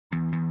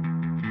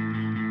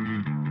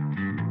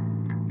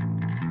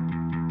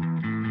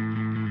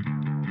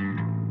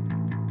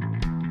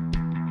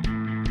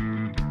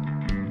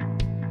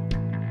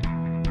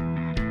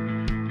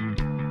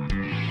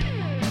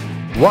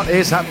What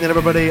is happening,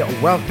 everybody?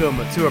 Welcome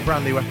to a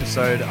brand new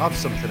episode of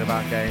Something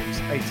About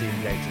Games, 18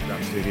 Games and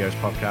Grand Studios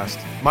podcast.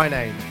 My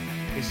name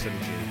is Sonny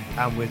G,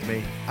 and with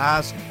me,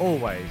 as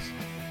always,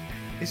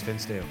 is Finn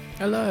Steele.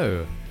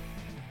 Hello.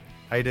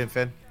 How you doing,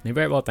 Finn? You're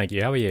very well, thank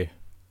you. How are you?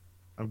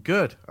 I'm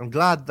good. I'm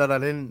glad that I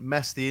didn't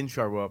mess the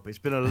intro up. It's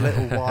been a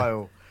little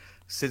while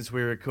since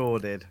we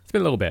recorded. It's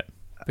been a little bit,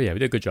 but yeah, we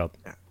did a good job.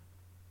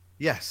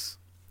 Yes,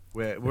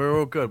 we're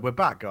all good. We're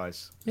back,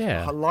 guys.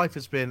 Yeah. Life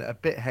has been a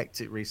bit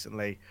hectic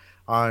recently.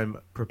 I'm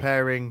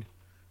preparing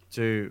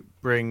to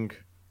bring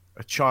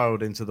a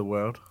child into the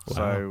world. Wow.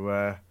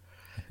 So,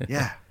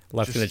 yeah.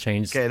 Life's going to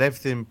change. Getting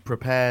everything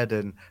prepared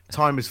and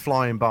time is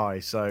flying by.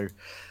 So,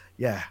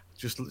 yeah,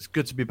 just it's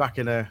good to be back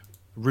in a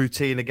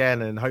routine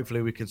again. And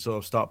hopefully we can sort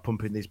of start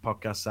pumping these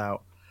podcasts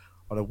out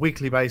on a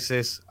weekly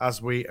basis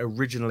as we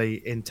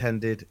originally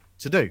intended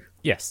to do.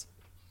 Yes.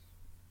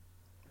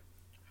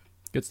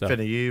 Good stuff. Finn,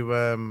 are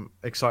you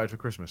excited for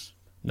Christmas?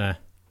 Nah.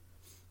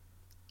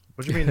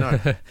 What do you mean, no?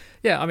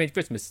 Yeah, I mean,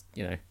 Christmas,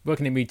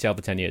 working in retail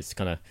for 10 years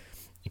kind of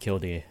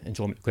killed the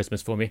enjoyment of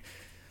Christmas for me.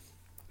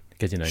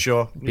 Because,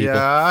 Sure. people.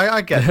 Yeah,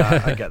 I get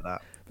that. I get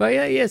that. But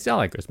yeah, yes, I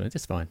like Christmas.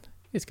 It's fine.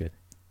 It's good.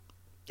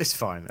 It's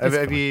fine. It's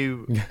Are fine.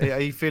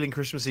 you feeling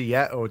Christmassy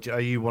yet, or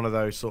are you one of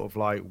those sort of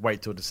like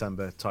wait till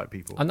December type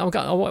people?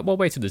 I'll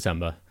wait till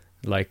December.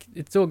 Like,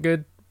 it's all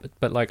good,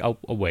 but like, I'll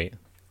wait.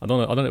 I don't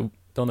want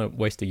to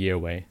waste a year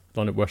away. I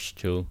don't want to rush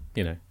till,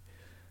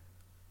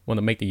 want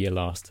to make the year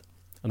last.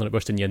 I don't want to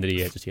rush to the end of the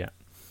year just yet.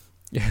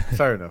 Yeah.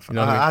 Fair enough. You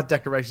know what I mean? Our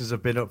decorations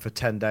have been up for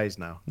 10 days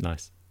now.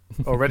 Nice.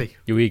 Already.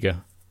 You're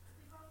eager.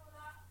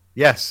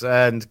 Yes,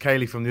 and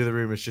Kaylee from the other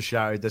room has just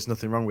shouted, there's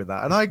nothing wrong with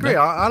that. And I agree.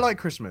 No. I like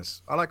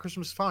Christmas. I like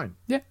Christmas fine.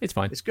 Yeah, it's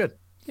fine. It's good.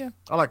 Yeah.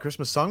 I like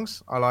Christmas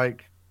songs. I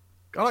like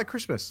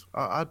Christmas.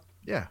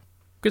 Yeah.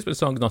 Christmas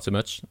songs, not so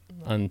much.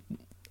 And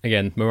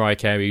again, Mariah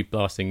Carey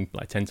blasting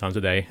like 10 times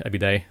a day, every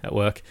day at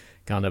work.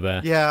 Kind of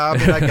a... Yeah, I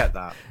mean, I get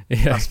that.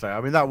 Yeah. That's fair.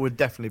 I mean, that would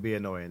definitely be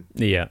annoying.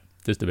 Yeah,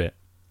 just a bit.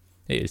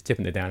 It is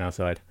tipping it down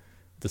outside.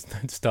 Just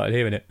started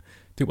hearing it.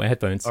 Took my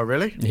headphones. Oh,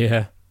 really?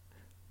 Yeah.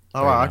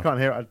 Oh, right, I can't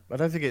hear it. I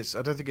don't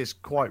think it's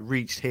quite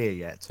reached here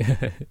yet.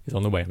 It's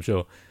on the way, I'm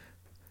sure.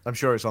 I'm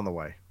sure it's on the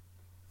way.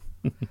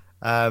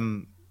 But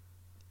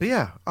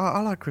yeah,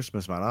 I like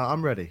Christmas, man.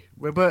 I'm ready.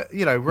 But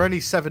we're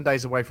only 7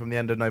 days away from the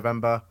end of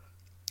November.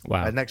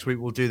 Wow. And next week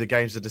we'll do the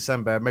games of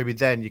December. Maybe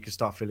then you can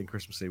start feeling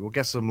Christmassy. We'll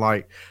get some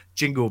like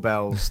jingle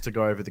bells to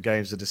go over the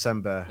games of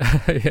December.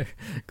 Yeah.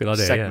 Good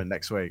idea. Segment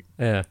next week.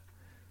 Yeah.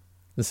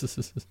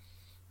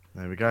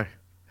 There we go.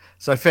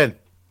 So Finn,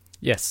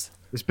 Yes.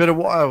 it's been a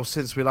while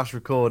since we last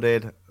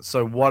recorded.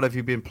 So what have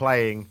you been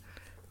playing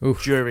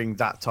during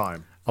that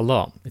time? A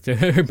lot.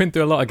 We've been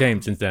through a lot of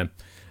games since then.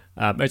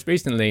 Most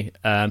recently,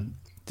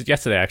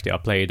 yesterday actually, I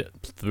played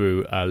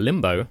through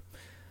Limbo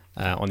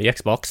on the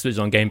Xbox, which is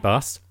on Game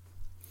Pass.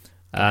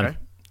 Okay.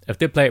 I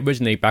did play it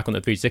originally back on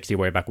the 360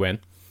 way back when.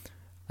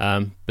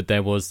 But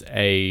there was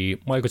a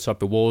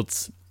Microsoft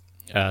Rewards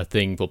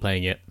thing for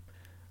playing it.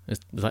 It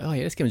was like, oh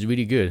yeah, this game is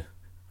really good.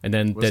 And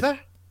then Was there?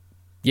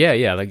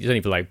 Yeah, like it's only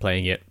for like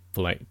playing it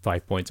for like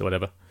 5 points or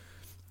whatever.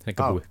 A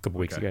couple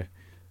weeks ago.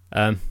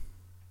 But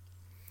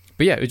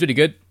yeah, it was really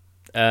good.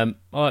 I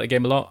like the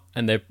game a lot,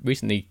 and they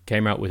recently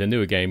came out with a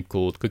newer game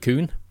called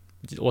Cocoon,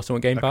 which is also on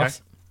Game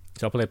Pass.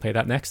 So I'll probably play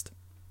that next.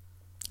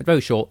 It's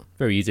very short,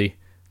 very easy,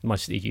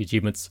 nice easy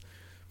achievements.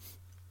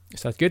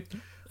 So that's good.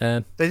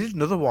 They did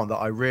another one that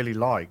I really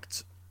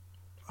liked.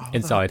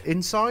 Inside.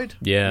 Inside?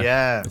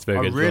 Yeah. It's very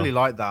I good as really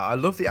well. like that. I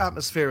love the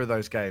atmosphere of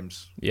those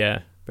games.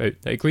 Yeah,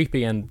 they're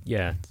creepy and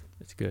yeah,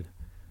 it's good.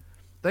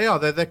 They are.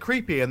 They're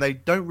creepy and they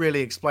don't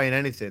really explain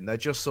anything. They're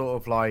just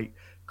sort of like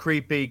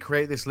creepy,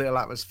 create this little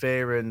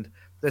atmosphere, and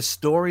there's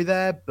story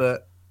there,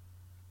 but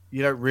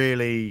you don't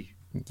really...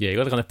 Yeah, you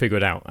got to kind of figure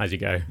it out as you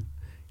go. It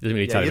doesn't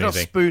really tell you you're not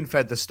anything.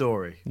 spoon-fed the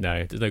story.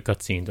 No, there's no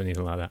cutscenes or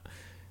anything like that.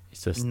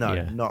 It's just... No,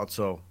 yeah. not at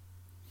all.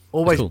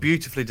 Always cool.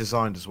 Beautifully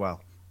designed as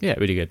well. Yeah,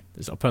 really good.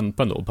 There's fun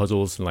little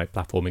puzzles and like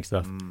platforming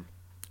stuff.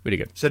 Really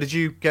good. So did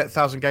you get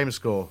 1,000 gamer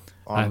score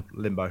on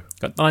Limbo?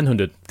 Got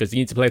 900 because you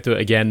need to play through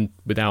it again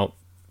without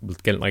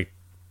getting like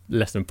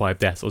less than 5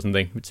 deaths or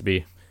something, which would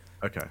be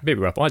a bit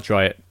rough. I'd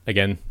try it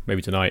again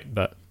maybe tonight,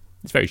 but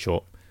it's very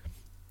short.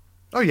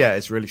 Oh yeah,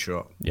 it's really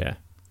short. Yeah,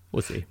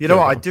 we'll see. You know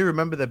what? I do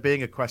remember there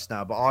being a quest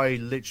now, but I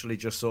literally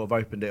just sort of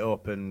opened it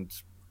up and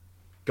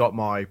got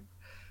my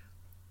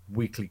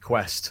weekly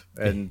quest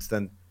and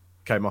then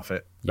came off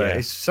it. But Yeah.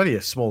 it's only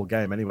a small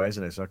game anyway,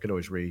 isn't it? So I could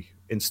always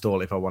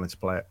reinstall it if I wanted to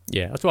play it.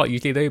 Yeah, that's what I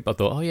usually do. But I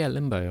thought, oh yeah,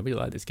 Limbo, I really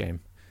like this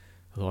game.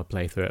 I thought I'd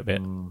play through it a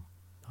bit.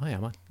 Oh yeah,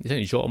 man. It's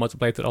only short. I might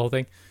play through the whole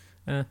thing.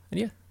 And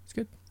yeah, it's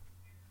good.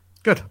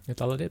 Good.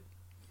 That's all I did.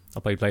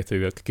 I'll play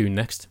through Cocoon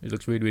next. It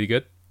looks really, really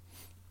good.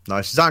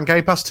 Nice. Is that on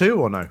Game Pass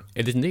too or no?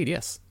 It is indeed,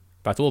 yes.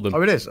 In fact, all of them.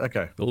 Oh, it is?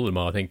 Okay. All of them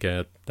are, I think,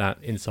 that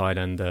Inside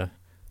and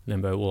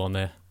Limbo all on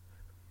there.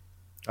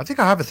 I think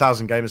I have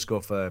 1,000 gamer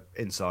score for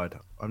Inside.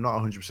 I'm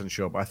not 100%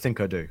 sure, but I think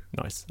I do.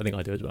 Nice. I think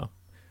I do as well.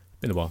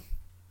 Been a while.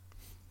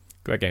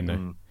 Great game,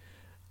 though.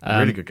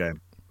 Really good game.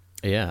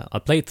 Yeah. I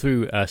played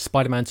through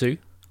Spider-Man 2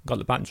 Got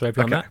the Platinum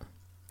Trophy on Okay. that.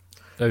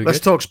 Very Let's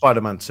good. talk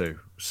Spider-Man 2.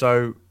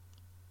 So,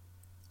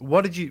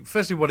 what did you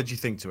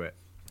think to it?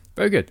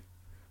 Very good.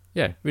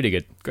 Yeah, really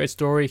good. Great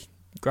story.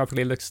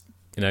 Graphically looks,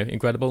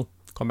 incredible.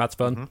 Combat's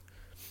fun. Mm-hmm.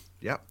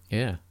 Yeah.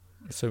 Yeah,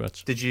 so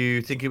much. Did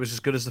you think it was as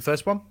good as the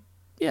first one?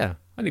 Yeah,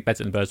 I think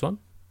better than the first one.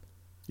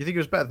 You think it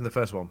was better than the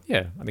first one?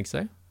 Yeah, I think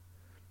so.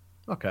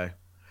 Okay.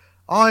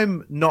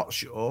 I'm not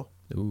sure.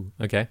 Ooh,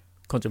 okay.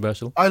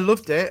 Controversial. I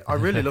loved it. I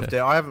really loved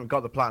it. I haven't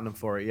got the platinum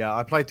for it yet.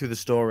 I played through the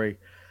story.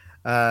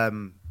 But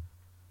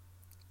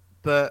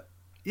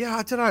yeah,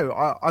 I don't know.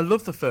 I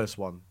love the first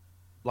one,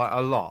 like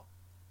a lot.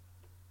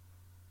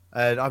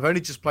 And I've only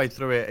just played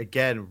through it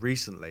again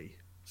recently.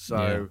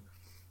 So,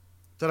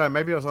 don't know.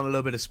 Maybe I was on a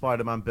little bit of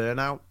Spider-Man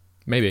burnout.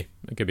 Maybe.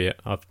 It could be it.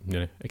 I've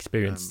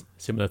experienced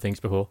similar things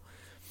before.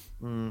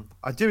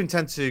 I do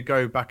intend to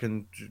go back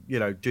and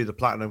do the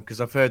platinum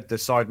because I've heard the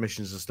side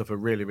missions and stuff are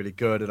really, really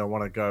good, and I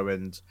want to go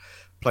and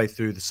play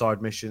through the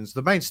side missions.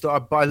 The main story,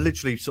 I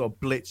literally sort of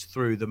blitzed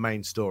through the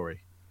main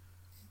story.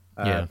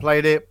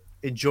 Played it,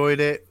 enjoyed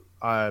it.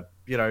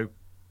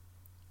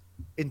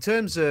 In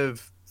terms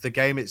of the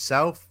game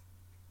itself,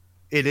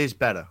 it is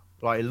better.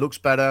 Like, it looks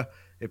better,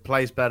 it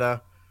plays better.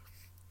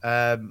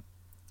 I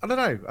don't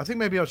know. I think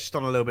maybe I was just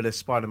on a little bit of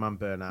Spider-Man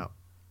burnout.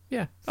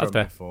 Yeah, that's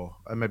fair. Before,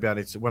 and maybe I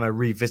need to, when I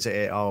revisit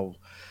it, I'll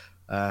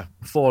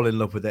fall in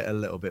love with it a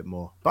little bit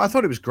more. But I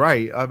thought it was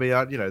great. I mean,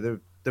 there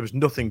was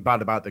nothing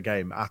bad about the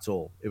game at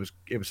all. It was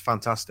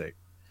fantastic.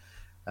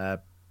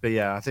 But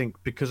yeah, I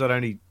think because I'd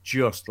only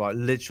just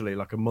literally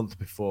a month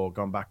before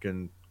gone back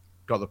and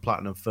got the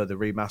platinum for the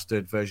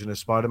remastered version of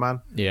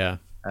Spider-Man. Yeah.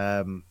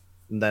 And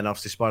then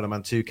obviously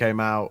Spider-Man 2 came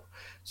out,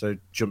 so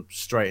jumped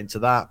straight into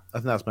that. I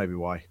think that's maybe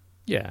why.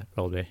 Yeah,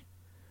 probably.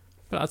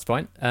 But that's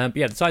fine. But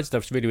yeah, the side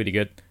stuff's really, really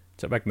good.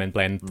 So I recommend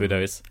playing through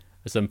those.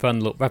 There's some fun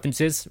little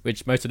references,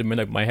 which most of them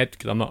went over my head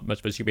because I'm not much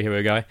of a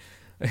superhero guy.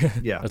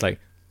 Yeah. I was like,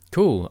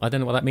 cool, I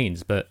don't know what that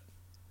means, but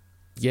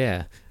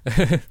yeah.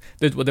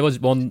 There was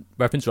one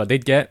reference I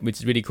did get, which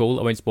is really cool.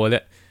 I won't spoil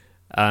it.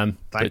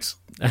 Thanks.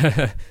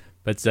 But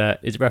it's a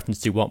reference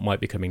to what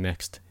might be coming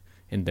next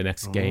in the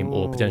next game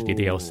or potentially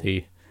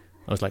DLC.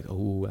 I was like,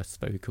 oh, that's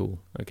very cool.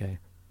 Okay.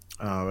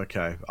 Oh,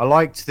 okay. I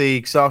liked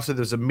because also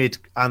there's a mid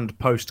and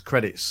post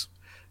credits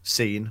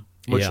scene,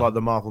 much like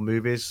the Marvel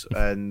movies,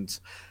 and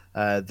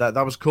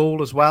that was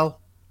cool as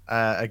well.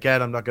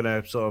 Again, I'm not going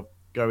to sort of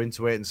go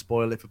into it and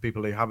spoil it for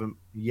people who haven't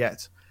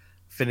yet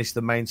finished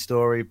the main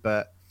story,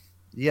 but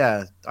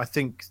yeah, I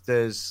think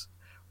there's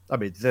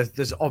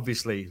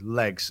obviously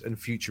legs and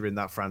future in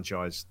that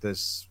franchise.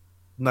 There's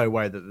no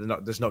way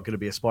that there's not going to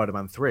be a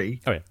Spider-Man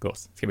 3. Oh yeah, of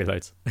course, it's gonna be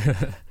loads.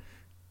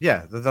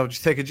 Yeah,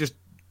 they could just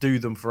do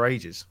them for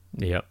ages.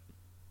 Yeah.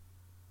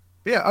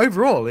 But yeah,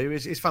 overall,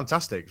 it's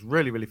fantastic.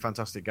 Really, really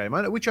fantastic game,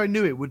 which I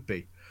knew it would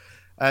be.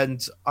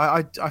 And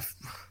I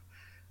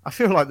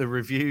feel like the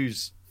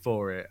reviews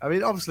for it, I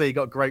mean, obviously it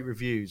got great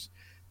reviews,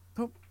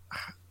 but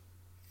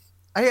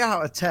 8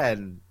 out of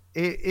 10,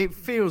 it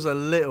feels a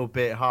little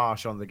bit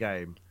harsh on the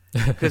game.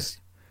 Because,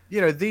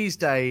 these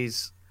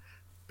days,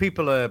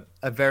 people are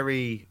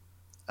very,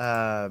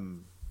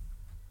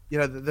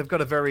 they've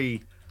got a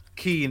very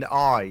keen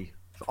eye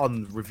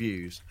on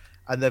reviews.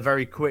 And they're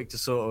very quick to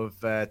sort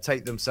of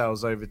take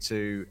themselves over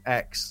to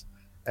X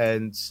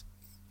and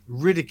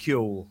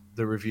ridicule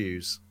the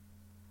reviews.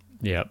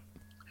 Yeah.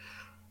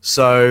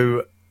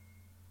 So,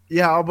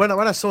 yeah, when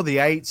I saw the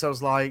 8s, I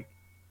was like,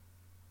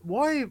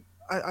 why?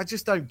 I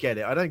just don't get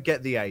it. I don't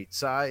get the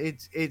 8s.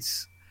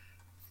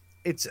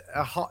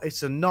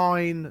 It's a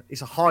 9.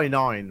 It's a high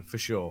 9 for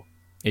sure.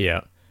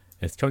 Yeah.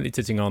 It's currently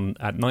sitting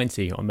at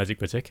 90 on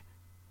Metacritic.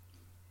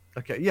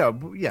 Okay. Yeah,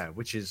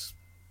 which is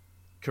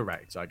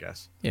correct, I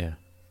guess. Yeah.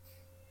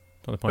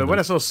 But when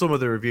I saw some of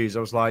the reviews,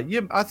 I was like,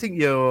 I think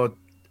you're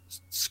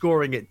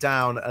scoring it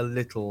down a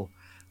little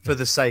for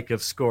the sake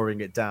of scoring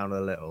it down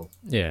a little.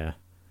 Yeah.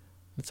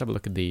 Let's have a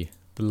look at the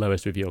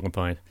lowest review I can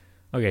find.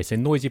 Okay, so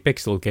Noisy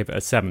Pixel gave it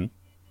a 7.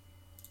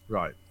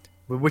 Right.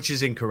 Which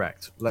is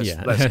incorrect. Let's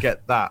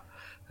get that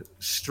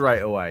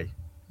straight away.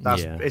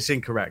 It's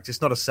incorrect.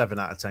 It's not a 7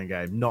 out of 10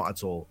 game. Not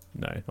at all.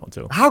 No, not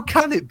at all. How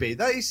can it be?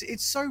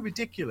 It's so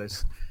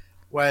ridiculous.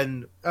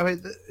 So I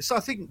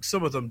think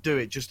some of them do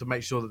it just to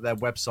make sure that their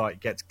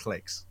website gets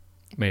clicks.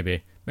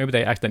 Maybe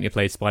they accidentally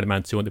played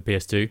Spider-Man 2 on the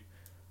PS2.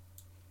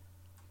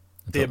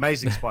 The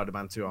Amazing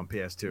Spider-Man 2 on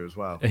PS2 as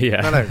well.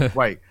 Yeah. No,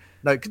 wait.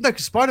 No,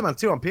 because Spider-Man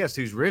 2 on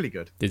PS2 is really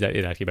good. It's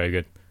actually very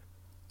good.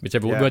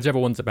 Whichever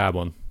one's a bad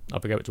one. I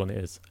forget which one it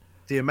is.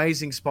 The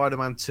Amazing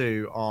Spider-Man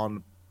 2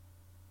 on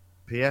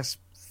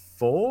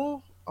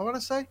PS4, I want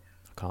to say. I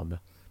can't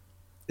remember.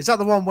 Is that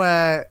the one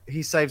where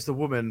he saves the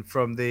woman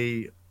from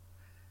the...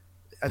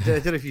 I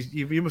don't know if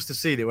you must have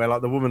seen it, where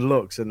the woman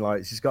looks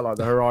and she's got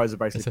her eyes are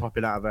basically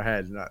popping out of her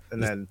head,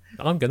 and then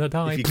I'm gonna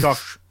die. If you cock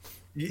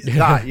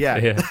that, yeah.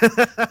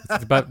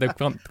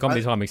 The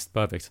comedy timing is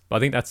perfect. But I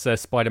think that's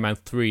Spider-Man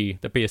 3,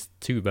 the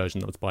PS2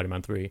 version of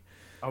Spider-Man 3.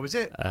 Oh, is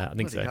it? I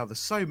think so. Hell, there's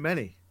so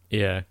many.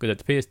 Yeah, because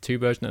the PS2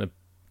 version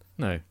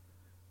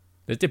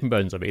there's different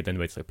versions of it.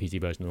 Anyway, it's like PC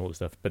version and all this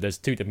stuff. But there's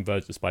 2 different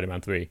versions of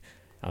Spider-Man 3.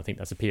 I think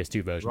that's the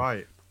PS2 version,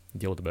 Right.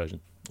 the older version,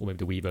 or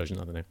maybe the Wii version.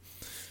 I don't know.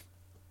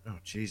 Oh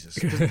Jesus!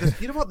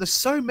 You know what? There's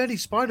so many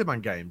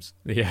Spider-Man games.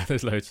 Yeah,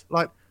 there's loads.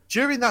 Like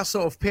during that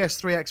sort of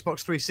PS3,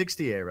 Xbox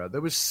 360 era,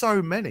 there was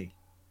so many.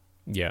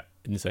 Yeah,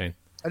 insane.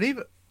 And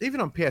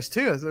even on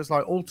PS2, there's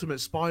like Ultimate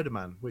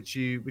Spider-Man, which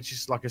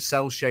is like a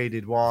cell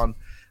shaded one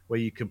where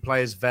you can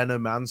play as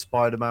Venom and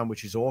Spider-Man,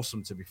 which is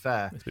awesome. To be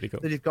fair, That's pretty cool.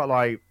 Then you've got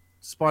like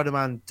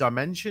Spider-Man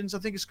Dimensions, I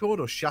think it's called,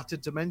 or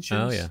Shattered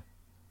Dimensions. Oh yeah,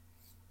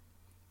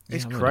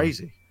 it's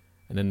crazy.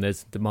 And then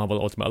there's the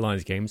Marvel Ultimate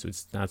Alliance games,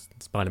 which has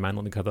Spider-Man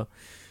on the cover.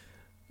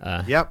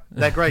 Yep,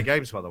 they're great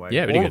games, by the way.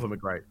 Yeah, really all good. of them are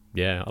great.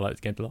 Yeah, I like this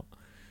game a lot.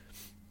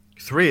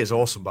 3 is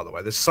awesome, by the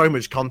way. There's so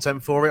much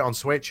content for it on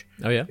Switch.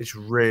 Oh yeah, It's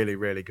really,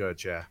 really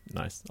good. Yeah,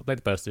 nice. I played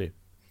the first 2.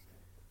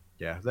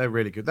 yeah, they're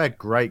really good. They're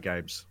great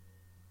games.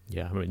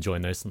 Yeah, I'm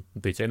enjoying those.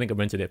 I think I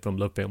rented it from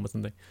Love Film or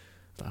something.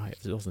 It's like,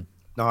 this is awesome.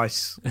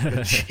 Nice.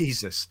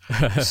 Jesus.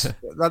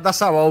 That's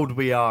how old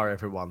we are,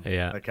 everyone.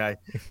 Yeah. Okay.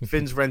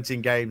 Finn's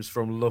renting games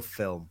from Love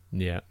Film.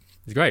 Yeah,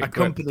 it's great. A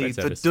company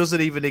that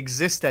doesn't even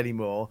exist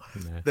anymore,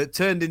 that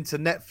turned into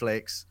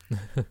Netflix.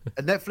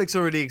 And Netflix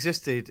already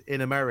existed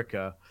in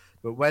America,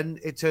 but when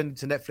it turned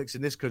into Netflix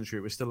in this country,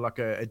 it was still like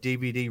a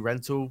DVD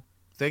rental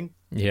thing.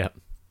 Yeah.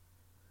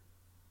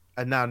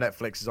 And now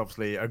Netflix is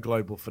obviously a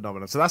global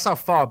phenomenon. So that's how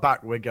far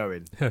back we're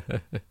going.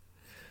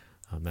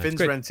 Oh, man,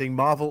 Finn's renting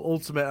Marvel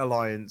Ultimate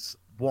Alliance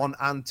 1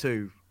 and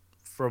 2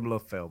 from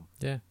Love Film.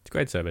 Yeah, it's a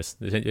great service.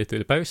 They send you through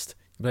the post,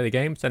 you play the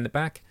game, send it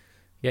back,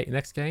 you get your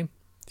next game.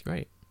 It's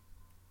great.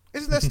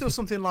 Isn't there still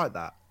something like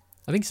that?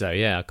 I think so,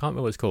 yeah. I can't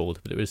remember what it's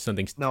called, but it was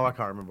something... No, I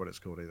can't remember what it's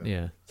called either.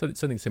 Yeah,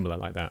 something similar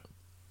like that.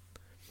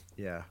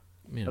 Yeah.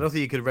 Yeah. I don't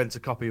think you could rent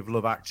a copy of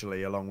Love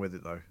Actually along with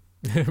it, though.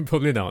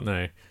 Probably not,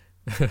 no.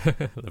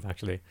 Love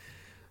Actually.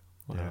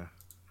 Wow.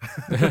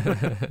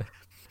 Yeah.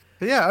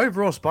 But yeah,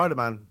 overall,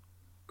 Spider-Man...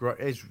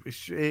 It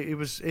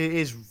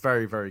is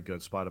very, very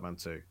good, Spider-Man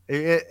 2.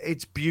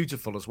 It's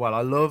beautiful as well.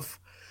 I love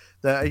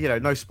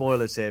that, no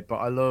spoilers here, but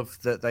I love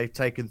that they've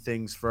taken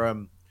things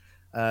from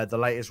the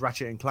latest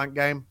Ratchet and Clank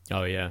game.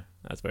 Oh, yeah.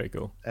 That's very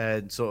cool.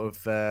 And sort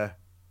of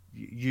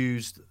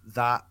used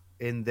that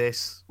in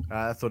this.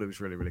 I thought it was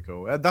really, really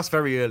cool. And that's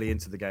very early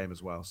into the game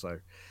as well. So,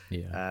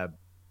 yeah,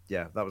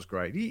 that was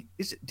great.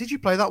 Did you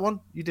play that one?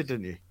 You did,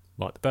 didn't you?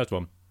 What, the first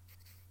one?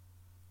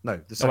 No,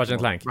 the second Ratchet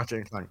and Clank. Ratchet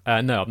and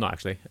Clank. No, I've not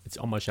actually. It's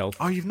on my shelf.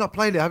 Oh, you've not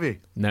played it, have you?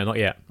 No, not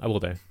yet. I will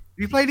do.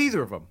 You played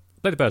either of them?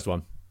 Play the first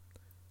one.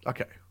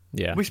 Okay.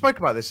 Yeah. We spoke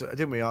about this,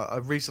 didn't we,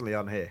 recently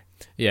on here?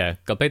 Yeah,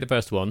 got played the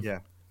first one. Yeah.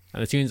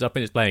 And as soon as I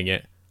finished playing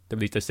it, they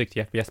released a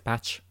 60 FPS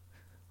patch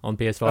on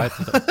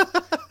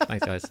PS5.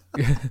 Thanks, guys.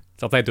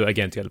 So I played through it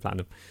again to get the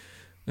platinum.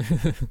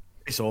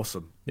 It's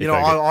awesome. It's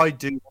I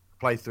do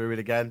play through it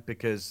again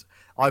because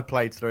I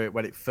played through it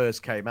when it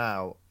first came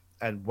out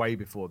and way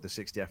before the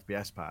 60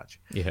 FPS patch.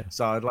 Yeah.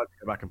 So I'd like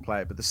to go back and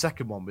play it. But the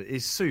second one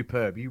is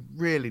superb. You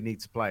really need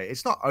to play it.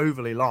 It's not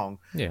overly long.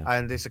 Yeah.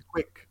 And it's a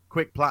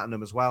quick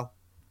platinum as well.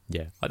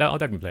 Yeah, I'll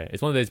definitely play it.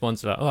 It's one of those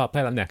ones that, I'll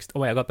play that next.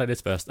 Oh, wait, I've got to play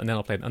this first, and then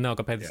I'll play it, and then I've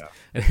got to play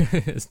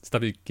this. Yeah.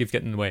 Stuff keeps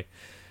getting in the way.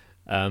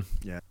 Yeah,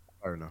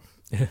 fair enough.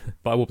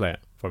 But I will play it,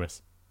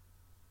 promise.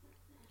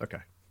 Okay,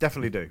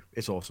 definitely do.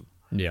 It's awesome.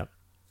 Yeah.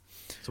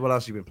 So what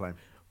else have you been playing?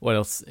 What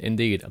else?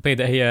 Indeed. I played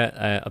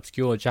here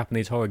obscure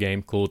Japanese horror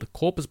game called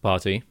Corpse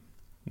Party.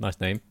 Nice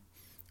name.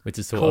 Which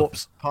is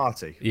Corpse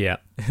Party? Yeah.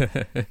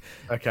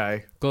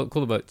 Okay. Sort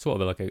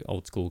of like an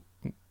old school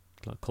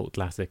cult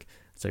classic.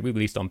 So we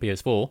released on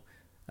PS4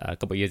 a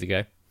couple of years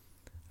ago.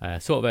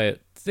 Sort of a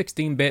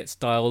 16-bit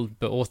styled,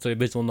 but also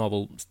visual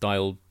novel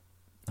styled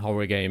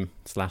horror game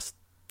 / sort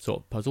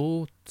of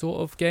puzzle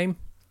sort of game.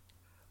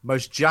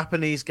 Most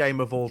Japanese game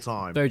of all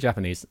time. Very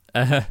Japanese.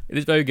 It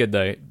is very good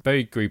though.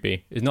 Very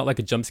creepy. It's not like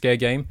a jump scare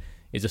game.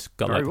 It's just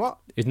got very like what?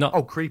 It's not.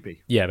 Oh,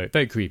 creepy. Yeah, but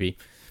very creepy.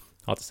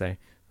 Hard to say.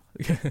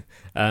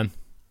 Yeah,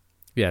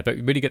 but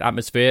really good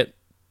atmosphere.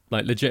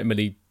 Like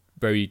legitimately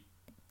very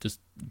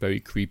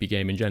creepy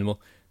game in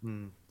general.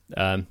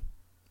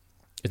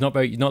 It's not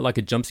like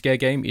a jump scare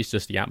game. It's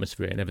just the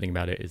atmosphere and everything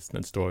about it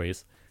and the story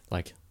is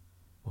like,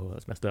 oh,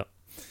 that's messed up.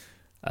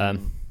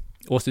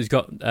 Also, it's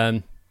got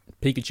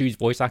Pikachu's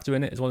voice actor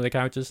in it as one of the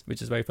characters,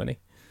 which is very funny.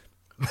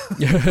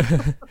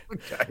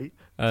 Okay.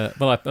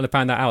 When I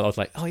found that out, I was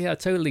like, oh yeah, it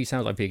totally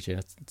sounds like Pikachu.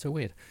 That's so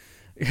weird.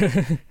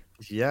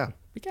 Yeah.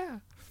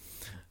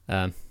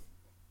 Does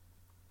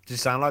it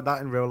sound like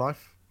that in real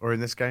life or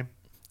in this game?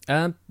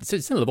 It's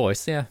a similar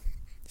voice, yeah.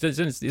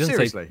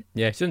 Seriously?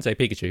 She doesn't say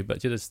Pikachu,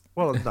 but she just...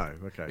 Well, no,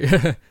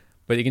 okay.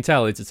 But you can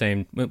tell it's the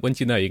same. Once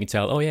you know, you can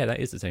tell, oh yeah, that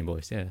is the same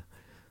voice, yeah.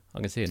 I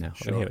can see it now.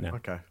 Sure. I can hear it now.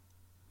 Okay.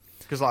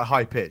 Because like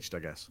high-pitched, I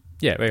guess.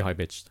 Yeah, very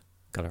high-pitched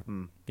colour.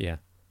 Yeah.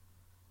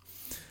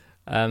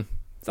 So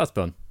that's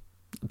fun.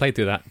 I played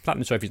through that.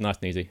 Platinum Trophy's nice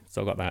and easy,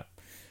 so I got that.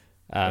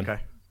 Okay.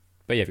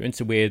 But yeah, if you're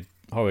into weird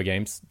horror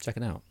games, check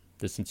it out.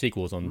 There's some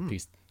sequels on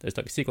PC. There's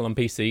like a sequel on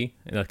PC,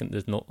 and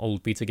there's an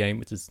old beta game,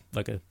 which is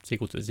like a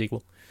sequel to the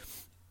sequel.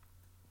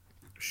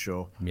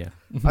 Sure. Yeah.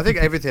 I think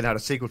everything had a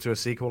sequel to a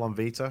sequel on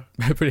Vita.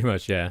 Pretty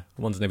much, yeah.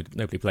 Ones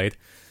nobody played.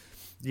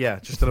 Yeah,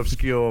 just an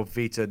obscure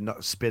Vita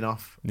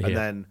spin-off, Yeah. and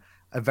then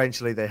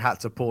eventually they had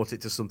to port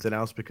it to something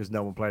else because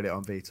no one played it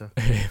on Vita.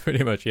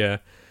 Pretty much, yeah.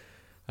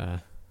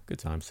 Good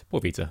times. Poor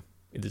Vita.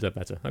 It deserved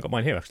better. I got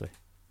mine here, actually.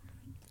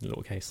 In a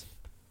little case.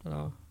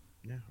 Oh,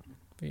 Yeah.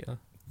 Vita.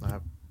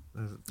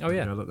 Oh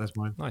yeah, look, there's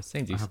mine. Nice.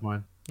 Same I have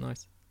mine.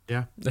 Nice.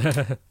 Yeah.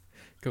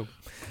 Cool.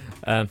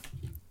 Good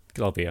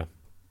old Vita.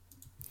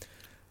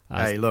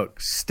 Hey, look,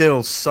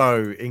 still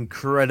so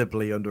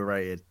incredibly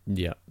underrated.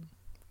 Yeah.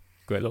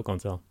 Great little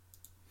console.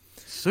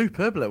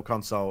 Superb little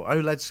console.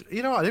 OLED.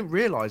 You know, I didn't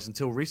realize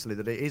until recently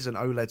that it is an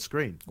OLED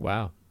screen.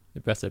 Wow.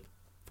 Impressive.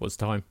 For its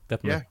time,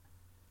 definitely.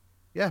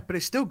 Yeah, but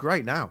it's still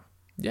great now.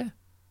 Yeah.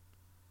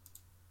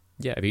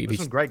 Yeah. There's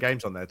some great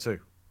games on there too.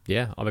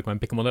 Yeah, I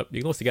recommend picking one up.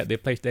 You can also get the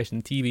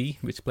PlayStation TV,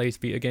 which plays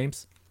Vita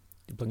games.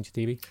 You plug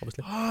into your TV,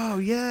 obviously. Oh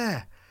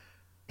yeah,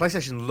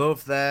 PlayStation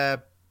love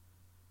their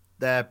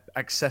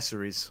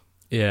accessories.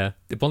 Yeah.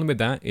 The problem with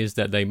that is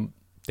that they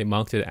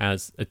market it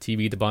as a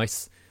TV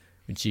device,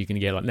 which you can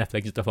get like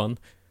Netflix and stuff on.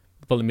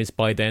 The problem is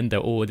by then there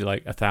are already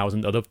like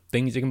 1,000 other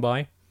things you can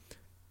buy.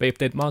 But if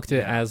they'd marketed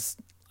it as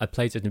a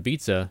PlayStation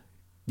Vita,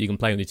 you can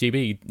play on your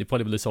TV, it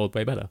probably would have sold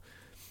way better.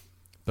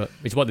 But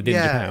it's what they did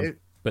in Japan.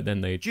 But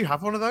then they. Do you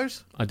have one of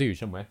those? I do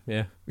somewhere.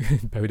 Yeah,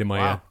 buried in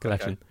my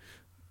collection.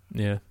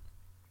 Okay. Yeah.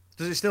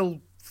 Does it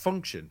still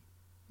function?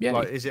 Yeah.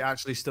 Like, is it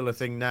actually still a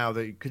thing now?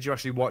 That could you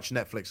actually watch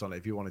Netflix on it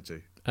if you wanted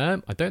to?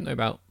 I don't know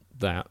about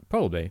that.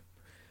 Probably.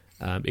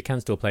 It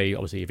can still play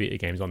obviously Vita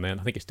games on there.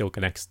 And I think it still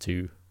connects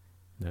to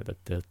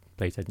the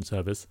PlayStation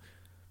servers.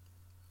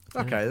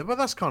 Okay, well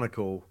that's kind of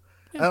cool.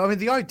 Yeah. I mean,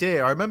 the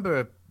idea. I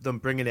remember them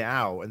bringing it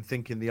out and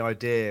thinking the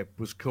idea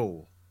was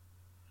cool.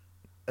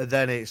 And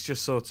then it's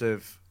just sort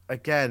of.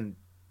 Again,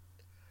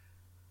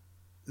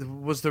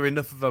 was there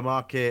enough of a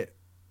market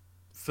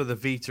for the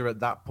Vita at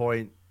that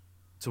point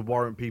to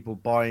warrant people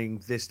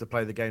buying this to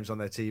play the games on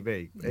their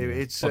TV?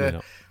 It's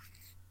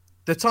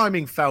the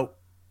timing felt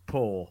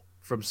poor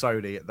from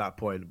Sony at that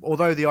point,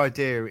 although the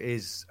idea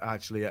is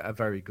actually a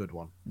very good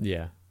one.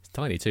 Yeah, it's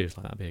tiny too. It's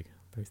like that big,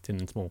 very thin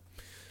and small.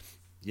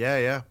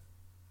 Yeah.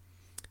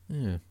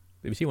 If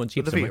you see one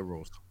cheap, the Vita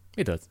rules.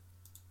 It does.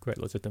 Great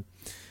little system.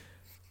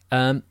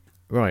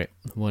 Right,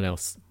 what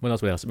else? What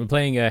else? We're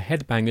playing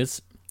Headbangers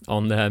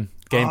on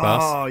Game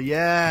Pass. Oh,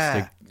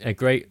 yeah. It's a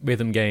great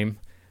rhythm game,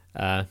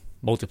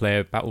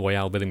 multiplayer battle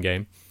royale rhythm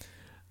game.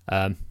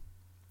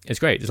 It's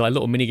great. There's like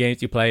little mini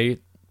games you play,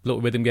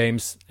 little rhythm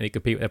games, and you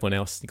compete with everyone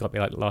else. You got to be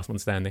like the last one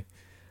standing.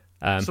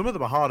 Some of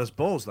them are hard as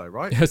balls, though,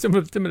 right? some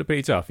of them are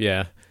pretty tough,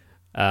 yeah.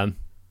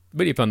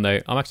 Really fun,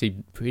 though. I'm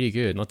actually pretty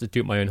good. Not to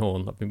toot my own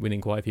horn. I've been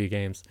winning quite a few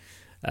games.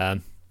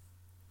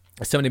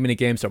 So many mini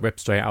games that rip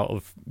straight out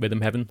of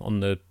Rhythm Heaven on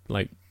the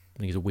I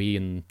think it's a Wii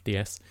and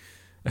DS,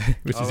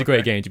 which is a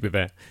great game to be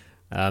fair.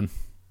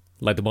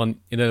 Like the one,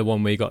 the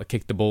one where you got to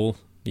kick the ball.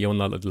 You're on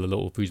like the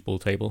little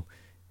foosball table.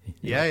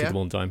 Kick the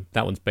ball in time.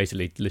 That one's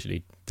basically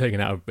literally taken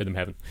out of Rhythm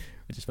Heaven,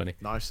 which is funny.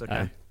 Nice.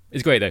 Okay.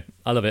 It's great though.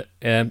 I love it.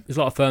 It's a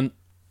lot of fun.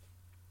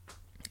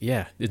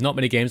 Yeah, there's not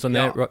many games on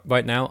there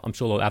right now. I'm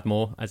sure they'll add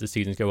more as the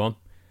seasons go on.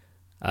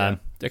 I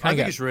think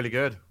it's really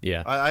good.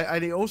 Yeah.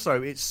 And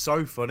it's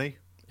so funny.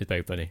 It's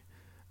very funny.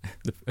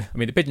 I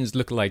mean, the pigeons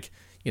look like,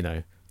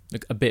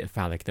 look a bit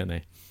phallic, don't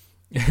they?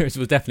 Which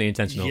was definitely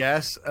intentional.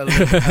 Yes, a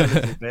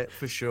little bit,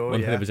 for sure.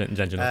 100%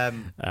 intentional.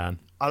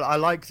 I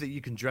like that you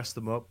can dress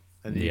them up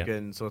and you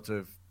can sort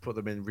of put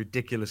them in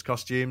ridiculous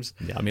costumes.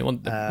 Yeah, I mean,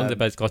 one of the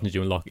best costumes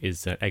you unlock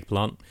is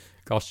Eggplant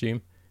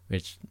costume,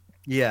 which,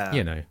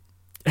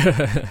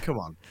 Come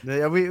on. They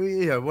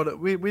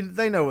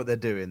know what they're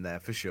doing there,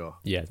 for sure.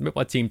 Yeah, it's made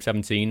by Team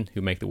 17,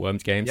 who make the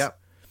Worms games. Yep.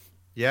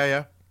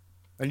 Yeah.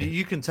 And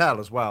you can tell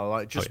as well,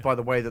 like just by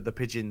the way that the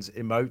pigeons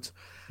emote.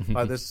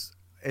 Like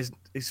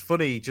it's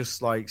funny,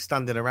 just like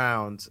standing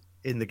around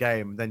in the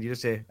game, then you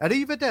just hear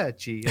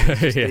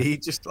 "Arrivederci." He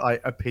just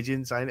like a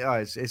pigeon saying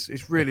it.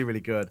 It's really really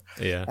good.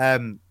 Yeah.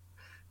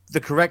 The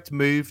correct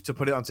move to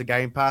put it onto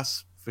Game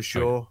Pass for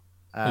sure.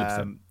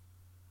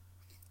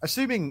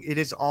 Assuming it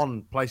is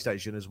on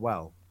PlayStation as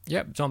well.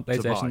 Yep, it's on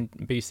PlayStation,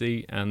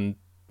 PC, and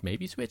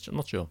maybe Switch. I'm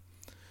not sure,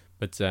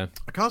 but I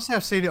can't say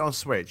I've seen it on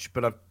Switch,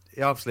 but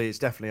obviously it's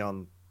definitely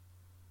on.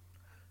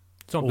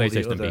 It's on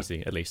PlayStation and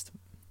PC at least.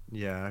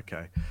 Yeah,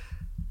 okay.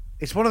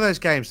 It's one of those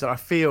games that I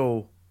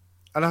feel,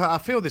 and I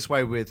feel this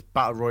way with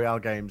battle royale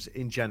games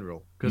in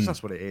general because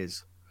that's what it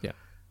is. Yeah.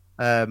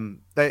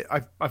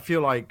 I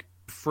feel like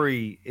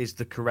free is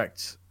the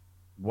correct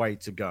way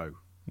to go.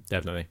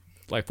 Definitely.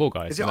 Like Fall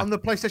Guys. Is it on the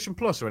PlayStation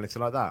Plus or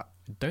anything like that?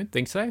 I don't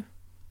think so.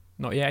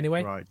 Not yet,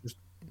 anyway. Right.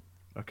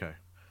 Okay.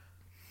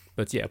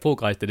 But yeah, Fall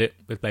Guys did it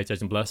with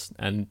PlayStation Plus,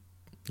 and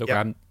look what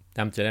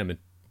happened to them. It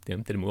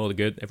did them all the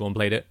good. Everyone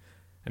played it,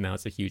 and now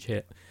it's a huge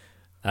hit.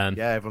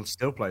 Everyone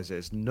still plays it.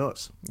 It's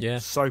nuts. Yeah.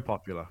 So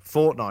popular.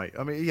 Fortnite.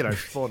 I mean,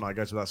 Fortnite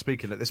goes without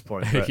speaking at this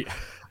point. But,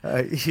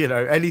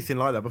 anything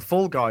like that. But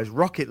Fall Guys,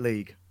 Rocket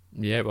League.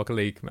 Yeah, Rocket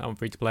League. I'm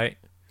free to play.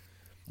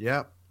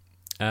 Yeah.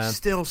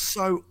 Still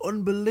so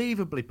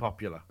unbelievably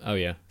popular. Oh,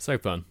 yeah. So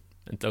fun.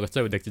 And I got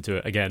so addicted to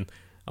it again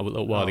a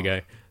little while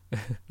ago.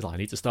 I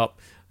need to stop.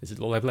 This is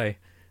all I play.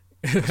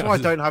 That's why I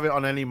don't have it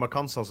on any of my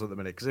consoles at the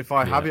minute. Because if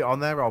I have it on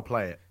there, I'll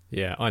play it.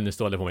 Yeah, I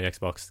uninstalled it on my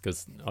Xbox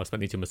because I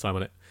spent too much time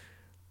on it.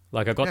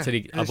 Like I got to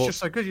the, it's just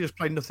so good. You just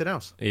play nothing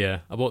else. Yeah,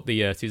 I bought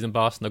the season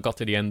pass and I got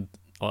to the end.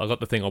 I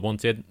got the thing I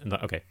wanted, and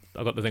like, okay,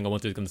 I got the thing I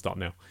wanted. It's gonna stop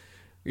now.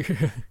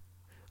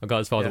 I got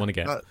as far as I want to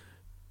get.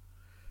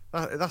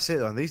 That's it.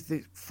 Though. These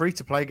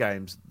free-to-play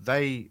games,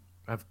 they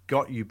have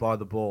got you by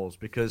the balls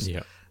because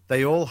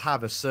they all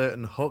have a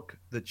certain hook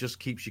that just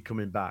keeps you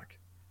coming back.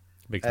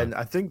 Big time. And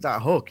I think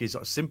that hook is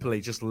simply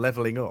just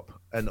leveling up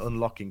and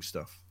unlocking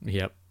stuff.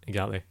 Yep,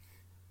 exactly.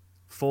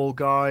 Fall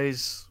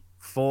Guys,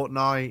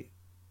 Fortnite,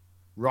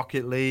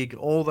 Rocket League,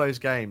 all those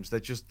games,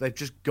 they've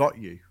just got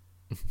you.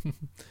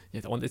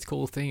 Yeah, I want this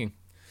cool thing.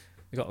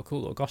 I got a cool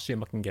little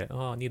costume I can get.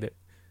 Oh, I need it.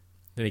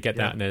 Then you get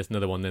that, and there's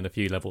another one, then a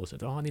few levels.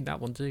 Oh, I need that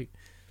one too.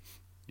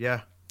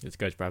 Yeah, it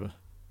goes forever.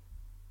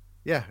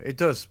 Yeah, it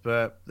does,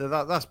 but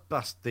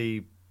that's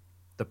the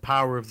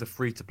power of the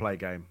free to play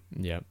game.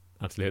 Yeah,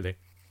 absolutely.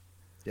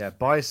 Yeah,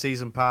 buy a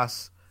season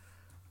pass.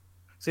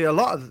 See, a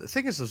lot of the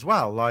thing is as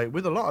well, like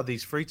with a lot of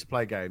these free to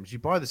play games, you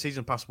buy the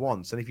season pass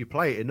once, and if you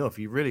play it enough,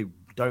 you really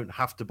don't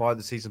have to buy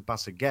the season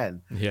pass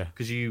again. Yeah,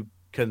 because you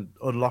can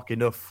unlock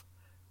enough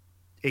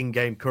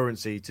in-game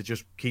currency to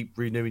just keep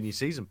renewing your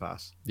season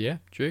pass. Yeah,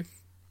 true.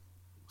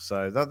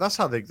 So that's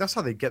how they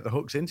get the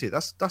hooks into it.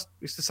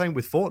 It's the same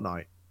with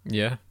Fortnite.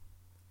 Yeah,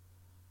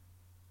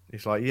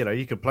 it's like,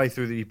 you can play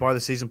through you buy the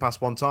season pass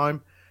one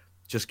time,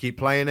 just keep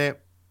playing it.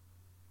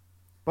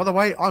 By the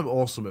way, I'm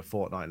awesome at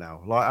Fortnite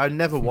now. Like I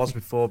never was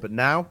before, but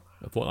now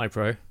Fortnite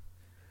Pro.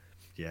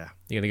 Yeah,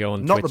 you're gonna go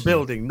on. Not Twitch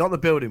not the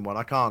building one.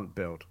 I can't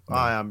build. No.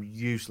 I am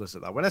useless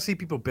at that. When I see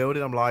people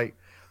building, I'm like,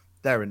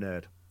 they're a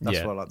nerd.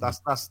 That's what.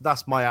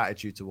 That's my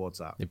attitude towards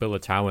that. You build a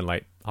tower in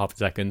like half a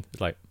second.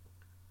 It's like,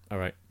 all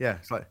right. Yeah,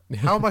 it's like,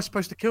 how am I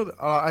supposed to kill?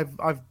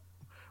 I've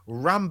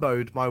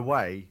Ramboed my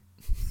way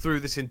through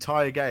this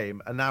entire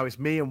game, and now it's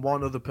me and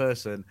one other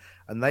person,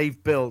 and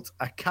they've built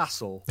a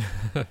castle,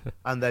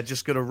 and they're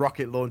just gonna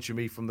rocket launch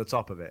me from the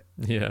top of it.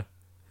 Yeah.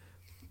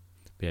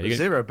 Yeah.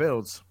 Zero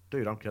builds,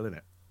 dude. I'm killing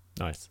it.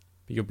 Nice.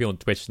 You'll be on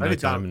Twitch no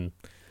time, and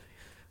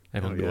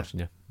everyone will be watching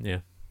you. Yeah.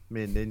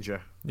 Me and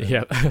Ninja.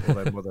 Yeah. All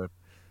them other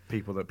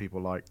people that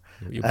people like.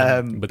 You'll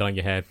be dyeing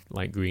your hair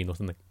like green or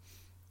something.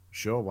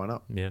 Sure, why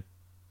not? Yeah.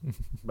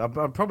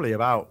 I'm probably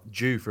about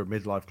due for a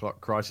midlife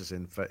crisis.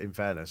 In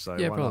fairness, so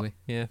yeah, why probably.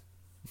 Not? Yeah.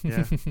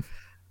 Yeah.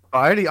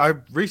 I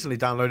recently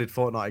downloaded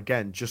Fortnite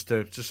again just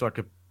so I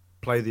could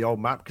play the old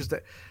map because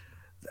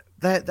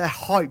they're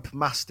hype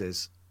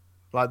masters.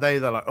 Like they're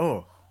like,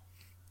 oh,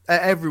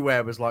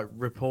 everywhere was like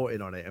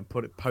reporting on it and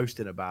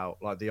posting about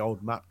like the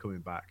old map coming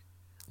back.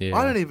 Yeah.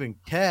 I don't even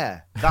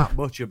care that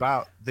much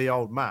about the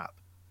old map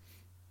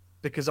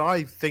because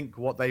I think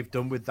what they've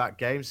done with that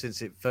game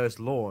since it first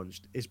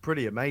launched is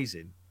pretty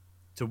amazing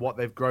to what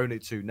they've grown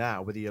it to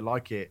now, whether you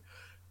like it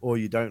or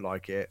you don't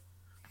like it.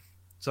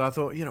 So I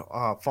thought,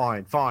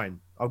 fine.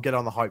 I'll get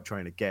on the hype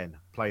train again.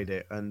 Played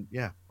it, and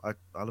yeah, I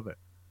love it.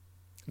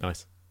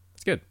 Nice.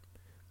 It's good.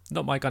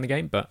 Not my kind of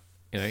game, but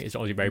it's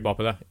obviously very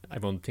popular.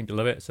 Everyone seems to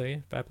love it, so yeah,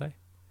 fair play.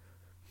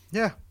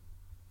 Yeah.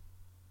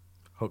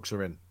 Hooks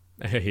are in.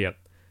 Yep.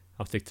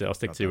 I'll stick to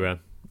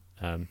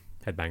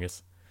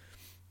Headbangers.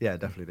 Yeah,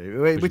 definitely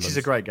do. Which is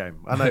a great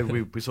game. I know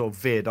we sort of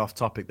veered off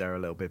topic there a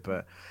little bit,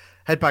 but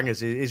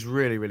Headbangers is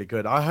really, really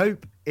good. I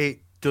hope it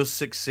does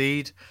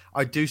succeed.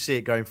 I do see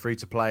it going free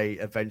to play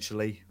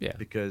eventually. Yeah.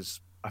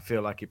 Because I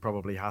feel like it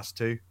probably has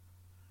to.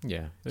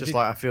 Yeah. Just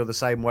like I feel the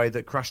same way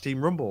that Crash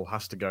Team Rumble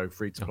has to go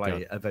free to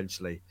play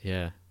eventually.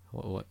 Yeah.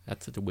 What?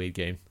 That's such a weird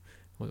game.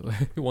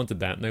 Who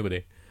wanted that?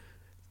 Nobody.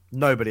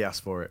 Nobody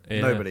asked for it.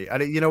 Yeah. Nobody.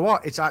 And you know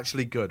what? It's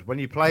actually good. When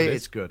you play it,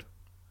 it's good.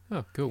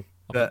 Oh, cool.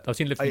 But I've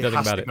seen literally nothing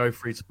about it. It has to go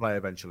free to play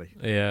eventually.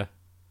 Yeah.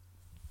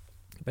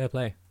 Fair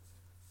play.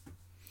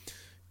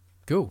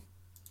 Cool.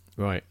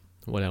 Right.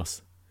 What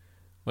else?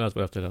 What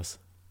else?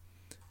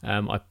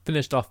 I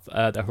finished off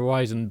the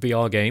Horizon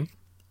VR game,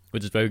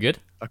 which is very good.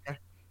 Okay.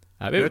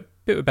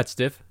 Bit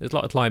repetitive. There's a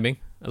lot of climbing,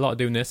 a lot of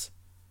doing this.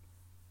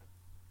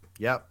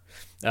 Yep.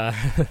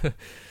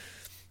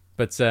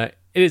 But it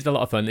is a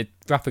lot of fun. It's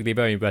graphically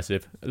very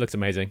impressive. It looks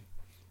amazing.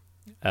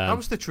 How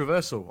was the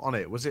traversal on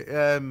it? Was it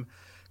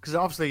because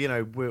obviously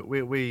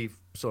we've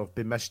sort of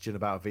been messaging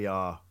about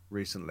VR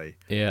recently.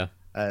 Yeah.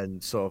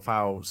 And sort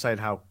of saying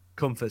how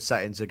comfort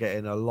settings are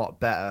getting a lot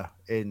better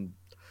in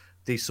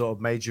these sort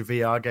of major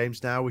VR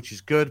games now, which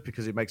is good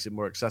because it makes it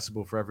more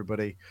accessible for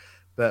everybody.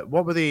 But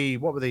what was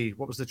the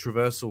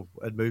traversal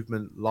and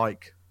movement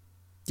like?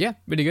 Yeah,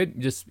 really good.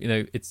 Just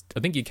I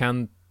think you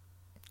can.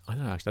 I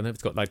don't know. Actually, I don't know if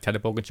it's got like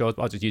teleport controls,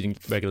 but I was just using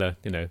regular,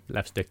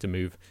 left stick to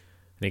move,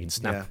 and you can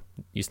snap.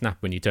 Yeah. You snap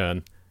when you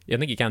turn. Yeah, I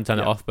think you can turn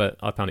it off, but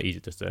I found it easier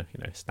just to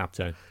snap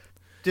turn.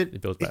 It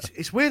builds better.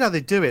 It's weird how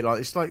they do it. Like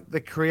it's like they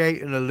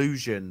create an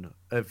illusion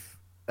of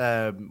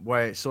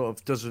where it sort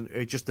of doesn't.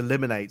 It just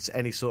eliminates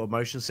any sort of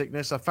motion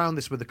sickness. I found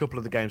this with a couple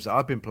of the games that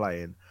I've been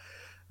playing.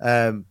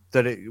 When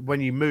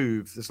you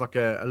move, there's like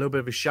a little bit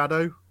of a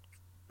shadow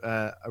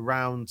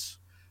around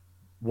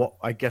what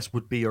I guess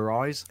would be your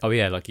eyes. Oh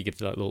yeah, like you get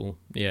that little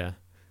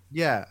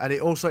Yeah, and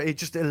it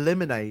just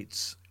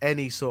eliminates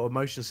any sort of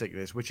motion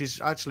sickness, which is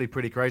actually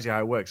pretty crazy how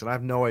it works, and I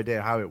have no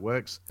idea how it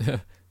works,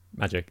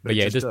 Magic. but But it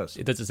yeah, just does.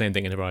 it does the same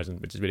thing in Horizon,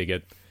 which is really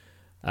good.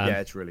 Yeah,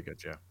 it's really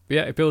good. Yeah, But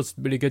yeah, it feels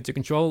really good to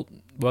control.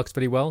 Works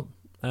pretty well.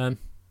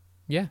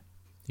 Yeah,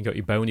 you got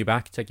your bow on your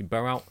back. Take your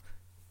bow out.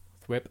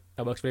 Whip.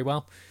 That works really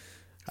well.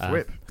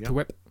 whip. Yeah. To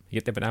whip. You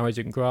get different arrows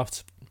you can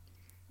craft.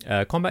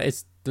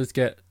 Combat does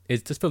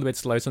feel a bit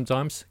slow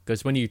sometimes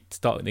because when you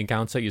start an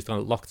encounter, you're kind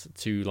of locked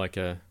to like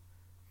a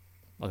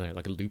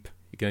loop.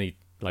 You can only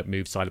like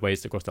move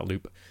sideways across that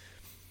loop.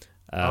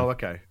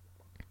 Okay.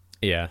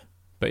 Yeah,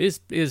 but it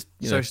is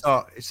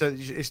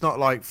it's not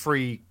like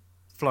free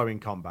flowing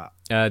combat.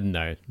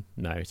 No,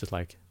 it's just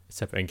like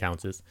separate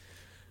encounters.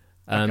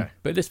 Okay.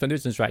 But there's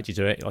some strategy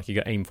to it. Like you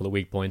got aim for the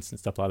weak points and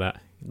stuff like that.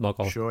 Knock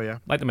off. Sure, yeah.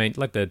 Like the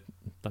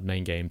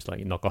main games, like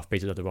you knock off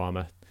pieces of the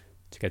armor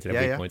to get to the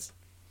weak points.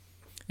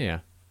 Yeah,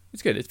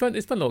 it's good. It's fun.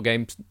 It's fun little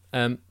games.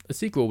 A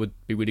sequel would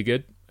be really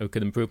good. It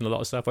could improve on a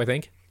lot of stuff, I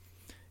think,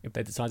 if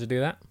they decide to do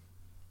that.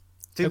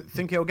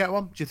 Think it'll get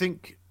one? Do you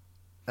think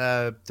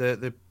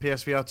the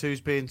PSVR 2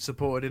 is being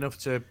supported enough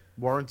to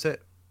warrant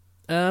it?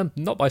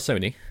 Not by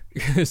Sony.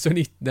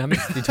 Sony, damn it.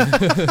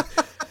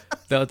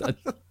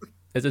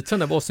 There's a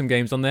ton of awesome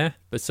games on there,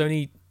 but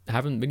Sony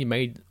haven't really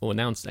made or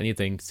announced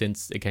anything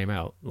since it came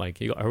out. Like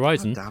you got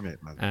Horizon, damn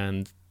it, man.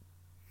 And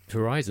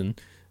Horizon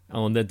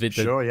on the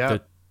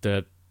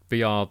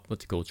VR,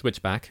 what's it called,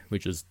 Switchback,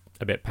 which is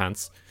a bit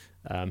pants.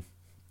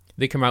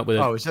 They come out with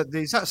is that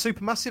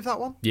Supermassive, that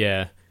one?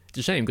 Yeah, it's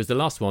a shame because the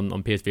last one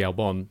on PSVR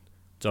 1,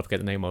 which I forget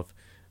the name of,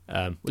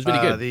 was really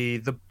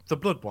good. The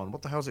Blood one,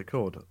 what the hell's it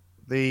called?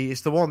 It's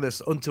the one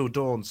that's Until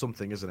Dawn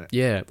something, isn't it?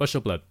 Yeah, Rush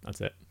of Blood,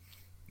 that's it.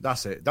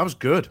 That's it. That was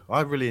good.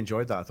 I really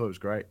enjoyed that. I thought it was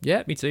great.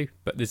 Yeah, me too.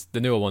 But the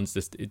newer one's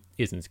it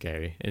isn't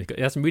scary. It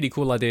has some really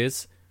cool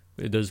ideas.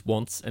 It does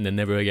once and then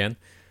never again.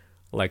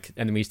 Like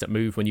enemies that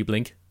move when you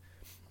blink.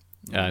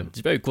 It's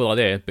a very cool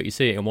idea, but you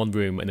see it in one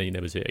room and then you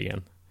never see it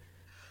again.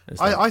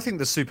 I think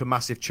the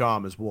Supermassive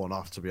charm has worn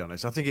off, to be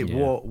honest. I think it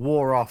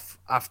wore off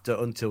after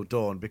Until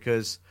Dawn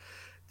because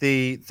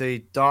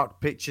the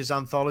Dark Pictures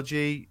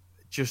anthology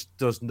just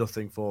does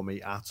nothing for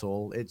me at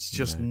all. It's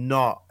just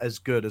not as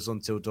good as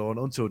Until Dawn.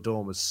 Until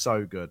Dawn was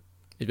so good.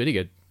 It's really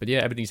good. But yeah,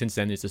 everything since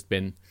then has just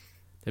been...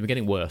 They've been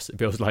getting worse. It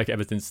feels like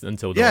ever since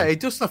Until Dawn. Yeah, it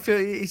does feel...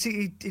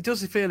 It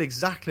does feel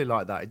exactly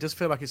like that. It does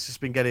feel like it's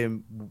just been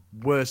getting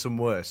worse and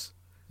worse.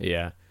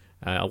 Yeah.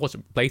 I watched a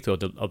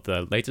playthrough of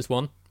the latest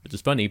one, which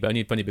is funny, but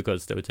only funny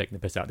because they were taking the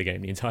piss out of the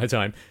game the entire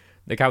time.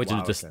 The characters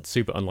are just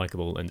super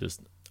unlikable and just...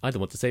 I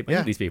don't want to save any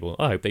of these people.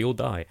 I hope they all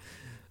die.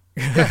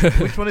 Yeah.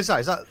 Which one is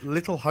that? Is that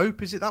Little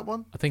Hope? Is it that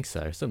one? I think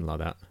so, something like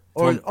that.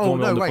 Or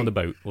on the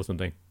boat or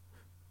something.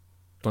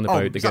 On the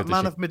boat. Is that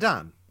Man of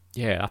Medan?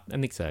 Yeah, I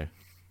think so.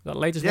 That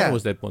latest one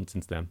was there one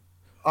since then.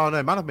 Oh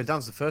no, Man of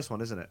Medan's the first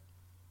one, isn't it?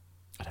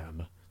 I don't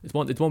remember. It's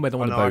one where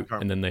they're on the boat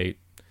and then they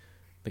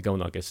go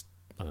on, I guess,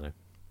 I don't know.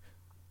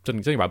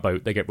 Something about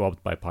boat. They get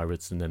robbed by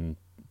pirates and then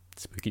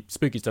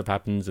spooky stuff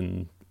happens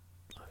and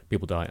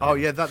people die. Oh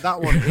yeah,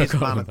 that one is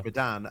Man of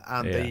Medan,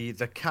 and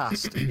the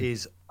cast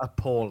is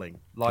appalling.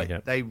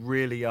 Like they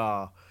really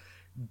are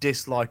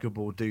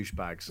dislikable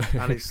douchebags,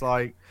 and it's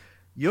like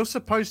you're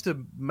supposed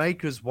to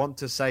make us want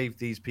to save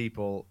these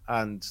people,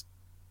 and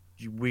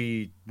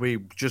we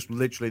just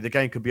literally the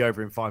game could be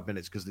over in 5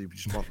 minutes because we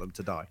just want them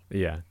to die.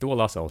 Yeah, do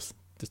all ourselves.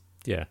 Just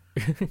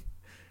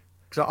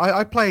So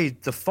I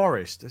played The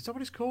Forest. Is that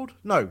what it's called?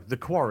 No, The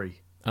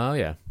Quarry. Oh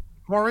yeah,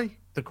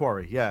 The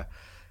Quarry. Yeah.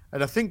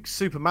 And I think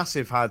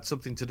Supermassive had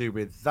something to do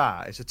with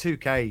that. It's a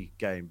 2K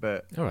game,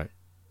 but all right,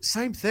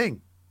 same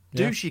thing.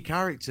 Douchey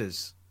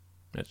characters.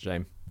 That's a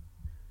shame.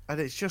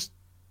 And it's just,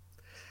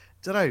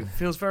 don't know,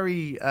 feels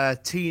very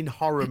teen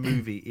horror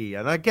movie-y.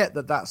 And I get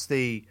that that's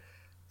the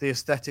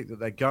aesthetic that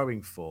they're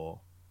going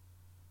for,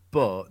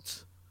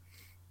 but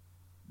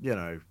you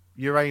know,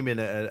 you're aiming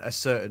at a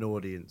certain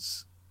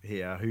audience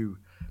here who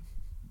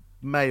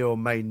may or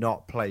may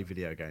not play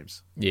video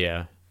games.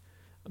 Yeah.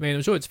 I mean,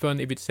 I'm sure it's fun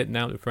if you're sitting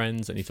out with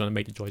friends and you're trying to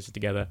make the choices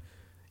together.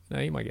 You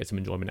know, you might get some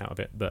enjoyment out of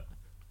it, but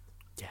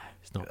yeah,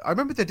 it's not. I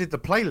remember they did the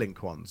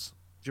PlayLink ones.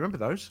 Do you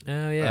remember those?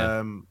 Oh,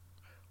 yeah.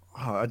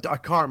 I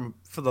can't,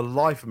 for the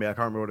life of me, I can't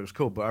remember what it was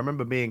called, but I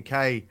remember me and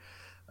Kay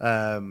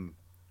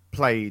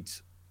played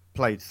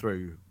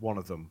through one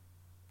of them.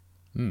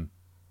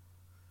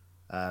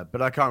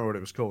 But I can't remember what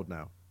it was called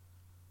now.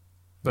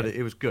 But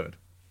it was good.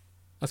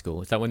 That's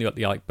cool. Is that when you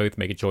both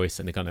make a choice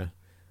and they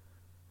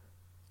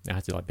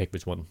had to pick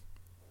which one?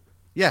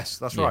 Yes,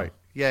 that's right.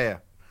 Yeah.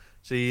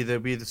 So we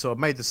either sort of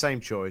made the same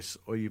choice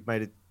or you've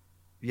made it.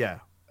 Yeah,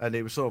 and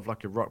it was sort of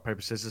like a rock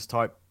paper scissors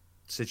type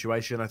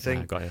situation, I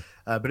think. Got you.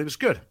 But it was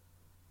good.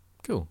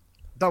 Cool.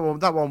 That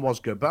one was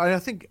good, but I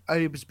think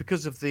it was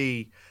because of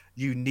the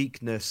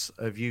uniqueness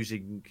of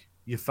using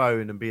your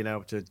phone and being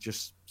able to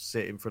just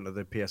sit in front of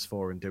the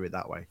PS4 and do it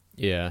that way.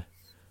 Yeah.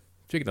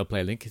 Speaking of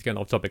PlayLink, it's going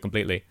off topic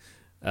completely.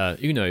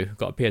 Uno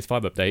got a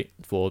PS5 update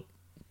for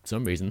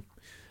some reason.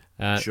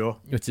 Sure.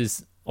 Which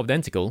is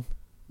identical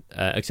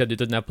except it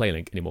doesn't have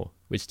PlayLink anymore.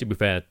 Which, to be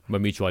fair,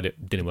 when we tried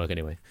it, didn't work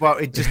anyway. Well,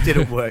 it just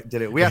didn't work,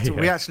 did it? We had to.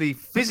 We actually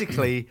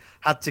physically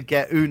had to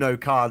get Uno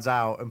cards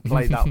out and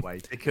play that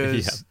way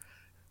because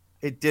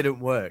it didn't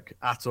work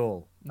at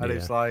all. And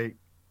it's like,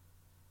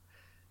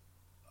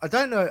 I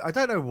don't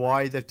know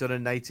why they've done a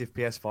native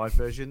PS5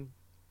 version.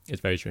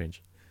 It's very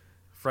strange.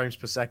 Frames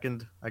per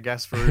second, I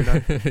guess, for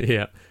Uno.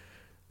 Yeah.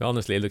 But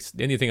honestly, it looks.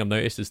 The only thing I've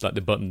noticed is like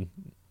the button,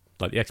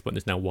 like the X button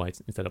is now white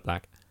instead of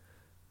black.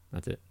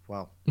 That's it.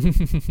 Well,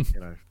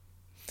 the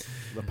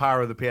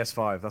power of the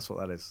PS5. That's what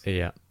that is.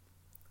 Yeah.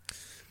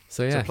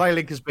 So yeah. So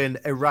PlayLink has been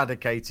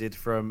eradicated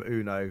from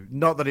Uno.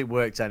 Not that it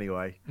worked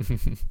anyway.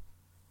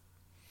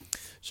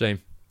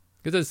 Shame,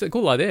 because it's a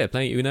cool idea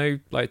playing Uno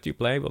like two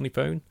player on your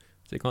phone,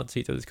 so you can't see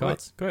each other's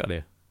cards. Great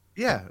idea.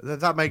 Yeah,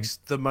 that makes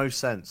the most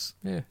sense.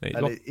 Yeah,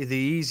 and the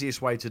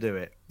easiest way to do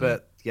it.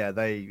 But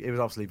it was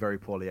obviously very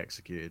poorly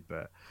executed.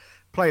 But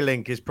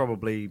PlayLink is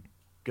probably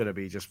going to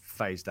be just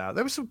phased out.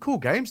 There were some cool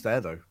games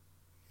there, though.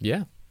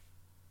 Yeah.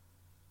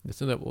 Was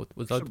that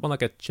one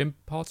like a chimp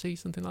party,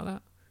 something like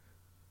that?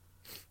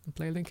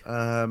 PlayLink.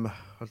 I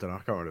don't know. I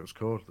can't remember what it was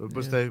called.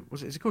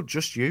 Is it called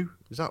Just You?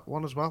 Is that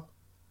one as well?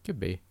 Could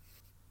be.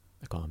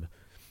 I can't remember.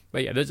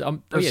 But yeah, there's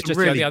some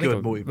really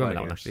good multiplayer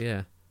games.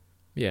 Actually,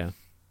 yeah.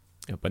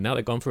 But now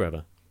they're gone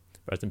forever.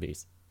 Rest in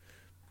peace.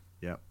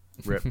 Yeah.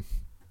 Rip.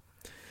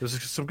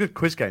 There's some good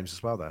quiz games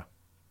as well there.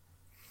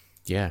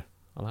 Yeah,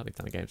 I like these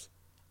kind of games.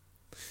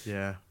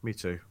 Yeah, me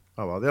too.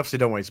 Oh well, they obviously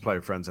don't want you to play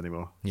with friends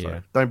anymore.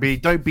 Yeah. So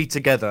don't be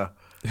together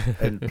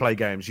and play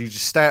games. You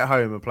just stay at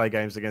home and play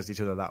games against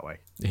each other that way.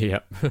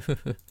 Yep.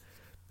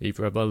 Be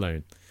forever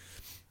alone.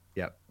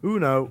 Yep.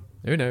 Uno.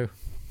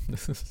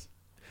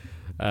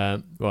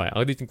 Right,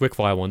 I'll do some quick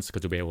fire ones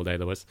because we'll be able to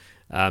otherwise.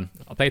 I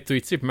played through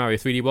Super Mario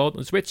 3D World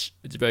on Switch.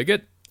 It's very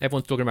good.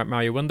 Everyone's talking about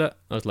Mario Wonder.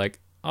 I was like,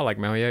 I like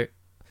Mario,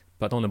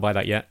 but I don't want to buy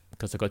that yet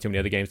because I've got too many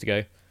other games to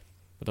go.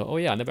 But I thought,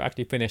 I never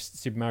actually finished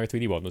Super Mario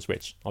 3D World on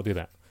Switch. I'll do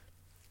that.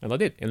 And I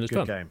did. It was good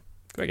fun. Game.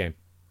 Great game.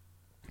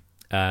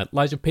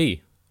 Lies of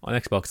P on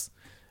Xbox.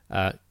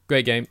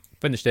 Great game.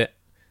 Finished it.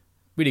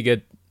 Really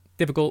good.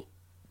 Difficult,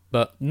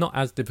 but not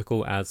as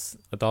difficult as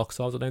a Dark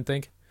Souls, I don't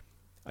think.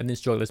 I didn't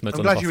enjoy this much.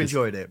 I'm glad you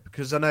enjoyed it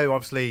because I know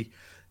obviously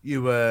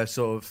you were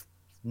sort of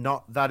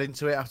not that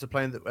into it after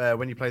playing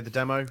when you played the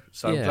demo.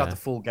 So I'm glad the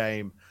full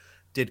game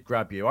did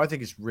grab you. I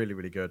think it's really,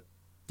 really good.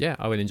 Yeah,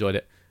 I really enjoyed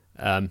it.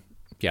 I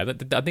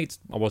think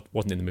I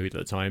wasn't in the mood at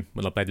the time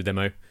when I played the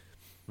demo.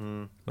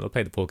 When I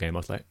played the full game, I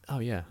was like, oh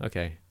yeah,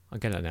 okay, I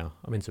get it now.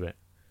 I'm into it.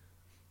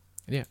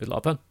 And yeah, it was a lot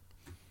of fun.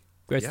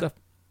 Great stuff.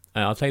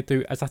 I played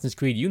through Assassin's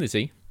Creed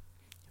Unity.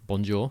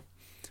 Bonjour.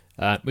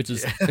 Which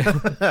is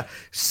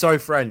so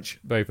French.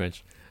 Very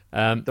French.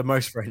 The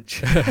most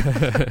French.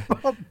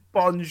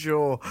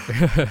 Bonjour.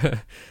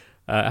 It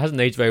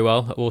hasn't aged very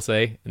well, I will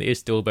say, and it is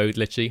still very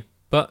glitchy.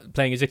 But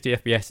playing at 60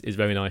 FPS is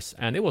very nice,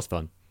 and it was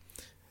fun.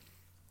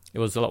 It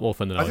was a lot more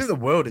fun than I think the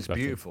world is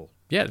beautiful.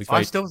 Yeah,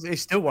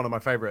 it's still one of my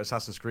favorite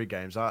Assassin's Creed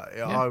games.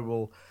 I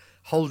will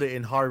hold it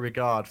in high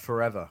regard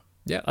forever.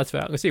 Yeah, that's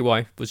fair. I can see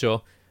why, for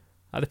sure.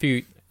 I had a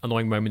few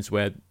annoying moments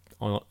where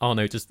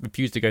Arno just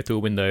refused to go through a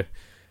window.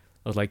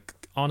 I was like,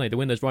 Arno, the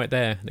window's right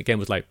there. And the game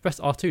was like, press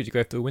R2 to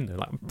go through a window.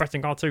 Like, I'm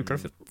pressing R2, go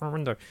through a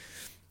window.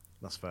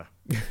 That's fair.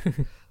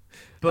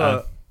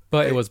 But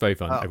it was very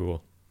fun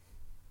overall.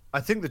 I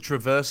think the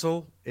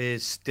traversal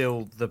is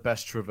still the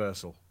best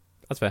traversal.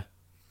 That's fair.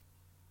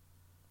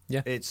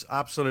 Yeah. It's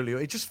absolutely...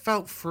 It just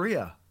felt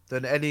freer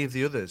than any of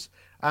the others.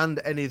 And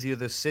any of the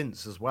others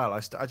since as well.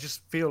 I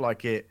just feel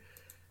like it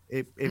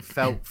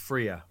felt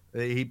freer.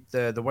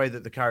 The way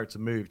that the character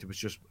moved, it was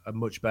just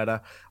much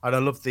better. And I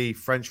love the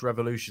French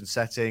Revolution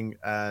setting.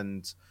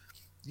 And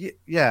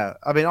yeah,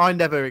 I mean, I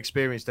never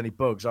experienced any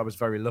bugs. I was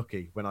very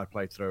lucky when I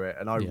played through it,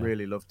 and I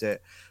really loved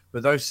it.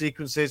 But those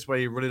sequences where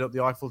you're running up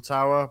the Eiffel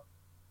Tower,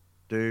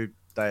 dude,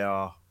 they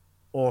are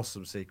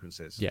awesome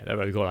sequences. Yeah, they're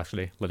very cool,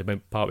 actually. Like the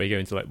part where you go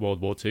into like World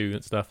War II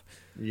and stuff.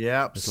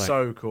 Yeah,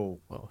 so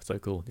cool. Well, so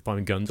cool. You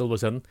find guns all of a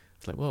sudden.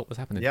 It's like, whoa, what's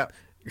happening? Yeah.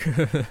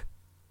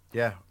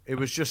 Yeah, it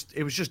was just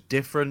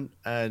different,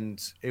 and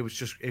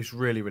it's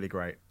really, really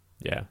great.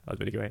 Yeah, that was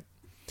really great.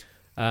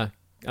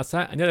 That's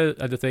that. And the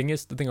other thing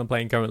is, the thing I'm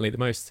playing currently the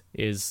most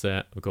is,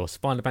 of course,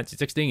 Final Fantasy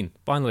 16.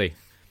 Finally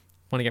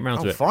getting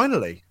around to it.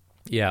 Finally?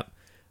 Yeah.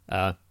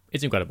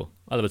 It's incredible.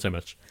 I love it so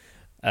much.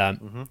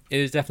 It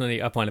is definitely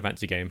a Final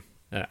Fantasy game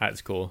at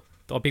its core.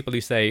 There are people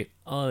who say,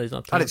 oh, it's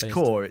not turn-based. At its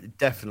core,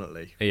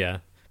 definitely. Yeah.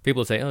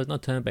 People say, oh, it's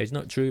not turn-based,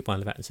 not true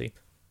Final Fantasy.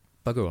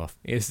 Bugger off.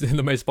 It's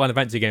the most Final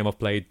Fantasy game I've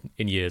played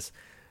in years.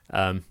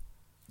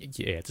 It's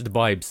the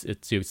vibes.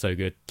 It's so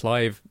good.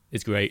 Clive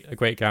is great. A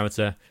great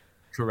character.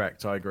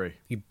 Correct, I agree.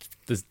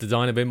 The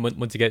design of him,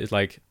 once you get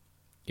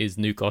his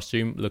new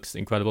costume, looks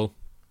incredible.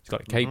 He's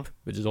got a cape,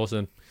 which is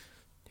awesome.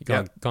 You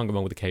can't go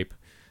wrong with a cape.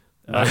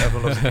 No,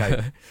 everyone loves a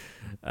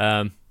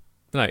cape.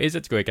 No, it's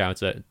a great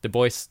character. The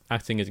voice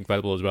acting is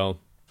incredible as well.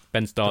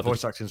 Ben Starr. The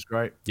voice acting is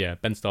great. Yeah,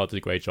 Ben Starr did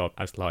a great job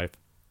as Clive.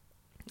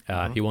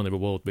 He won a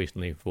reward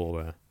recently for,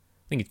 I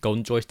think it's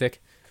Golden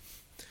Joystick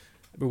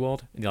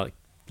reward. And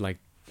like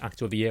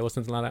actor of the year or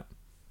something like that.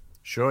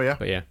 Sure, yeah.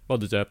 But yeah, well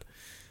deserved.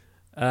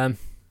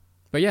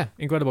 But yeah,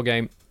 incredible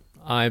game.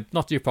 I'm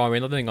not too far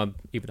in. I don't think I'm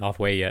even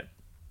halfway yet.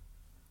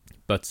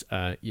 But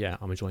yeah,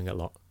 I'm enjoying it a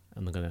lot,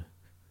 and I'm gonna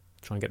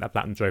try and get that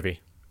platinum trophy.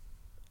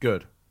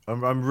 Good.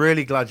 I'm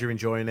really glad you're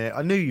enjoying it.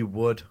 I knew you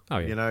would. Oh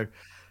yeah. You know,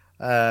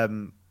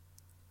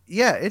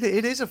 yeah, it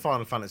is a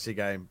Final Fantasy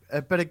game,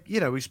 but you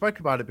know, we spoke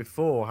about it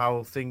before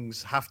how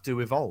things have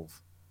to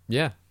evolve.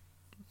 Yeah,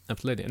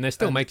 absolutely. And they're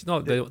still making.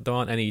 No, there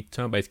aren't any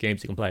turn-based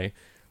games you can play.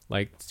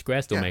 Like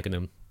Square's still making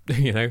them.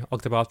 You know,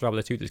 Octopath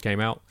Traveler 2 just came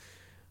out.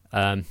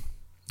 You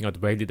know, the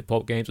Bravely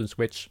Default games on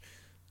Switch.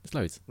 There's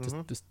loads.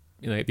 Just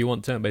you know, if you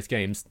want turn-based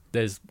games,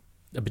 there's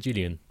a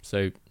bajillion.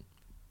 So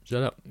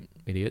shut up,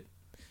 idiot.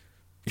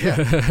 Yeah,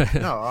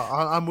 no,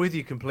 I'm with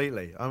you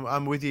completely.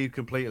 I'm with you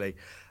completely.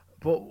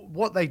 But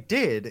what they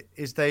did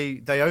is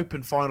they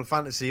opened Final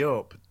Fantasy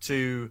up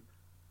to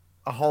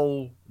a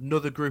whole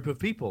another group of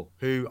people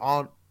who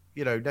aren't,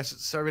 you know,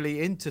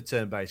 necessarily into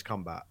turn-based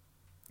combat.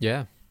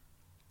 Yeah.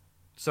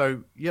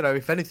 So, you know,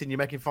 if anything, you're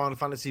making Final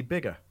Fantasy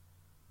bigger.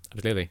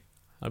 Absolutely.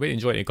 I really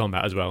enjoyed it in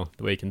combat as well.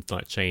 The way you can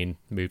like chain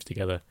moves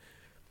together.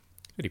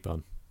 Really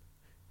fun.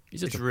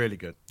 It's really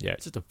good. Yeah,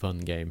 it's just a fun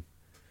game.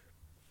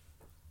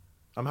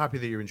 I'm happy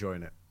that you're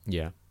enjoying it.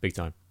 Yeah, big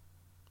time.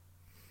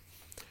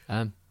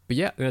 But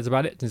yeah, that's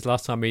about it. Since the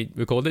last time we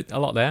recorded, a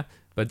lot there,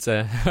 but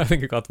I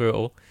think I got through it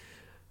all.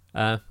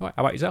 Right, how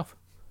about yourself?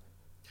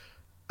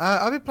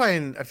 I've been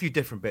playing a few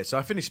different bits. So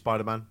I finished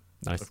Spider-Man,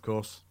 Nice. of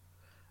course.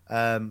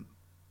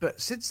 But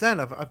since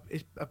then,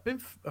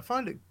 I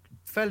find it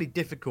fairly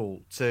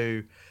difficult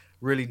to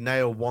really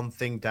nail one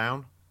thing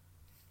down.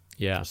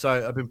 Yeah.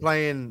 So I've been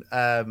playing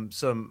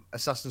some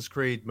Assassin's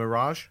Creed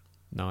Mirage.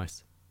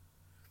 Nice.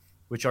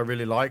 Which I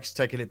really liked,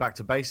 taking it back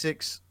to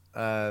basics.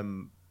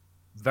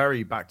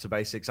 Very back to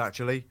basics,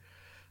 actually.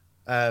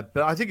 But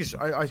I think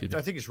I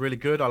think it's really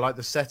good. I like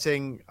the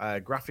setting.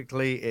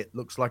 Graphically, it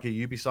looks like a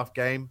Ubisoft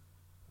game,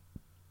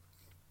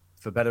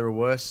 for better or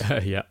worse.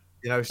 Yeah.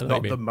 You know, it's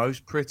not the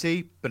most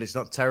pretty, but it's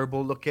not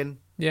terrible looking.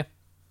 Yeah.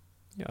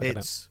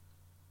 It's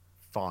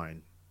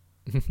fine.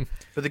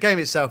 But the game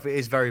itself, it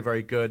is very,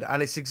 very good.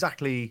 And it's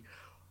exactly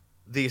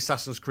the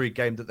Assassin's Creed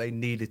game that they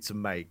needed to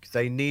make.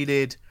 They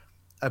needed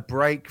a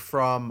break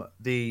from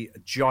the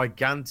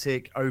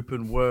gigantic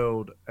open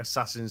world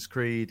Assassin's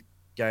Creed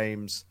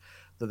games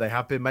that they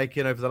have been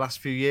making over the last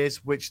few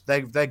years, which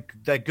they're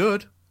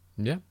good.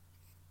 Yeah.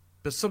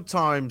 But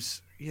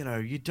sometimes, you know,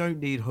 you don't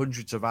need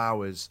hundreds of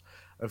hours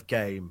of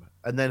game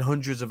and then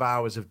hundreds of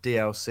hours of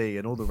DLC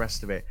and all the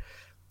rest of it.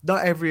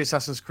 Not every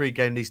Assassin's Creed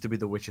game needs to be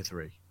The Witcher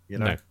 3, you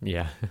know? No,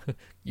 yeah.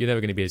 You're never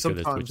going to be as good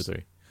as Witcher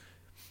 3.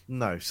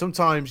 No,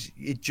 sometimes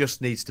it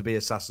just needs to be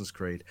Assassin's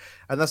Creed.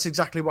 And that's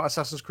exactly what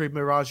Assassin's Creed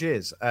Mirage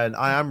is. And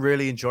I am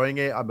really enjoying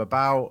it. I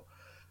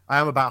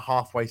am about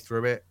halfway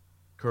through it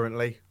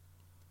currently.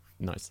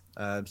 Nice.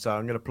 So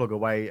I'm going to plug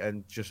away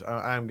and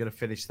I am going to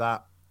finish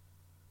that.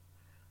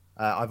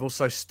 I've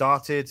also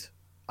started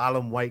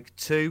Alan Wake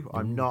 2.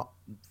 I'm not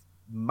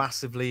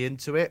massively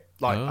into it.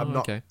 Like, I'm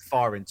not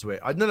far into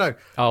it. No.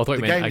 Oh, I thought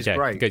the game is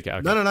great. Good,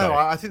 okay, no.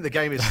 I think the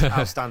game is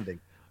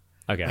outstanding.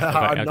 Okay.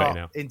 I'm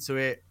not into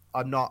it.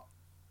 I'm not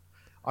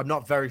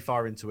very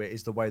far into it,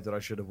 is the way that I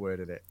should have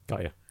worded it.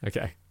 Got you.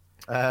 Okay.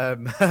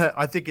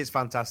 I think it's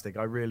fantastic.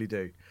 I really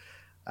do.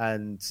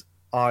 And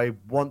I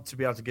want to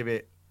be able to give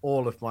it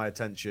all of my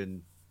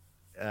attention.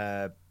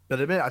 But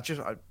at a minute, I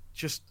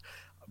just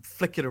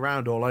flicking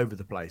around all over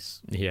the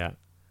place. Yeah.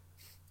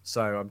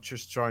 So I'm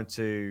just trying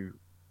to,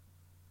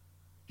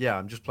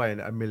 I'm just playing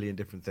a million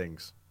different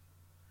things.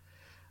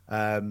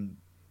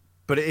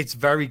 But it's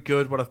very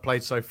good what I've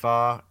played so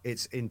far.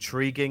 It's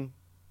intriguing.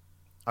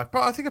 I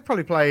think I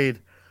probably played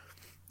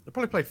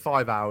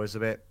 5 hours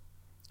of it,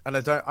 and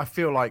I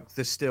feel like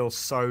there's still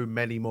so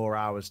many more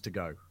hours to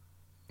go.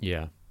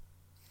 Yeah.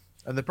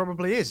 And there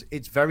probably is.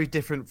 It's very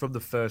different from the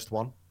first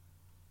one.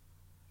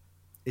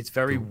 It's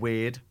very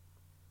weird.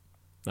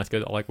 That's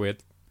good. I like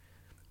weird.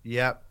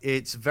 Yeah,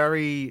 it's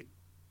very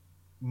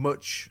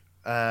much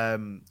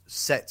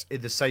set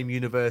in the same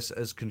universe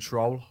as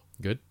Control.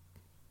 Good.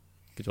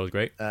 Control's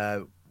great.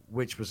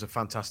 Which was a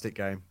fantastic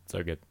game.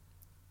 So good.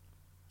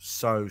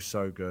 So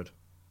good.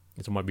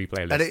 It's on my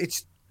replay list.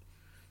 And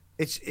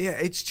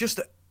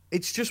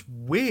it's just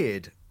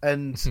weird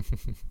and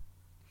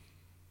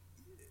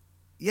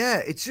yeah,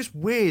 it's just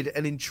weird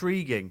and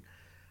intriguing.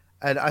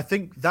 And I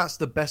think that's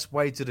the best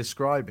way to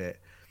describe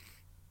it.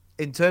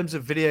 In terms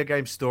of video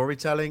game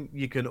storytelling,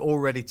 you can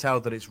already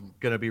tell that it's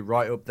going to be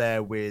right up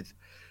there with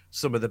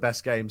some of the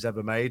best games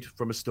ever made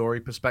from a story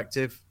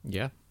perspective.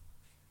 Yeah.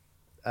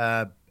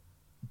 But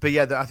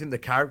yeah, I think the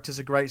characters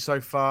are great so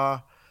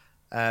far.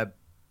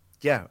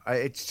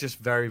 It's just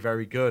very,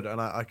 very good.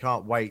 And I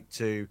can't wait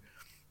to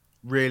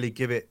really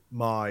give it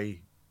my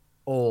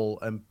all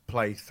and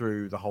play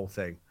through the whole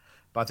thing.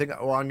 But I think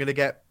I'm going to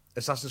get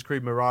Assassin's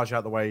Creed Mirage out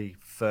of the way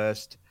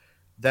first.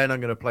 Then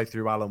I'm going to play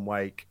through Alan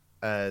Wake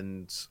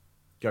and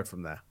go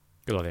from there.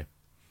 Good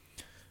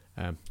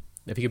idea.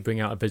 If you could bring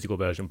out a physical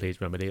version,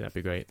 please, Remedy, that'd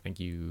be great. Thank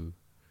you.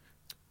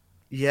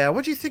 Yeah,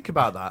 what do you think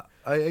about that?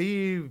 Are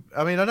you?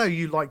 I mean, I know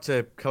you like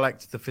to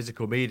collect the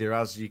physical media,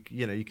 as you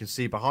can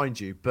see behind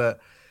you, but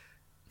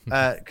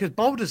because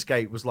Baldur's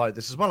Gate was like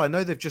this as well. I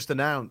know they've just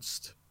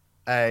announced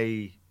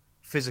a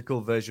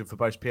physical version for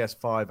both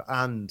PS5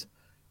 and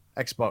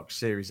Xbox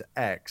Series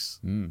X.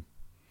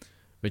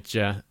 Which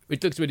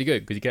looks really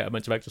good because you get a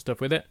bunch of extra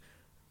stuff with it.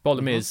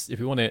 Problem is, if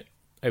you want it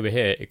over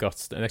here, it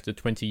costs an extra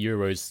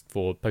 €20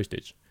 for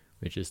postage,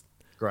 which is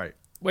Great.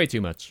 way too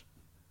much.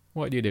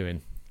 What are you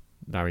doing,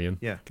 Marion?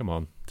 Yeah. Come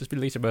on, just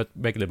release a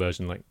regular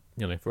version, like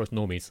for us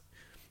normies.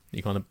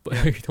 You can't,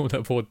 you don't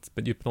afford,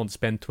 but you don't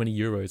spend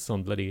 €20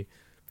 on bloody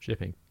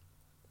shipping.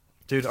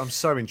 Dude, I'm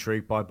so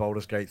intrigued by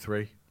Baldur's Gate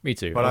 3. Me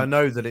too. But I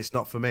know that it's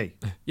not for me.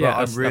 Yeah,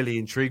 but I'm really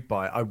intrigued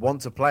by it. I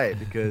want to play it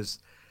because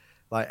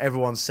like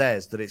everyone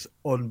says that it's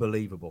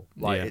unbelievable.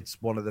 Like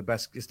it's one of the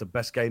best. It's the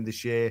best game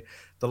this year.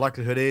 The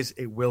likelihood is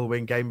it will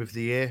win Game of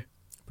the Year.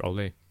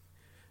 Probably.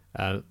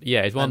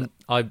 It's one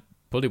I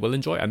probably will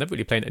enjoy. I've never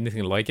really played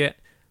anything like it,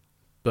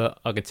 but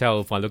I could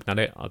tell if I looked at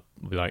it, I'd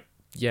be like,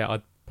 yeah,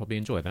 I'd probably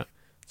enjoy that.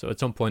 So at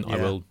some point, I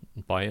will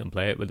buy it and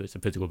play it, whether it's a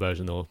physical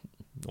version or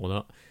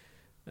not.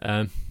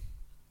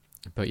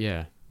 But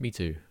yeah, me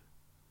too.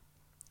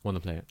 Want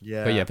to play it.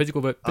 Yeah. But yeah,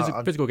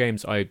 physical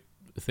games I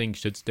think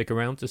should stick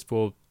around just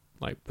for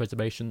like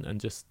preservation and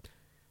just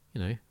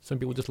some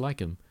people just like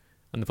them.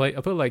 And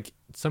I feel like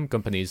some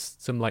companies,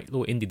 some like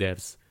little indie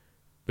devs,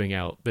 bring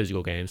out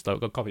physical games. Like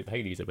I've got a copy of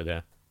Hades over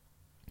there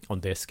on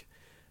disc.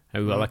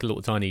 Who are like a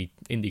little tiny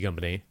indie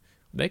company.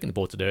 They can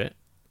afford to do it.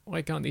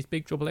 Why can't these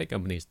big AAA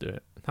companies do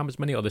it? How much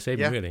money are they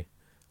saving really?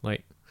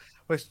 Like,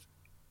 well,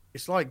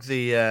 it's like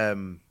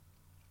they've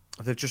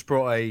just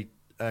brought a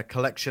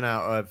collection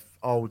out of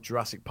old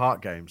Jurassic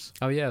Park games.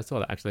 Oh yeah, I saw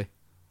that actually.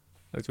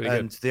 Looks really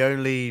and good. The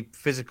only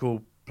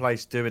physical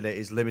place doing it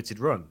is Limited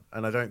Run,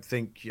 and I don't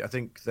think you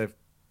can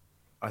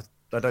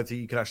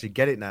actually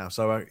get it now.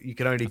 So you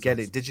can only get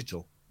it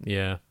digital.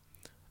 Yeah,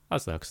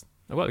 that sucks.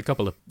 I've got a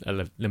couple of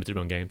Limited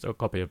Run games. I've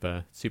got a copy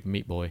of Super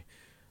Meat Boy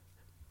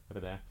over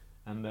there,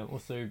 and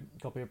also a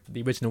copy of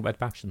the original Red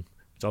Faction,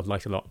 which I've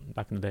liked a lot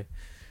back in the day.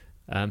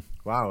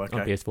 Wow. Okay.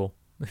 On PS4.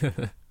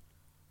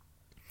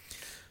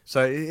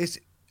 So it's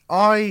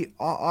I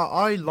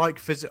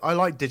like I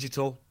like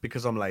digital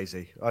because I'm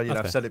lazy.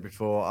 I've said it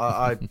before.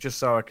 I just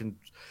so I can,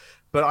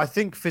 but I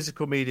think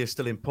physical media is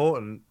still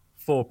important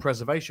for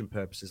preservation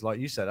purposes, like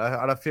you said.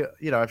 I feel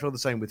I feel the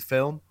same with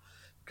film,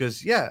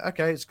 because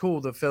it's cool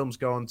that films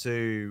go on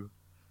to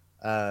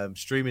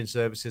streaming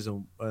services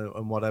and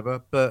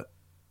whatever, but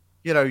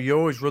you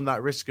always run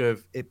that risk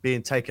of it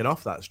being taken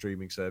off that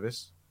streaming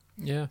service.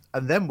 Yeah,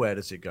 and then where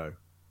does it go?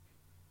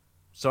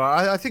 So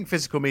I think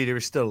physical media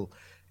is still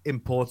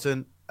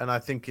important, and I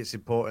think it's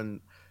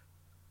important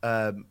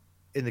in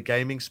the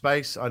gaming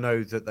space. I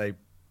know that they,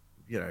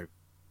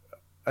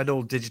 an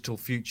all digital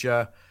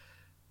future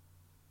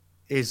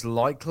is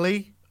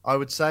likely, I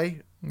would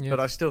say, but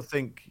I still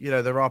think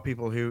there are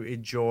people who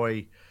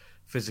enjoy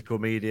physical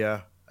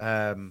media,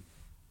 and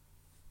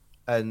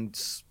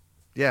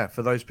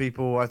for those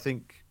people, I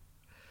think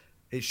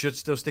it should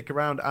still stick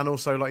around, and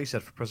also, like you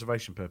said, for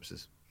preservation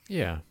purposes.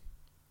 Yeah.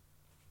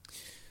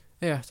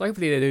 So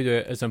hopefully they do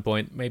it at some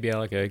point. Maybe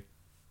like a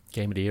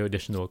Game of the Year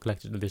edition or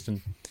collector's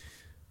edition.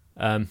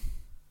 But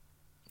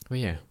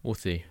yeah, we'll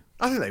see.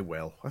 I think they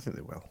will.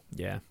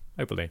 Yeah,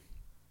 hopefully.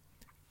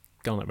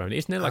 Go on that road.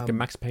 Isn't there like a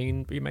Max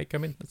Payne remake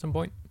coming at some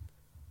point?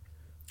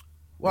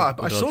 Well,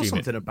 I saw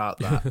something about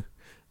that.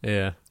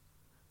 Yeah.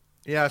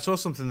 Yeah, I saw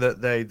something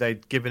that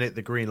they'd given it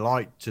the green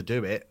light to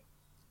do it.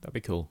 That'd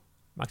be cool.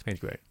 Max Payne's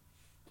great.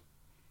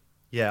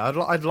 Yeah,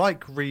 I'd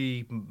like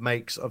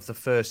remakes of the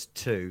first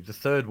two. The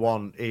third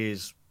one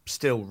is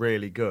still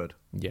really good.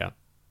 Yeah,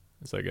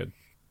 it's so good.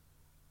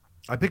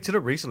 I picked it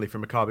up recently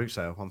from a car boot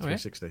sale on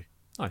 360. Yeah?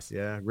 Nice.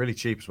 Yeah, really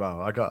cheap as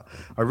well.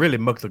 I really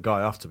mugged the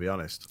guy off, to be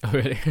honest. Oh,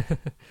 really?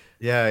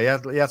 Yeah,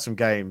 he had some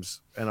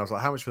games, and I was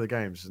like, "How much for the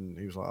games?" And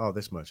he was like, "Oh,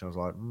 this much." I was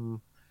like,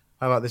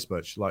 "How about this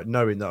much?" Like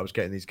knowing that I was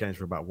getting these games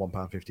for about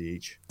 £1.50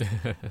 each.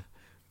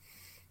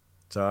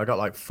 So I got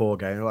like 4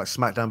 games, like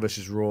SmackDown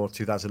vs. Raw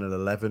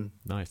 2011.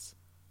 Nice.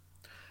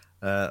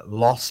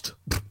 Lost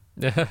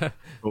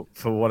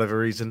for whatever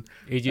reason.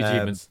 Easy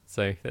achievements,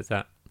 so that's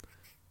that.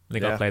 I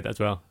think I played that as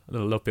well. A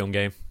little love film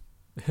game.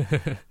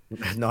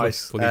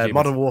 Nice.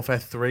 Modern Warfare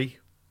 3,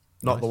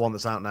 not the one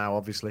that's out now,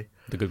 obviously.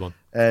 The good one.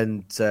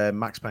 And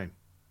Max Payne.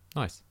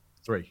 Nice.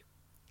 3.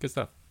 Good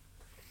stuff.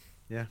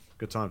 Yeah,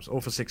 good times.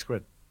 All for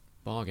 £6.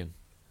 Bargain.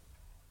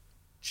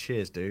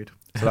 Cheers, dude.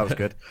 So that was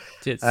good.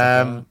 Cheers.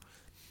 And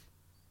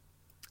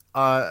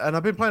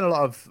I've been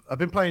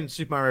playing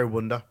Super Mario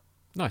Wonder.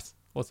 Nice.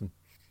 Awesome.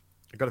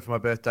 I got it for my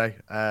birthday,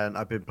 and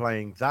I've been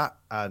playing that,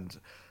 and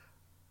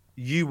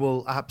you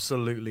will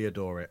absolutely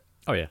adore it.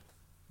 Oh, yeah.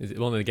 Is it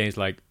one of the games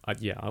like, I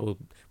will,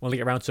 when I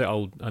get around to it,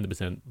 I'll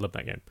 100% love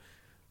that game.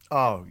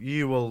 Oh,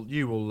 you will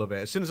love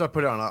it. As soon as I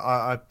put it on,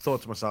 I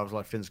thought to myself, I was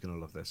like, Finn's going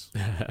to love this.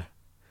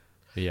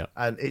 Yeah.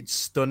 And it's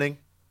stunning.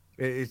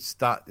 It's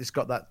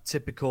got that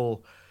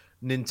typical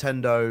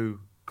Nintendo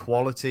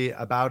quality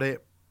about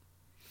it.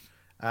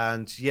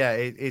 and yeah,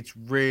 it's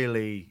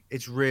really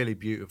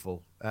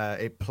beautiful.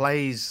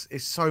 It's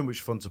so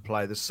much fun to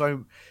play.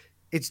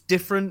 It's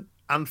different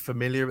and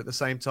familiar at the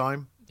same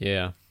time,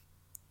 Yeah.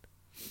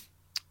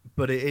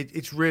 but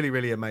it's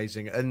really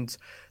amazing. And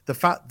the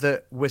fact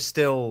that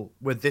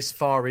we're this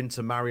far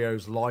into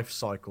Mario's life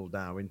cycle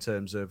now in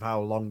terms of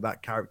how long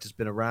that character's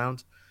been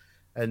around,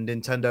 and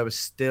Nintendo is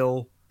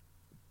still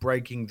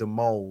breaking the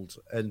mold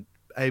and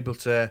able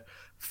to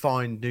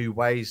find new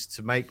ways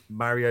to make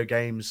Mario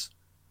games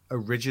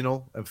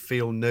original and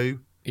feel new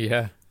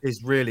Yeah.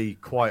 is really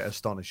quite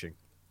astonishing.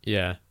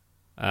 Yeah.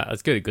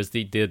 That's good because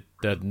the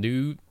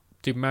new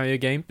Super Mario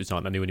game, it's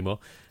not that new anymore,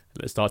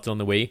 that started on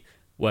the Wii,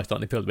 were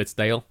starting to feel a bit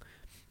stale.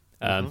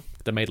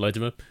 They made loads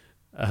of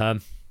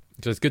them.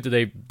 So it's good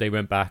that they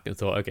went back and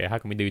thought, okay, how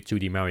can we do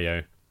 2D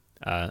Mario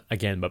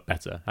again, but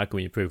better? How can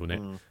we improve on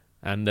it?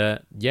 And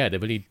yeah, they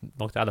really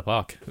knocked it out of the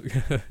park.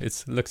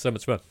 It looks so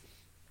much fun.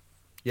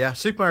 Yeah,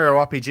 Super Mario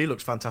RPG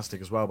looks fantastic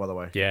as well, by the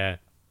way. Yeah,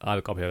 I have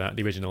a copy of that,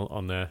 the original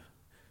on the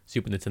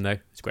Super Nintendo.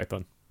 It's great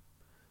fun.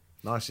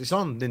 Nice. It's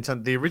on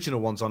Nintendo. The original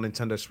one's on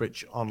Nintendo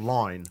Switch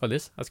Online. Oh,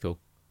 that's cool.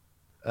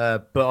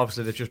 But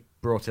obviously they've just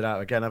brought it out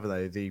again, haven't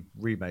they? The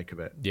remake of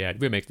it. Yeah, the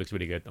remake looks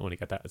really good. I want to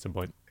get that at some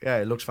point. Yeah,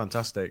 it looks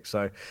fantastic.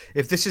 So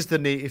if this is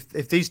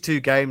if these two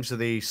games are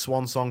the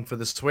swan song for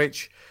the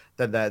Switch,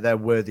 then they're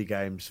worthy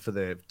games for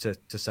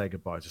to say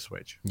goodbye to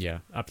Switch. Yeah,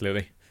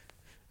 absolutely.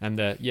 And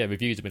yeah,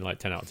 reviews have been like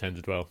 10 out of 10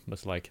 as well.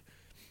 Much like,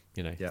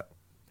 Yeah,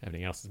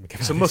 everything else has been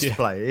it's a must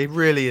play. It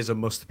really is a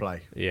must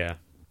play. Yeah.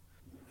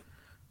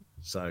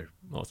 So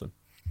Awesome.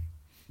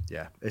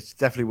 yeah, it's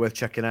definitely worth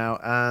checking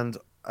out. And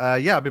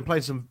yeah, I've been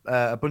playing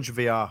a bunch of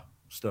VR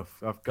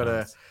stuff. I've got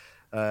Nice.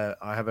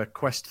 I have a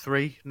Quest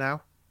 3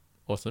 now,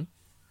 Awesome.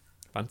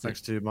 Fancy.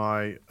 thanks to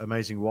my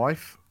amazing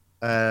wife.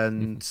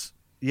 And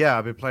yeah,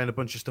 I've been playing a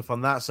bunch of stuff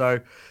on that. So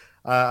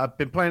I've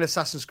been playing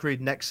Assassin's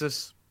Creed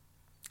Nexus,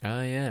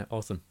 Ah, yeah.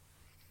 Awesome.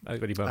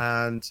 That's really fun.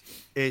 and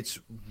it's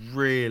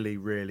really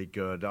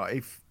good.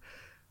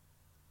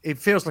 It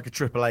feels like a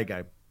AAA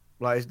game.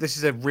 Like this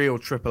is a real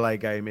AAA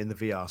game in the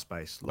VR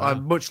space. Wow.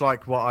 Much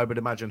like what I would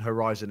imagine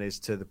Horizon is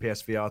to the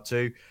PSVR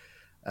 2.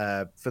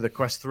 For the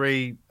Quest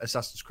 3,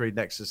 Assassin's Creed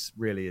Nexus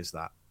really is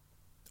that.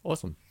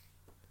 Awesome.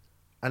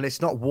 And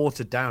it's not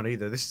watered down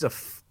either. This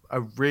is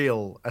a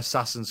real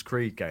Assassin's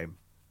Creed game.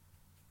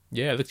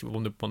 Yeah, it looks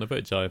on the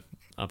footage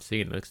I've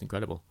seen. It looks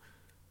incredible.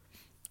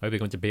 I hope you're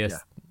going to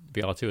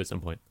VR 2 at some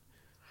point.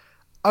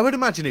 I would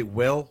imagine it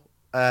will.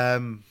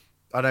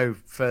 I know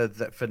for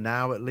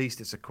now at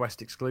least it's a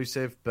Quest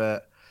exclusive,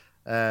 but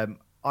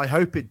I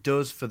hope it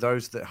does for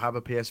those that have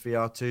a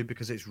PSVR 2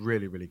 because it's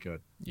really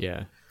good.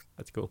 Yeah,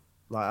 that's cool.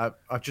 Like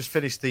I've just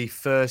finished the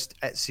first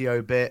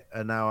Ezio bit,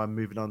 and now I'm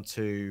moving on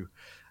to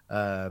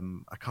I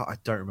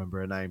don't remember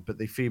her name, but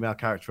the female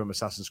character from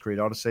Assassin's Creed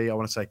Odyssey. I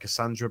want to say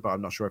Cassandra, but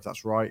I'm not sure if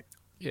that's right.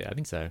 Yeah, I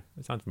think so.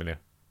 It sounds familiar.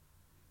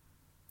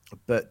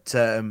 But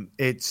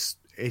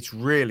it's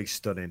really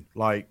stunning.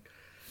 Like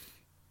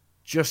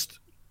just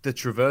the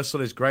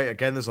traversal is great.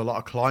 Again, there's a lot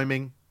of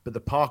climbing, but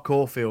the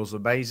parkour feels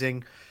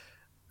amazing.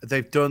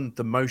 They've done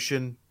the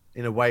motion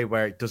in a way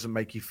where it doesn't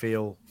make you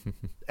feel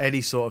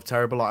any sort of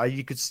terrible. Like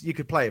you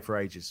could play it for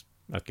ages,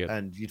 That's good.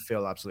 and you'd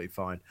feel absolutely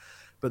fine.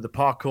 But the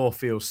parkour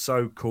feels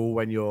so cool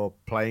when you're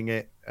playing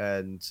it,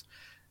 and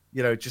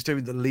just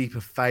doing the leap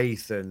of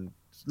faith and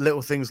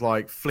little things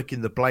like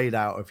flicking the blade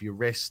out of your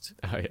wrist,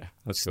 Oh yeah,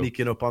 that's cool.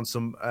 sneaking up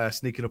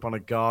on a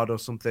guard or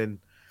something.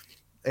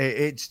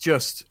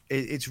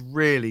 It's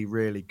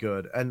really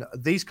good. And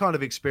these kind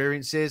of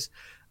experiences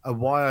are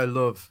why I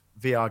love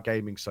VR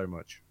gaming so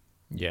much,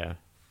 Yeah,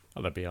 I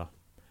love VR.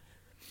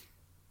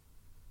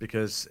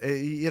 because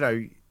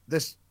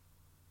this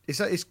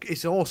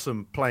it's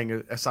awesome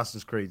playing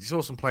Assassin's Creed. It's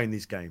awesome playing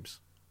these games.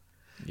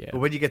 Yeah, But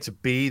when you get to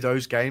be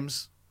those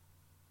games,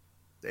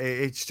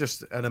 it's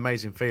just an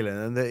amazing feeling.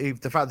 And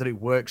the fact that it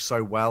works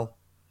so well,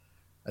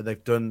 and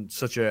they've done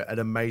such an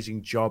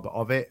amazing job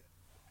of it,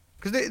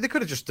 because they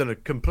could have just done a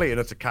complete and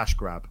utter cash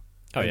grab.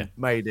 Oh, and yeah.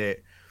 made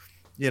it,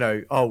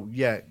 oh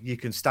yeah, you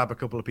can stab a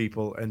couple of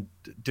people and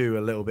do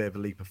a little bit of a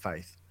leap of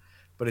faith.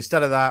 But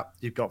instead of that,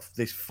 you've got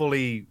these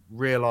fully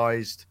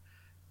realized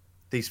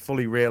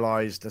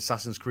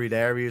Assassin's Creed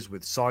areas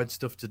with side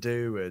stuff to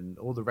do and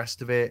all the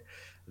rest of it,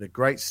 and a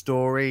great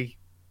story.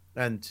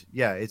 And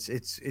yeah, it's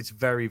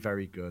very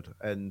good.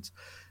 And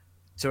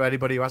to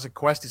anybody who has a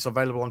Quest, it's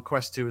available on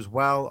Quest 2 as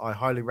well. I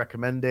highly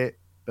recommend it.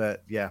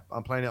 But yeah,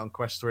 I'm playing it on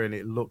Quest 3 and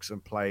it looks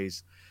and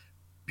plays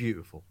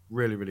beautiful.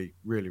 Really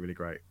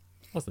great.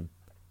 awesome.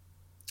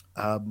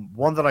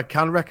 One that I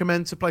can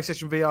recommend to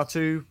PlayStation VR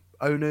 2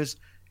 owners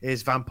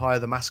is Vampire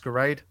the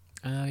Masquerade.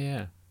 Oh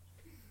yeah,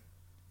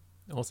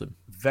 awesome.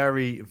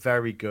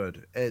 Very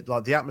good.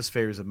 Like the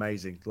atmosphere is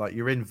amazing. Like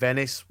you're in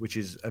Venice, which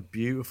is a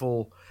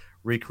beautiful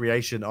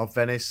recreation of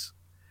Venice,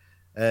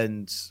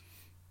 and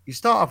you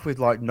start off with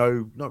like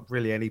not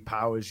really any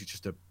powers. You're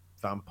just a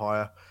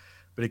vampire,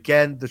 but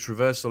again, the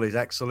traversal is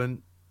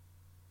excellent.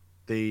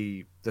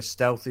 The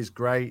stealth is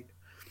great.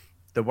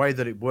 The way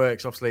that it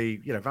works, obviously,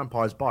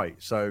 vampires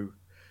bite, so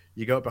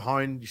You go up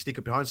behind, you sneak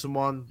up behind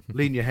someone,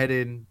 lean your head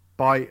in,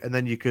 bite, and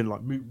then you can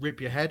like rip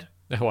your head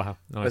Oh, wow.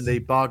 Nice. when the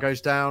bar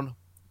goes down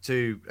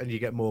and you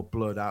get more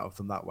blood out of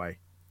them that way.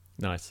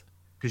 Nice.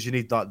 Because you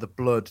need like the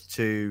blood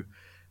to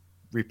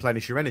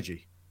replenish your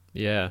energy.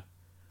 Yeah.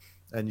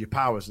 And your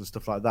powers and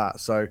stuff like that.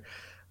 So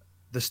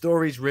the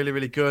story's really,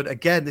 really good.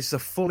 Again, this is a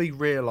fully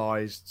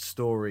realized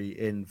story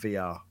in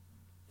VR.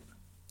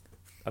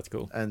 That's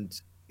cool. And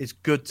it's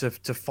good to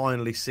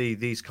finally see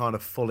these kind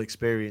of full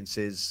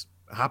experiences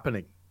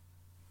happening.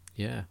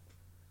 Yeah.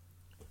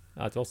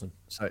 That's awesome.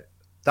 So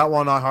that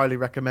one I highly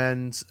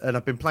recommend. And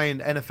I've been playing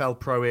NFL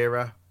Pro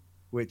Era,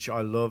 which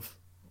I love.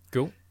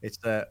 Cool. It's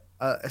a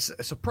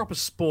proper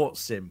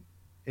sports sim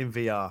in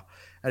VR.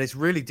 And it's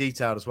really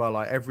detailed as well.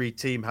 Like every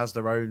team has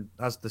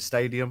the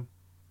stadium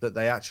that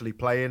they actually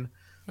play in.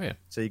 Oh, yeah.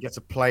 So you get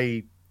to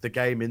play the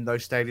game in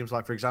those stadiums.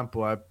 Like, for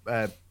example, I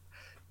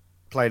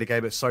played a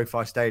game at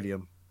SoFi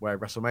Stadium where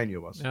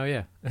WrestleMania was. Oh,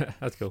 yeah.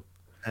 That's cool.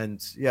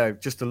 And,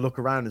 just to look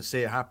around and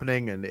see it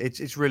happening. And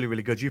it's really,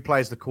 really good. You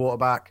play as the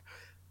quarterback.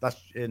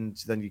 And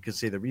then you can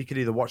see you can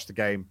either watch the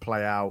game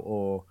play out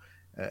or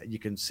you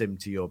can sim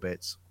to your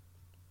bits.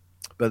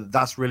 But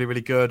that's really,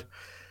 really good.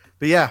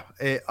 But yeah,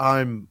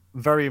 I'm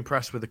very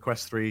impressed with the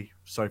Quest 3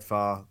 so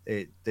far.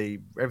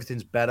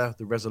 Everything's better.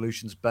 The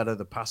resolution's better.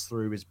 The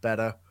pass-through is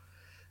better.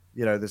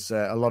 There's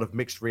a lot of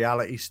mixed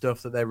reality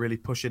stuff that they're really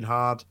pushing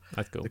hard.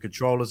 That's cool. The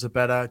controllers are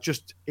better.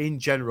 Just in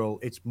general,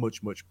 it's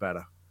much, much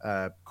better.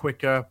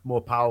 Quicker,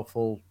 more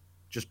powerful,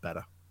 just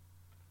better.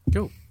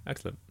 Cool.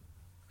 Excellent.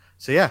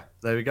 So yeah,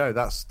 there we go.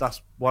 That's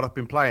what I've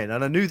been playing.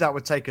 And I knew that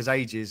would take us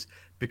ages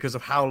because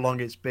of how long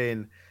it's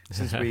been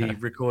since we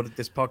recorded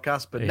this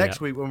podcast. But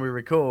next week when we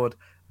record,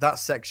 that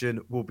section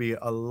will be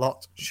a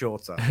lot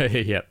shorter.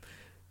 Yep.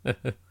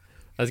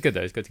 That's good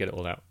though. It's good to get it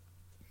all out.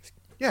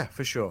 Yeah,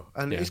 for sure.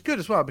 And it's good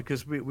as well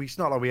because it's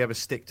not like we ever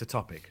stick to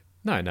topic.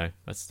 No.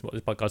 That's what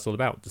this podcast's all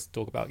about. Just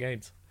talk about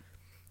games.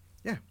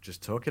 Yeah,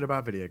 just talking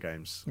about video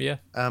games. Yeah.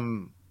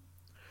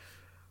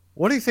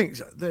 What do you think?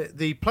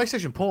 The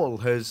PlayStation Portal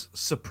has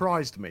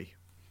surprised me.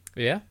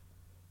 Yeah.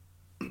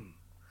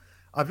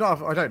 I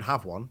don't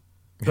have one,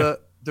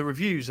 but the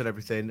reviews and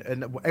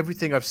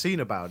everything I've seen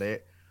about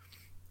it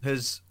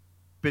has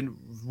been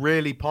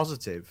really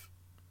positive.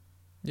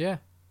 Yeah.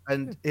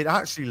 And it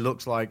actually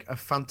looks like a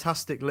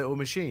fantastic little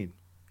machine.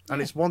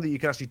 And it's one that you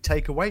can actually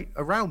take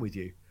around with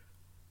you.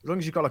 As long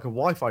as you've got like a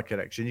Wi-Fi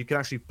connection, you can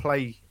actually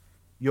play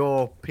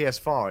your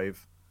PS5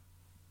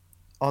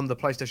 on the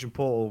PlayStation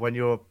Portal when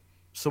you're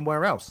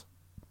somewhere else.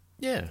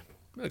 Yeah.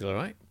 That's all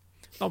right.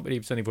 Not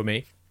really something for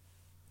me.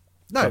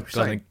 No, but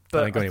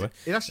go anywhere.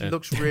 It actually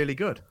looks really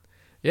good.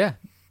 Yeah.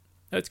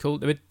 That's cool.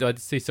 I did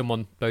see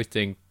someone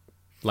posting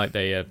like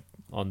they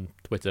on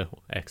Twitter or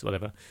X,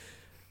 whatever.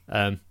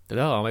 That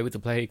I'm able to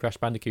play Crash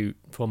Bandicoot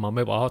from my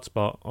mobile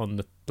hotspot on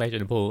the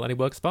PlayStation Portal, and it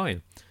works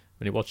fine.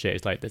 When you watch it,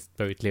 it's like there's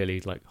very clearly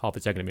like half a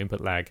second of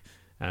input lag,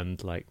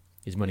 and like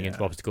he's running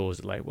into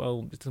obstacles. Like,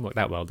 well, it doesn't work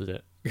that well, does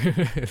it?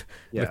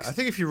 I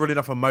think if you're running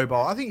off a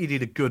mobile, I think you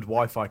need a good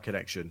Wi-Fi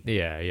connection.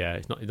 Yeah,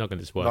 it's not going to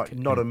just work.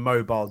 Not a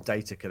mobile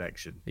data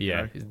connection.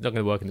 Yeah, it's not going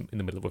to work in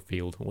the middle of a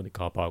field or in a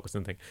car park or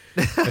something.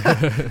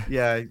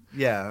 Yeah.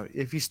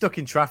 If you're stuck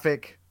in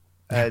traffic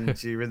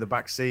and you're in the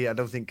back seat, I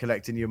don't think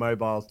connecting your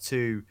mobile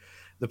to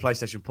the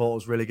PlayStation Portal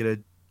is really going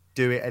to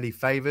do it any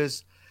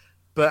favors.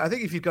 But I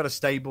think if you've got a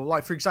stable,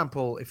 like for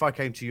example, if I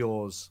came to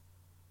yours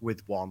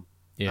with one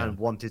and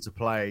wanted to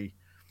play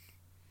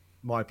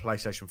my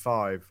PlayStation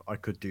 5, I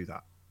could do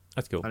that.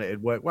 That's cool. And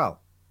it'd work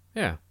well.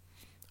 Yeah.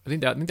 I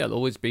think there'll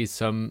always be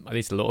at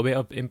least a little bit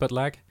of input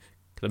lag.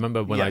 Because I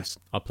remember when I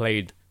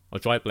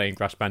tried playing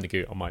Crash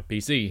Bandicoot on my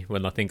PC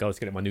when I think I was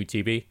getting my new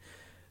TV.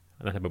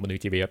 And I haven't got my new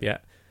TV up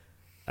yet.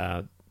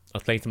 I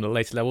was playing some of the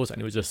later levels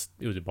and it was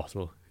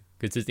impossible.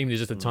 Because even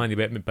just a tiny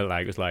bit of input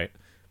lag, it was like,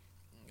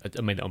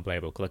 I made it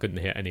unplayable because I couldn't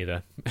hit any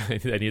of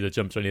the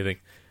jumps or anything.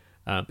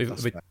 But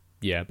if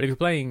you're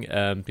playing,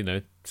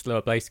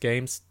 slower paced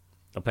games,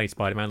 like playing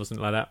Spider-Man or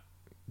something like that,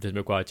 it doesn't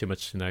require too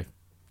much,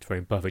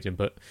 very perfect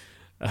input.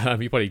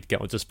 You probably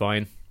get on just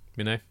fine,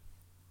 But if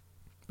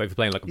you're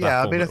playing like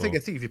I think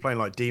if you're playing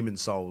like Demon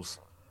Souls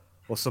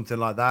or something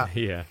like that,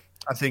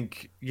 I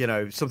think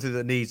something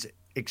that needs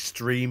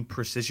extreme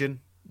precision.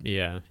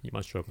 Yeah, you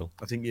might struggle.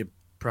 I think you're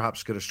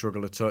perhaps going to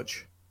struggle a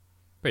touch.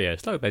 But yeah,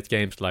 slower paced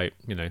games like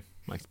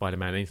like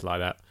Spider-Man, anything like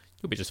that,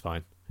 you'll be just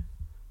fine.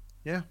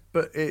 Yeah,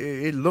 but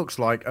it looks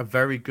like a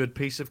very good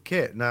piece of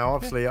kit. Now,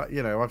 obviously,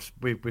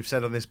 we've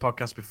said on this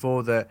podcast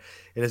before that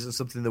it isn't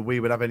something that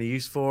we would have any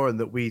use for, and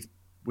that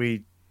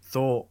we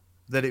thought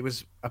that it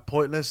was a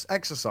pointless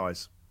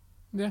exercise,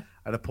 and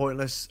a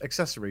pointless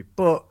accessory.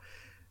 But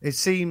it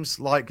seems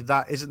like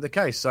that isn't the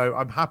case. So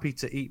I'm happy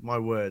to eat my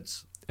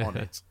words on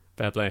it.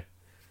 Fair play.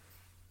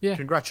 Yeah,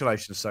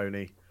 congratulations,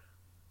 Sony.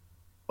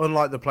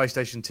 Unlike the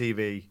PlayStation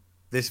TV,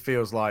 this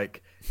feels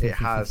like it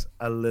has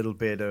a little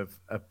bit of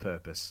a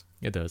purpose.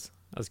 It does.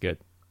 That's good.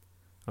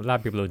 I'm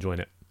glad people are enjoying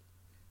it.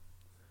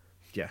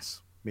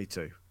 Yes, me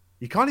too.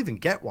 You can't even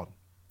get one.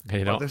 Can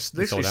you not? This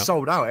is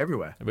sold out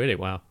everywhere. Really?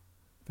 Wow.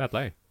 Fair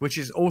play. which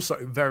is also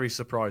very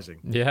surprising.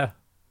 Yeah.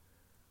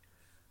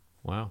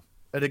 Wow.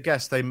 And I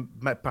guess they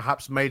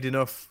perhaps made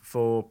enough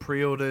for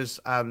pre-orders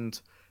and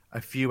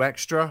a few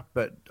extra,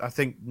 but I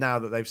think now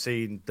that they've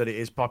seen that it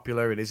is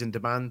popular, it is in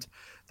demand,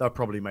 they'll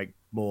probably make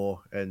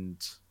more,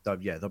 and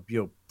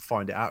you'll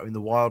find it out in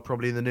the wild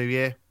probably in the new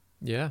year.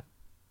 Yeah.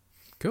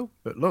 Cool.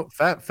 But look,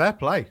 fair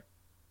play.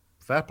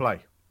 Fair play.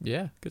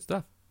 Yeah, good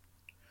stuff.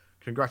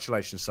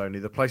 Congratulations,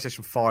 Sony. The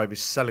PlayStation 5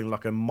 is selling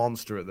like a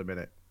monster at the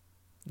minute.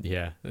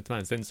 Yeah,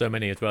 it's been so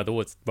many as well. They're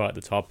always right at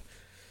the top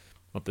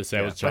of the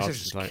sales charts.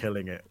 PlayStation's like,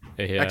 killing it.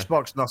 Yeah.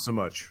 Xbox, not so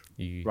much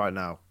right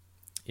now.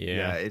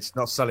 Yeah. It's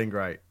not selling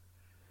great.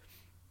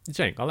 It's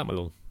a shame. I like my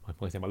little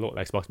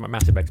Xbox, my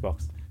massive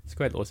Xbox. It's a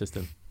great little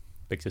system.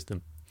 Big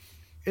system.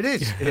 It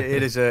is.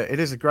 it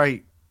is a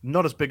great,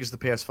 not as big as the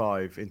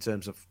PS5 in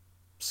terms of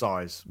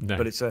size, no.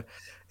 but it's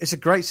a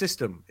great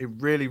system. It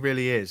really,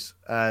 really is.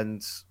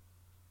 And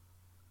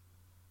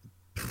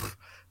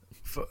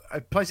for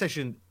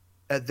PlayStation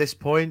at this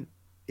point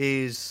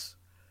is,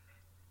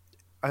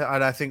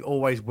 and I think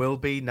always will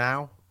be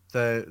now,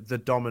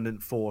 the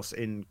dominant force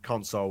in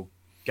console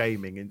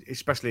gaming, and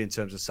especially in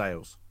terms of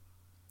sales.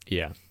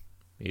 Yeah,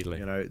 easily.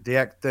 You know,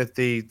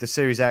 the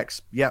Series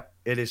X, yep,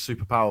 it is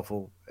super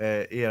powerful.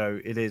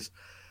 It is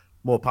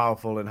more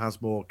powerful and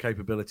has more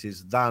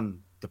capabilities than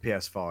the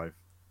PS5.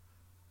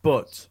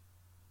 But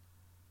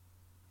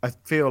I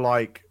feel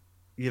like,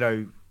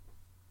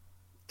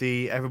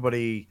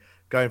 everybody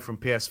going from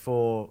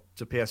PS4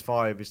 to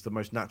PS5 is the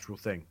most natural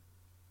thing.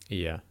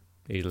 Yeah,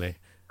 easily.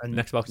 And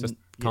Xbox just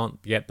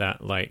can't get that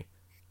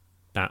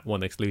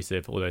one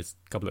exclusive or those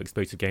couple of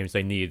exclusive games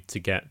they need to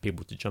get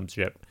people to jump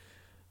ship.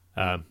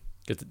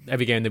 Because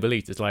every game they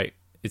release is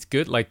it's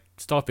good. Like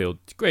Starfield,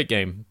 it's a great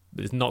game,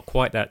 but it's not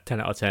quite that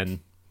 10 out of 10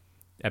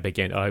 epic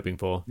game they're hoping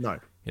for. No.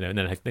 And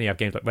then you have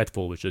games like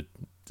Redfall, which are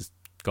just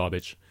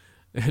garbage.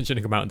 It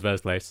shouldn't come out in the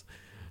first place.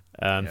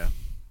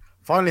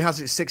 Finally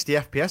has its 60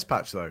 FPS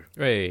patch, though.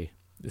 Hey,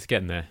 it's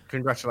getting there.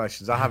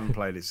 Congratulations. I haven't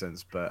played it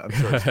since, but I'm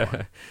sure it's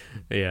fine.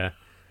 Yeah.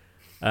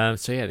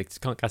 They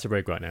can't catch a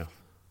break right now.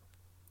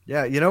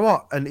 Yeah, you know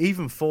what? And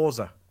even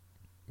Forza.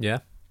 Yeah.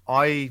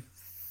 I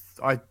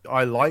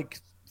like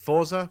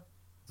Forza,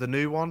 the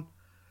new one,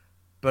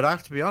 but I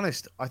have to be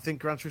honest, I think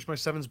Gran Turismo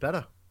 7's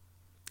better.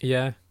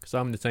 Yeah, because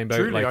I'm in the same boat.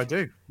 Truly, I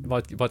do. If I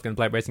was going to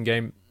play a racing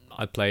game,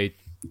 I'd play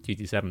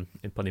GT7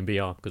 in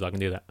VR because I can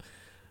do that.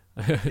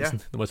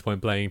 It's the most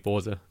point playing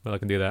Forza, but I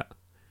can do that.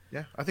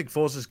 Yeah, I think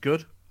Forza's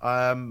good.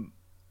 I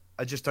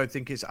just don't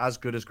think it's as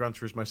good as Gran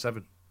Turismo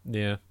 7.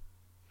 Yeah.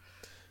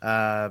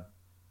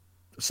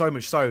 So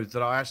much so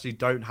that I actually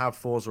don't have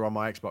Forza on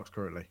my Xbox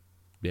currently.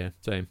 Yeah,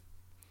 same.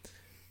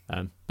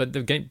 But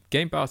the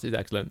Game Pass is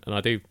excellent, and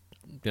I do,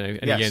 any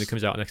game that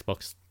comes out on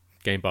Xbox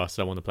Game Pass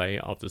I want to play,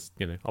 I'll just,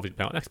 obviously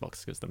play on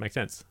Xbox because that makes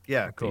sense.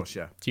 Yeah, of course,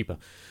 yeah. Cheaper.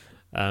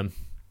 Like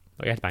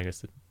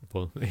Headbangers,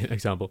 for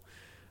example.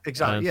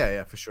 Exactly,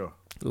 yeah, for sure.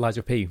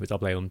 Elijah P, which I'll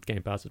play on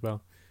Game Pass as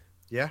well.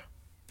 Yeah.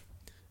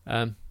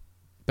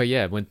 But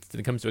yeah, when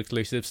it comes to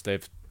exclusives,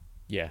 they've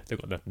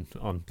got nothing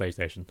on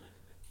PlayStation.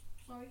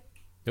 Sorry.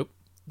 Nope.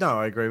 No,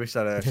 I agree. We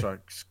said sorry,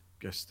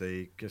 just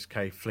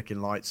K flicking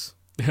lights.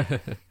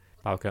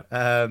 Power cut.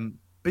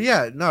 But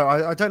yeah, no,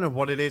 I don't know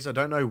what it is. I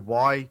don't know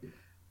why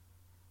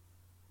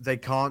they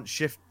can't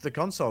shift the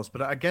consoles.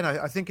 But again,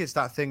 I think it's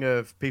that thing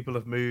of people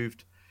have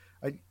moved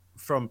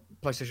from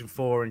PlayStation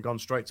 4 and gone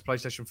straight to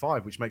PlayStation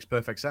 5, which makes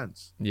perfect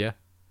sense. Yeah.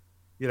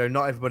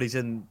 Not everybody's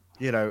in,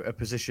 a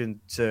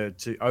position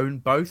to own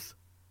both.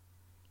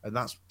 And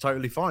that's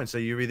totally fine. So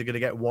you're either going to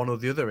get one or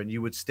the other, and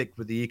you would stick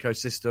with the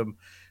ecosystem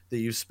that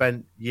you've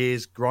spent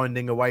years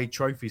grinding away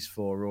trophies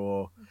for,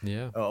 or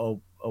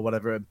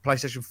whatever. And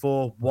PlayStation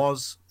 4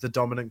 was the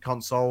dominant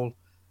console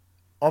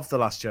of the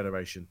last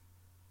generation.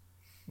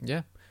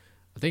 Yeah.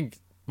 I think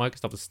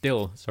Microsoft is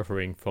still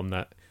suffering from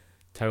that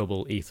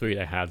terrible E3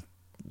 they had,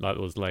 that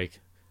was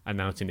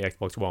announcing the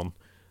Xbox One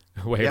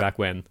way back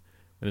when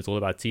it's all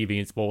about TV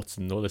and sports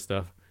and all this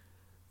stuff.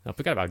 Now,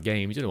 forget about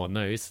games. You know what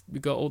knows? We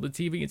got all the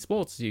TV and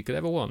sports you could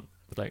ever want.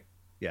 But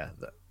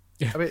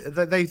I mean,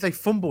 they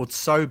fumbled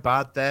so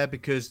bad there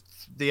because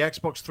the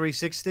Xbox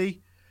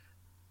 360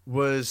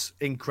 was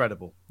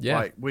incredible.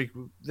 Yeah,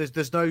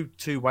 there's no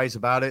two ways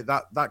about it.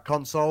 That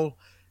console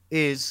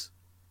is,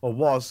 or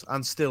was,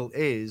 and still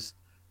is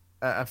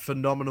a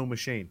phenomenal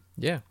machine.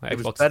 Yeah,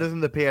 it was better than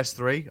the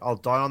PS3. I'll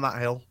die on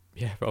that hill.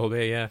 Yeah,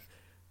 probably. Yeah.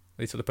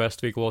 At least for the first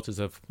 3 quarters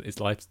of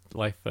its life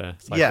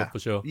cycle, for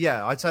sure.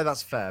 Yeah, I'd say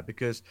that's fair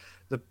because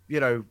the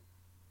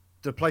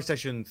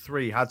PlayStation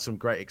 3 had some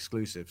great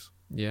exclusives.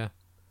 Yeah,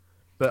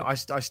 but I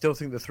still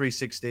think the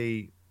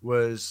 360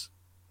 was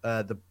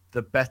the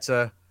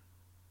better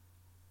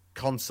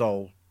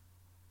console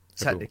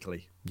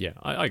technically. Yeah,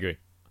 I agree.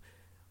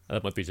 I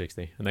love my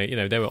 360,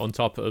 and they were on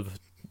top of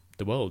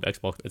the world.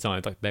 Xbox at the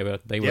time, they were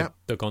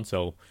the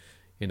console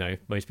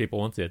most people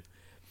wanted.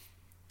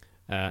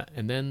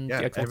 And then the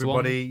Xbox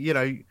everybody,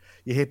 One,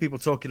 you hear people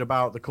talking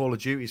about the Call of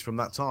Duties from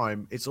that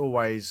time. It's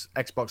always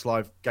Xbox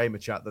Live Gamer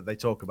Chat that they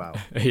talk about.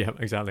 Yeah,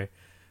 exactly.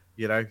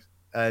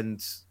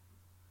 And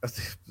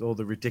all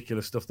the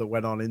ridiculous stuff that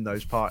went on in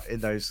those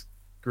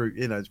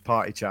group,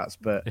 party chats.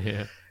 But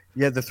yeah,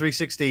 the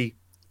 360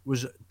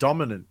 was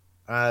dominant,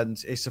 and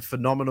it's a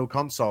phenomenal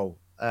console.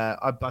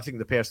 I think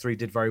the PS3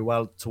 did very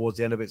well towards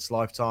the end of its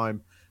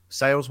lifetime,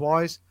 sales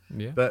wise.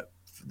 Yeah. But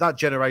that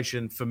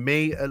generation, for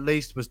me at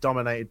least, was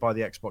dominated by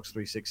the Xbox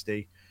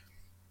 360.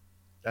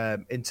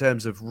 In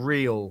terms of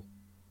real,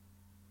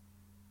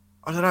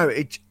 I don't know.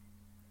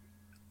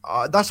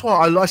 That's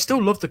why I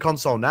still love the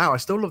console now. I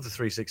still love the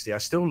 360. I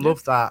still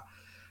love that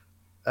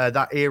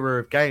era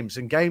of games,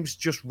 and games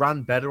just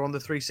ran better on the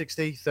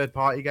 360. Third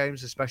party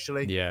games,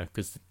 especially. Yeah,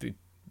 because the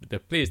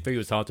PS3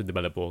 was hard to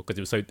develop because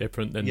it was so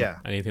different than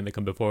anything that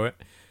come before it.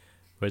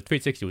 Whereas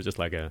 360 was just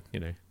like a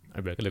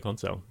regular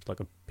console. It's like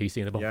a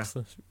PC in a box.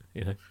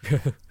 Yeah.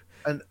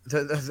 And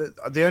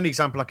the only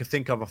example I could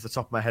think of off the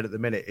top of my head at the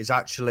minute is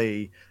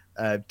actually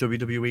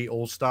WWE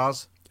All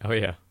Stars. Oh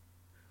yeah.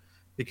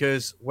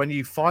 Because when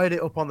you fired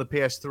it up on the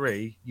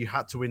PS3, you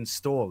had to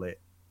install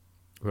it.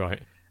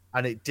 Right.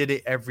 And it did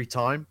it every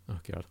time. Oh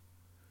god.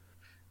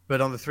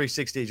 But on the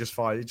 360, it just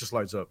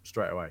loads up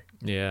straight away.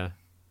 Yeah.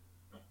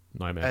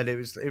 Nightmare. And it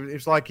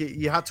was like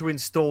you had to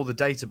install the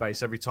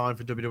database every time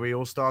for WWE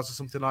All Stars or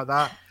something like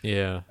that.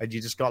 Yeah. And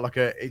you just got like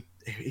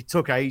it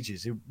took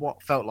ages.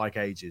 What felt like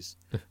ages.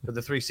 But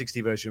the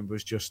 360 version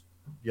was just,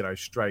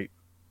 straight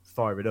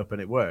fire it up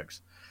and it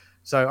works.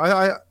 So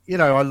I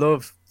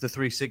love the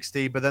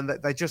 360, but then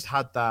they just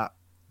had that.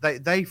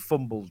 They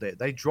fumbled it.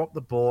 They dropped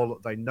the ball.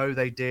 They know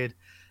they did.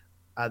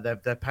 And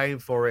they're paying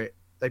for it.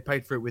 They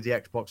paid for it with the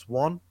Xbox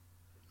One.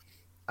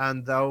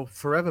 And they'll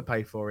forever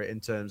pay for it in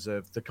terms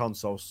of the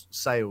console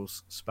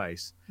sales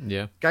space.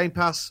 Yeah. Game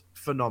Pass,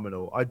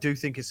 phenomenal. I do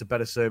think it's a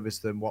better service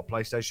than what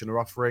PlayStation are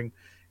offering,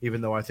 even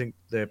though I think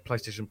the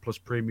PlayStation Plus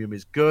Premium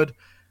is good.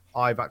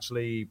 I've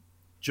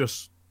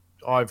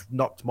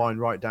knocked mine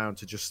right down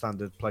to just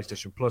standard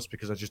PlayStation Plus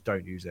because I just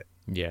don't use it.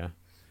 Yeah.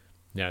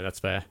 Yeah, that's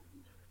fair.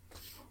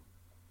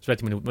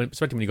 Especially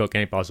when you got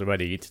Game Pass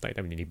already, you just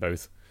don't need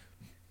both.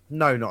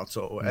 No, not at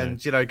all. No.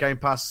 And, Game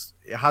Pass,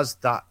 it has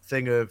that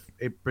thing of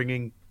it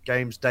bringing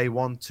games day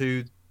one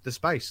to the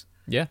space.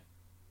 Yeah.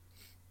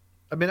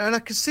 I mean, and I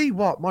can see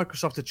what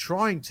Microsoft are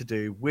trying to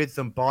do with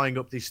them buying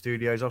up these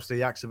studios. Obviously,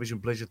 the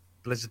Activision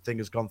Blizzard thing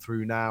has gone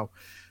through now.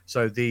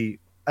 So the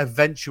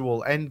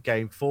eventual end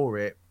game for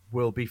it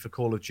will be for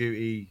Call of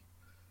Duty,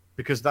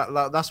 because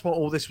that's what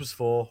all this was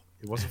for.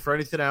 It wasn't for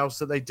anything else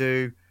that they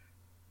do.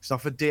 It's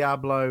not for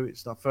Diablo.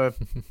 It's not for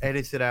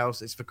anything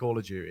else. It's for Call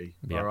of Duty.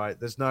 Yeah. All right.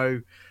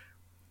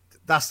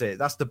 That's it.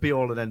 That's the be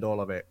all and end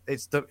all of it.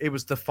 It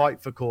was the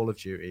fight for Call of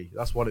Duty.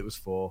 That's what it was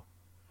for.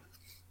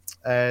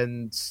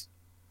 And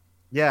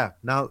yeah,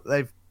 now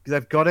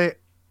they've got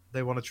it.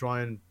 They want to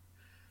try and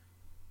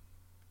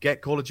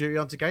get Call of Duty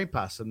onto Game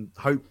Pass and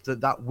hope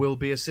that will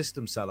be a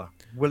system seller.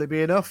 Will it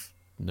be enough?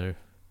 No,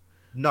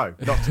 not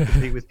to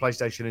compete with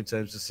PlayStation in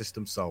terms of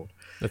systems sold.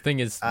 The thing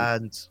is,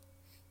 and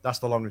that's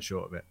the long and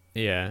short of it.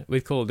 Yeah,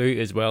 with Call of Duty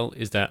as well,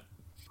 is that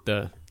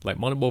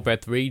Modern Warfare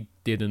 3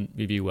 didn't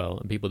review well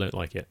and people don't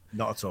like it.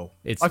 Not at all.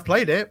 I've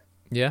played it.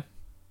 Yeah.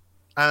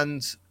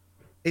 And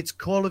it's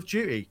Call of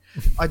Duty.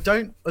 I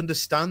don't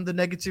understand the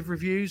negative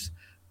reviews,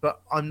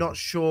 but I'm not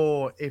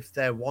sure if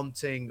they're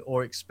wanting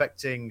or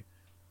expecting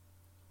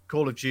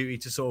Call of Duty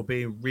to sort of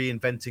be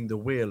reinventing the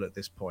wheel at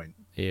this point.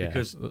 Yeah.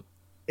 Because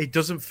it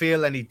doesn't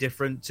feel any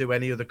different to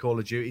any other Call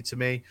of Duty to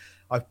me.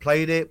 I've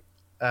played it.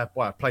 I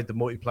played the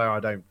multiplayer. I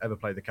don't ever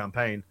play the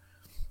campaign.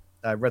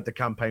 Read the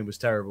campaign was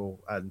terrible,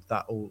 and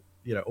that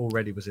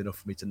already was enough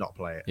for me to not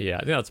play it. Yeah, I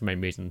think that's the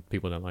main reason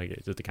people don't like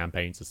it. Just the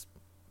campaign's just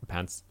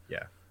pants.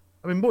 Yeah,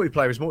 I mean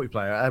multiplayer is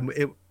multiplayer.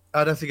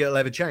 I don't think it'll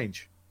ever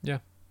change. Yeah,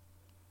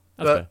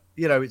 that's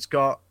fair. It's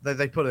got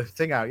they put a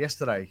thing out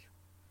yesterday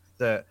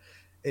that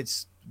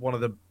it's one of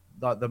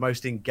the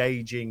most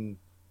engaging,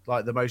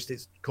 the most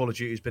Call of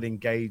Duty's been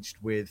engaged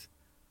with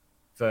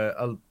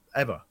for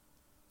ever.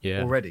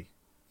 Yeah, already.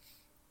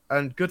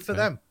 And good for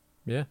them.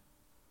 Yeah.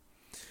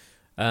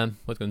 What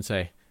was I going to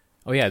say?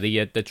 Oh yeah,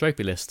 the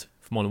trophy list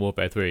for Modern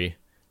Warfare 3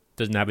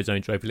 doesn't have its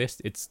own trophy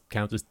list. It's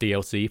counted as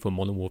DLC for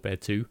Modern Warfare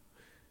 2,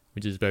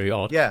 which is very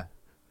odd. Yeah.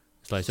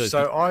 So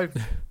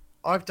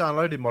I've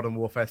downloaded Modern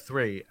Warfare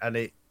 3, and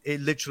it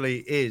literally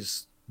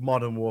is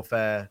Modern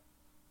Warfare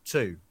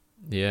 2.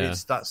 Yeah.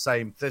 It's that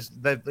same.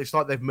 It's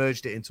like they've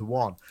merged it into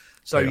one.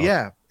 So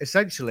yeah,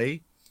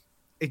 essentially,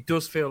 it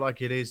does feel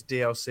like it is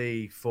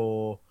DLC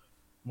for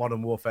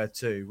Modern Warfare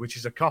 2, which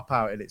is a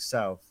cop-out in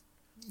itself.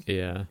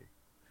 Yeah.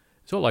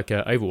 It's all like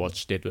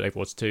Overwatch did with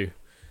Overwatch 2.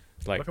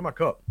 It's like, look at my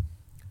cup.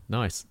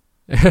 Nice.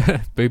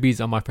 Boobies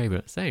are my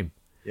favourite. Same.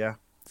 Yeah.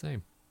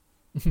 Same.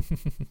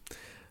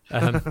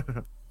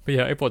 But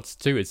yeah, Overwatch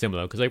 2 is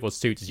similar, because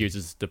Overwatch 2 just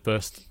uses the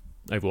first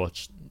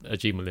Overwatch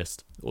achievement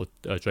list, or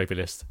trophy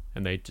list,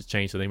 and they just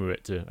changed the name of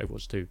it to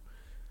Overwatch 2.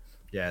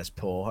 Yeah, it's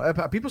poor.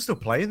 Are people still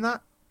playing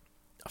that?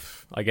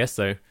 I guess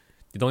so.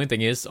 The only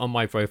thing is, on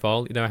my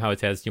profile, you know how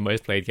it has your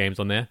most played games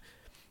on there?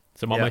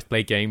 So my most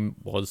played game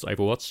was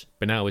Overwatch,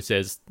 but now it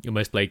says your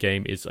most played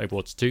game is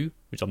Overwatch 2,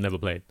 which I've never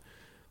played.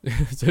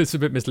 So it's a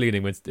bit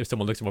misleading if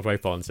someone looks at my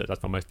profile and says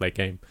that's my most played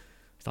game.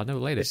 So I never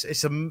played it.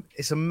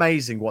 It's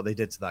amazing what they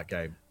did to that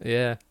game.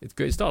 Yeah, it's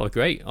good. It started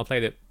great. I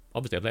played it.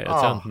 Obviously, I played it a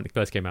ton when it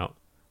first came out.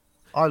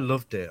 I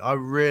loved it. I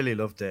really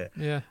loved it.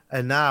 Yeah.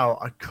 And now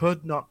I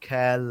could not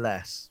care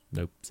less.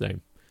 Nope,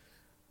 same.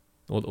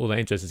 All the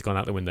interest has gone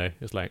out the window.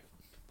 It's like,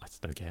 I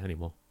just don't care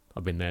anymore.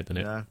 I've been there, done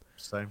it. Yeah,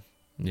 same.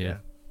 Yeah.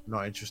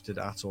 Not interested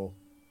at all.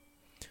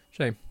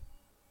 Shame.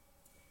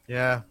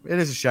 Yeah, it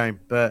is a shame,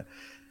 but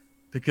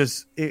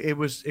because it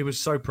was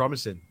so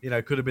promising. You know,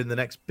 it could have been the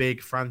next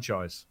big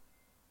franchise.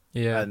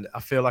 Yeah. And I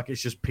feel like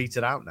it's just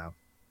petered out now.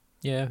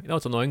 Yeah, you know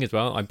what's annoying as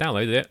well? I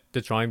downloaded it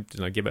to try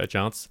and give it a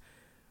chance.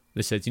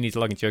 This says you need to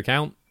log into your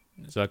account.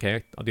 So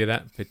okay, I'll do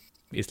that. But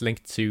it's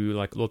linked to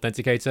like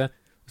Authenticator.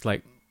 It's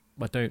like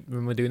I don't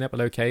remember doing that,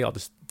 but okay, I'll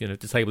just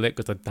disable it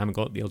because I haven't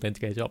got the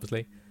Authenticator,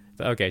 obviously.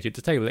 But okay, to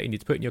disable it, you need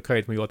to put in your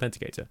code from your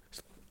Authenticator.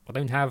 I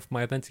don't have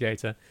my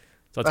Authenticator,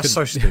 so that's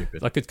so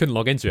stupid. I couldn't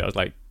log into it. I was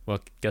like, well,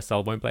 guess I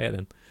won't play it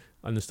then.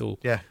 Uninstall.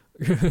 Yeah.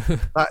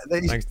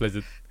 Thanks,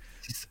 Blizzard.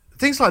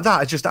 Things like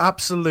that are just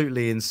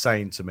absolutely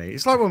insane to me.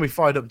 It's like when we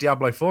fired up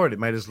Diablo 4 and it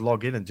made us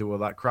log in and do all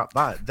that crap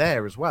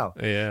there as well.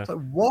 Yeah. It's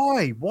like,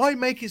 why? Why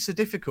make it so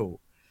difficult?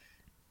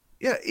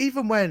 Yeah,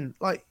 even when,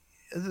 like,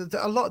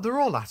 they're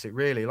all at it,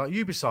 really. Like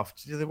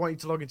Ubisoft, they want you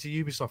to log into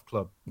Ubisoft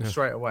Club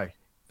straight away.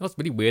 That's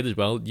really weird as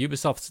well.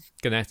 Ubisoft's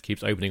Connect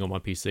keeps opening on my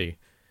PC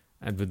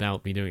and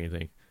without me doing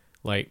anything.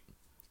 Like,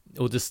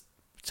 it'll just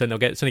suddenly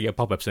get a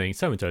pop-up saying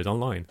so-and-so is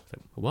online.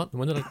 Like, what?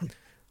 When did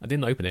I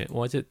didn't open it.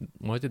 Why is it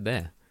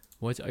there?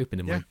 Why is it open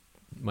in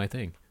my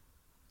thing?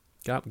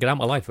 Get out of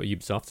my life at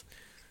Ubisoft.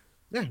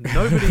 Yeah,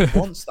 nobody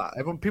wants that.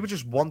 People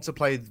just want to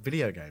play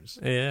video games.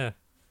 Yeah.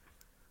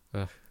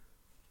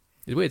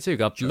 It's weird too.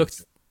 I've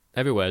looked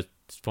everywhere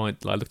to find.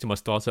 Like, I looked at my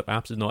startup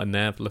apps. It's not in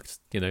there. I've looked,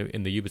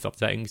 in the Ubisoft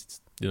settings.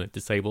 It's,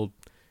 disabled.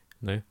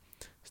 I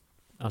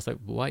was like,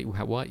 why?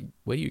 Where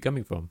are you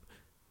coming from?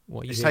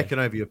 It's taken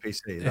over your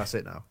PC. That's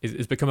it now.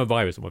 It's become a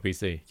virus on my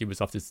PC.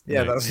 Ubisoft is.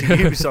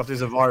 Ubisoft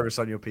is a virus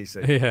on your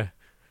PC.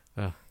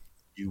 Yeah.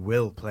 You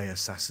will play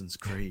Assassin's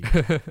Creed.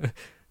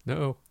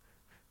 No.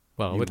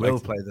 Well, you will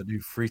play the new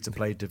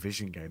free-to-play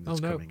Division game that's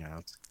coming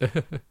out.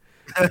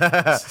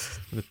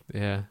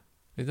 Yeah.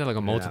 Is that like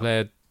a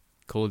multiplayer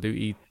Call of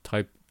Duty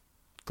type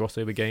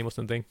crossover game or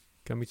something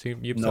coming to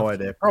Ubisoft? No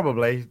idea.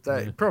 Probably.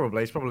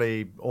 Probably. It's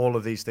probably all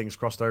of these things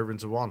crossed over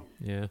into one.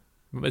 Yeah.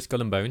 Remember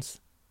Skull and Bones?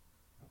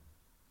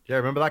 Yeah,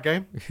 remember that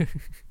game?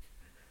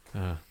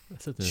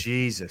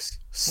 Jesus,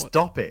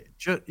 stop it.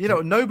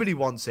 Nobody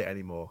wants it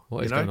anymore.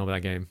 What is going on with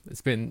that game?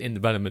 It's been in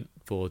development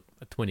for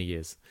 20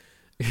 years.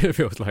 It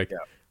feels like.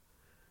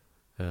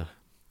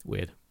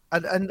 Weird.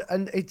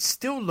 And it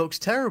still looks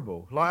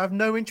terrible. Like, I have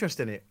no interest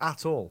in it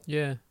at all.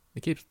 Yeah. I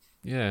feel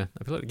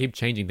like they keep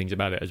changing things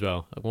about it as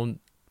well. Like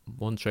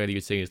one trailer you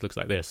see looks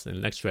like this, and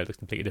the next trailer looks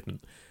completely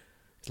different.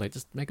 It's like,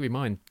 just make up your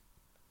mind.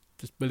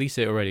 Just release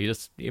it already.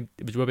 It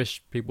was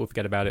rubbish. People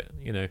forget about it,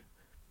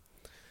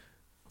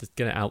 Just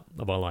get it out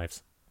of our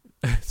lives.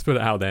 Just put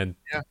it out there and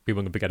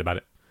people can forget about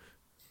it.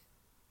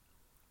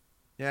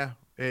 Yeah,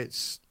 I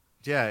just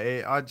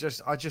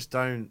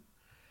don't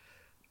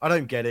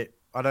get it.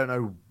 I don't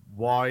know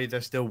why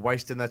they're still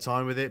wasting their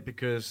time with it,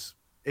 because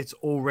it's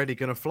already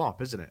going to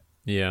flop, isn't it?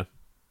 Yeah.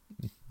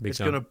 It's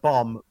going to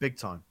bomb big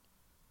time.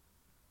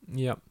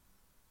 Yep.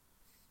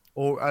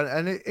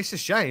 And it's a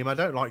shame. I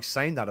don't like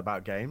saying that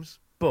about games,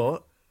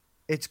 but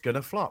it's going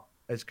to flop.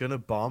 It's going to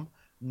bomb.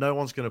 No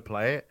one's going to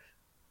play it.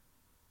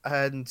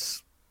 And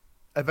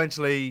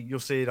eventually you'll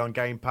see it on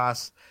Game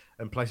Pass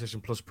and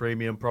PlayStation Plus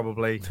Premium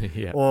probably.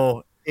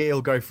 Or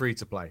it'll go free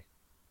to play.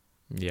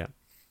 Yeah.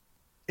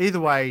 Either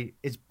way,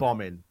 it's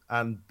bombing,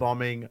 and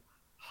bombing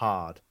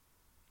hard.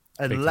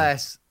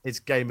 Unless it's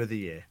Game of the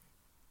Year.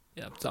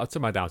 Yeah,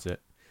 I doubt it.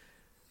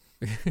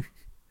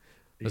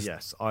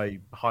 Yes, I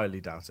highly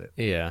doubt it.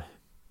 Yeah.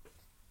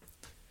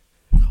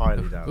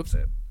 Highly doubt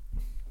it.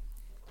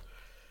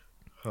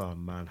 Oh,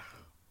 man.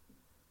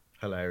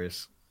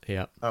 Hilarious.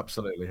 Yeah.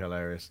 Absolutely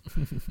hilarious.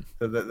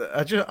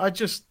 I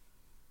just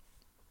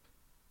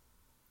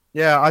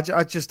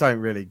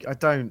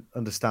don't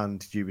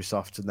understand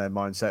Ubisoft and their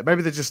mindset.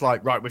 Maybe they're just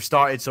like, right, we've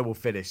started, so we'll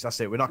finish. That's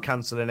it. We're not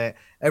cancelling it.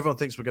 Everyone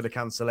thinks we're going to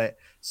cancel it.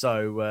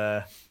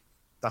 So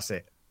that's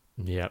it.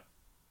 Yep.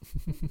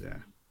 Yeah.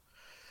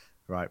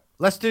 Right.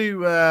 Let's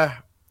do our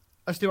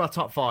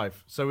top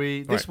 5. So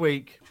this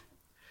week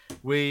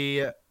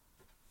we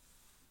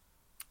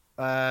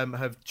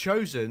have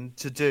chosen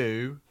to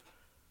do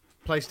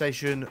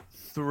PlayStation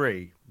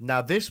 3.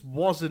 Now, this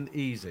wasn't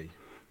easy.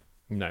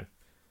 No.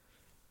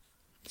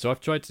 So I've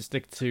tried to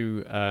stick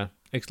to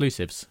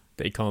exclusives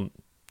that you can't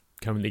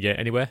currently get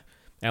anywhere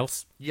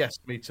else. Yes,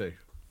 me too.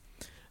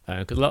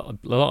 Because a lot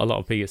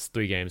of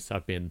PS3 games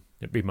have been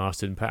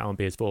remastered and put out on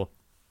PS4,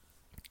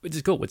 which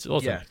is cool, which is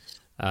awesome. Yes.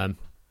 But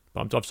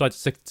I've tried to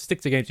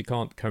stick to games you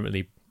can't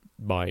currently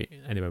buy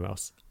anywhere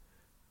else.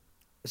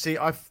 See,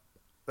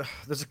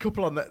 there's a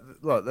couple on that.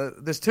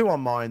 Look, there's 2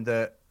 on mine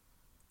that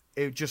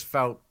it just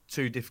felt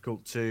too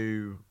difficult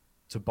to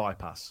to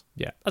bypass.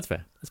 Yeah, that's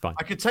fair. That's fine.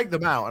 I could take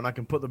them out and I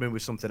can put them in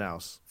with something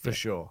else for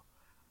sure.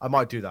 I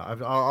might do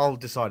that. I'll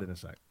decide in a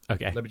sec.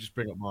 Okay. Let me just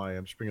bring up my.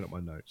 I'm just bringing up my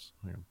notes.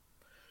 Hang on.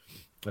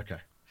 Okay.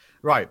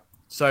 Right.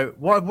 So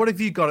what have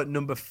you got at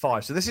number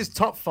 5? So this is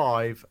top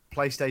 5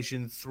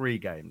 PlayStation 3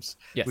 games.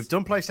 Yes. We've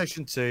done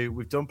PlayStation 2.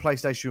 We've done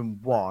PlayStation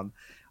 1,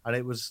 and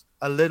it was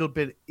a little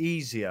bit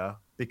easier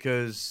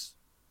because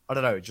I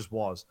don't know. It just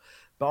was.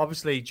 But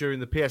obviously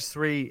during the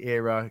PS3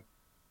 era,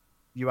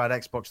 you had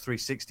Xbox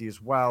 360 as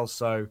well.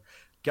 So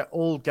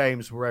all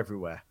games were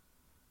everywhere.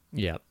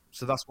 Yeah.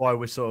 So that's why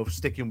we're sort of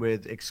sticking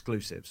with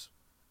exclusives.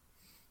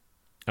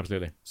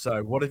 Absolutely.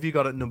 So what have you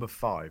got at number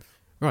 5?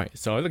 Right,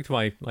 so I looked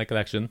at my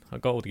collection. I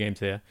got all the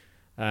games here,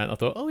 and I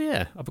thought, oh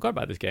yeah, I forgot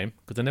about this game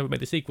because I never made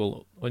the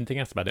sequel or anything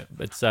else about it.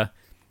 It's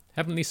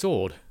Heavenly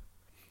Sword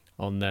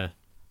on there.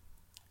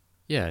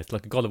 Yeah, it's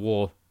like a God of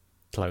War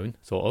clone,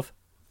 sort of.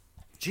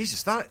 Jesus,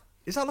 is that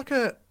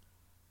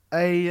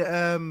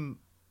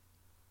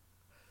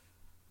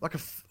like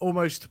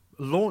almost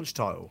launch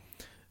title?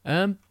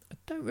 I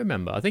don't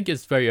remember. I think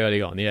it's very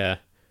early on, yeah.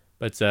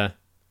 But I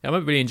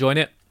remember really enjoying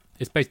it.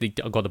 It's basically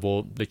a God of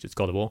War, literally it's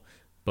God of War,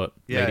 but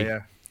maybe.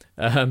 Yeah.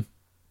 But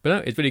no,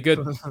 it's really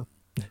good.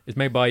 It's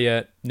made by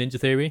Ninja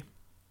Theory.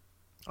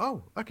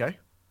 Oh, okay.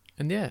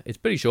 And yeah, it's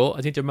pretty short.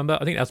 I seem to remember.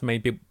 I think that's the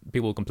main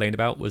people complained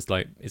about was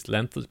like its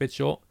length was a bit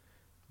short.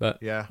 But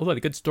yeah, although a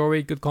good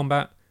story, good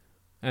combat,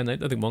 and I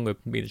don't think one would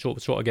be a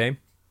shorter game.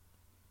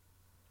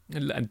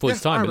 And for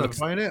its time, I remember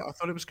playing it. I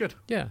thought it was good.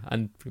 Yeah,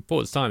 and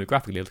for its time,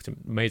 graphically, it looked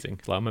amazing.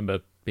 Like, I remember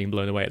being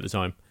blown away at the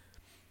time.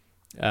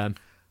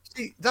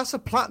 See, that's a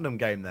platinum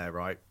game there,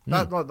 right?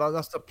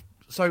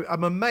 So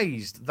I'm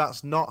amazed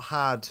that's not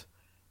had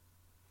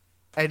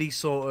any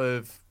sort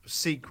of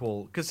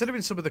sequel,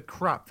 considering some of the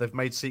crap they've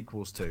made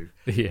sequels to.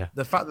 Yeah.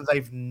 The fact that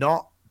they've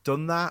not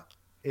done that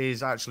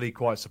is actually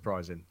quite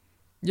surprising.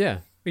 Yeah,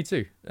 me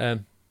too.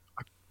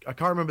 I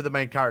can't remember the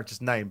main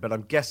character's name, but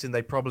I'm guessing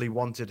they probably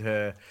wanted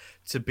her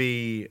to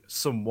be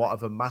somewhat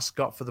of a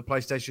mascot for the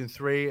PlayStation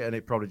 3, and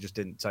it probably just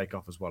didn't take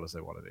off as well as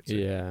they wanted it to.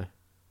 Yeah.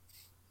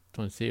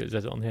 Trying to see what it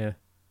says on here.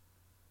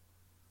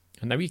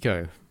 And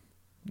Nariko.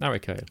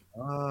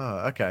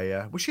 Ah, okay,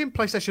 yeah. Was she in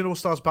PlayStation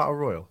All-Stars Battle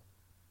Royale?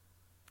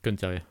 Couldn't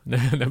tell you.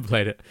 Never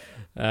played it.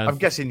 I'm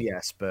guessing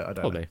yes, but I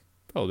don't know.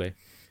 Probably.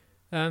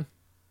 But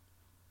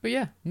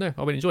yeah, no,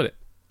 I really enjoyed it.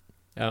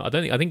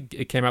 I think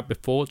it came out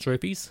before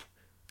Trophies.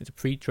 It's a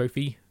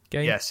pre-trophy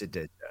game. Yes, it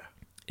did.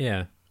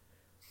 Yeah.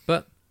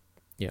 But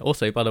yeah,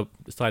 also by the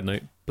side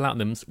note,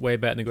 Platinum's way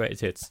better than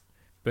Greatest Hits.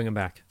 Bring them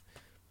back.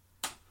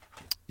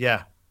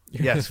 Yeah.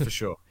 Yes, for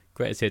sure.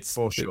 Greatest Hits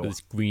for sure. With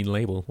this green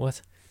label.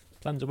 What?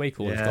 Platinum's way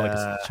cool. Yeah. It's got like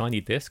a shiny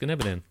disc and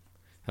everything.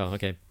 Oh,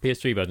 okay.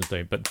 PS3 versions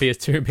don't, but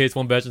PS2 and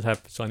PS1 versions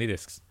have shiny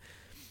discs.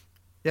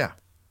 Yeah.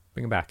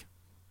 Bring them back.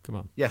 Come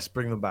on. Yes,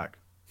 bring them back.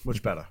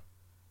 Much better.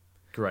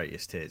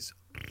 Greatest Hits.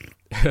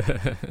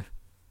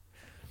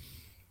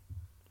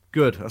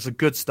 Good. That's a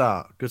good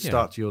start. Good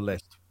start to your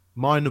list.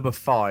 My number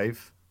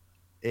 5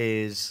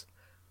 is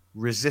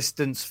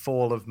Resistance: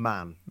 Fall of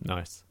Man.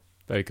 Nice.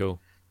 Very cool.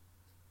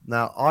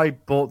 Now, I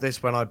bought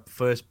this when I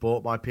first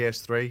bought my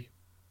PS3,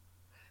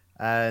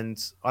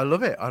 and I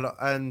love it.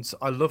 And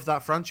I love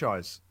that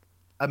franchise.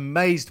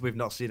 Amazed we've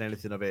not seen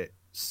anything of it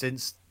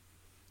since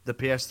the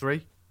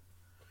PS3.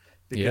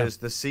 Because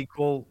the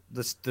sequel,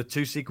 the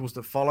 2 sequels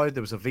that followed,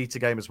 there was a Vita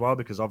game as well,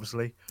 because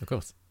obviously. Of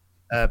course.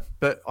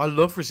 But I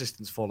love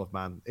Resistance: Fall of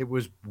Man. It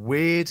was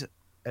weird,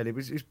 and it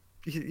was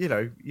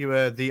you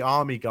were the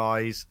army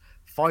guys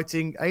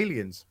fighting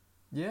aliens.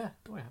 Yeah,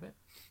 do I have it?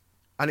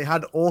 And it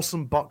had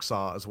awesome box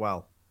art as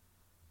well.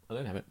 I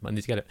don't have it. I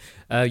need to get it.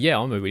 Yeah,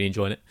 I'm really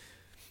enjoying it.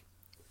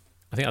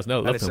 I think that's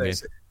another love film game.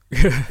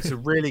 It's a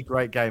really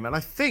great game, and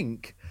I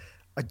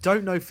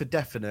don't know for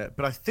definite,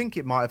 but I think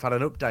it might have had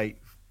an update,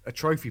 a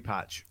trophy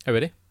patch. Oh,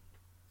 really?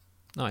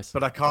 Nice.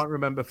 But I can't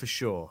remember for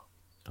sure.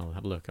 I'll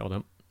have a look. Hold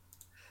on.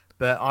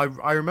 But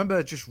I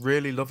remember just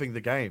really loving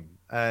the game,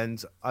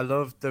 and I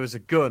loved there was a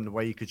gun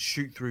where you could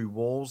shoot through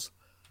walls,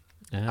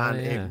 and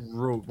it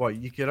ruled. Well,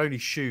 you could only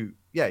shoot.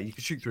 Yeah, you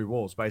could shoot through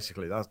walls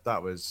basically.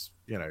 That was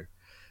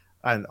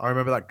and I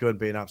remember that gun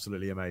being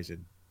absolutely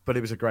amazing. But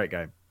it was a great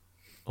game.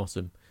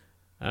 Awesome.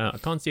 I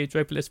can't see a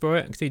trophy list for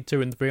it. I can see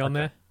 2 and 3 on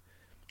there.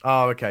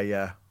 Oh, okay,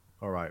 yeah,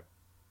 all right.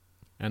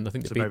 And I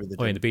think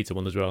the beta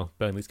one as well.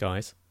 Burning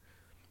Skies.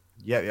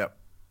 Yeah.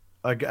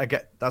 I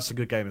get that's a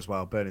good game as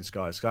well. Burning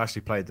Skies. I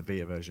actually played the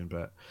Vita version,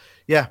 but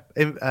yeah,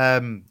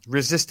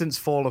 Resistance: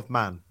 Fall of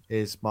Man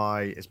is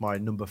my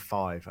number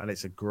 5, and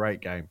it's a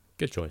great game.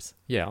 Good choice.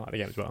 Yeah, I like the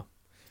game as well.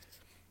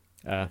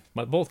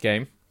 My 4th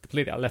game,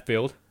 completely out of left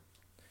field.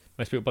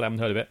 Most people probably haven't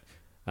heard of it,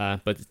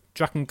 but it's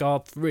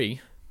Drakengard 3,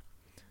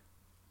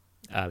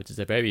 which is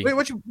a very.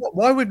 Wait,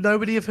 why would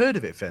nobody have heard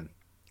of it, Finn?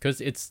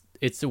 Because it's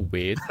a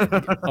weird,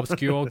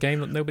 obscure game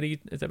that nobody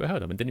has ever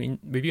heard of and didn't even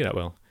review that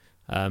well.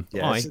 I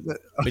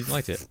really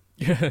liked it.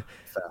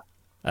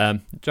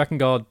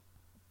 Drakengard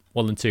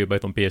 1 and 2 are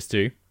both on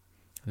PS2.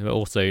 They were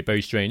also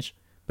very strange,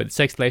 but it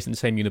takes place in the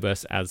same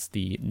universe as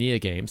the Nier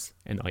games,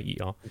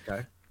 Nier.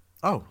 Okay.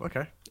 Oh,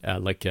 okay.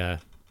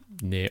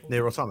 Near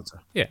Automata.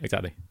 Yeah,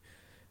 exactly.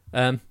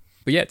 But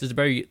yeah, there's a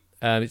very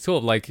it's sort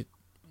of like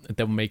a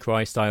Devil May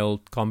Cry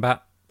style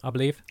combat, I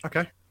believe.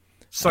 Okay.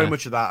 So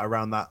much of that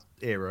around that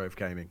era of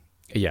gaming.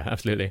 Yeah,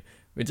 absolutely.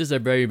 It's just a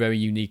very, very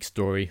unique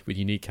story with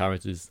unique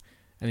characters,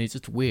 and it's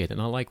just weird,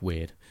 and I like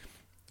weird.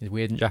 It's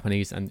weird in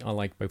Japanese, and I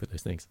like both of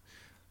those things.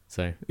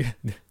 So,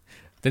 the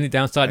only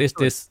downside is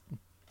this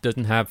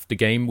doesn't have the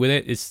game with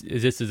it. This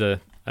is the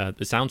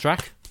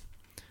soundtrack.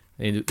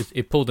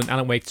 It pulled an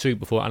Alan Wake 2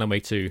 before Alan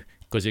Wake 2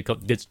 because it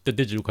got the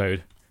digital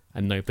code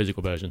and no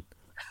physical version.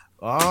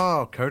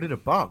 Oh, code in a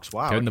box.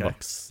 Wow. Code in the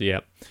box,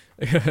 yeah.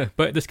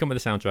 But it does come with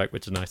a soundtrack,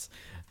 which is nice.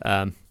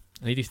 And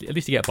at least you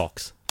get a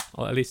box.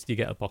 Or at least you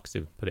get a box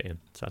to put it in,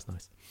 so that's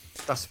nice.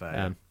 That's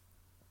fair.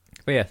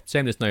 But yeah,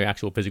 shame there's no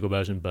actual physical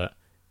version, but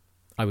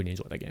I really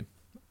enjoyed that game.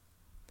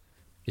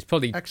 It's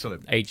probably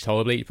excellent. Aged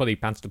horribly. It's probably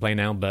pants to play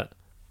now, but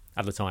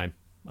at the time,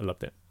 I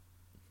loved it.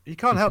 You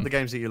can't help the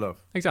games that you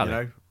love. Exactly.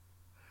 You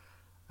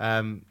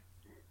know?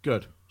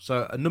 Good.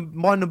 So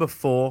my number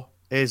 4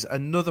 is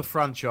another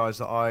franchise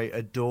that I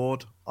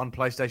adored on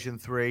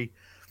PlayStation 3.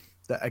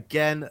 That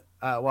again,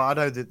 well, I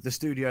know that the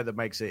studio that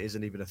makes it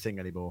isn't even a thing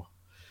anymore.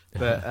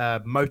 But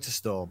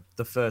MotorStorm,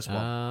 the first one.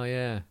 Oh,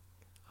 yeah.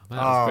 Man,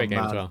 that's a great game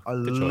as well. I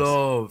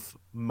love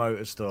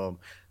MotorStorm.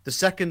 The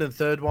second and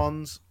third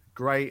ones,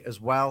 great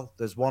as well.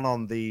 There's one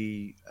on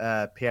the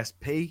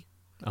PSP.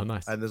 Oh,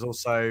 nice. And there's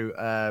also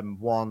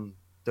one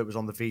that was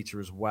on the Vita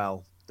as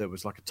well. That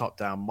was like a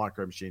top-down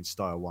Micro Machine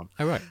style one.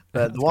 Oh, right.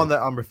 But the one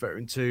that I'm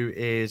referring to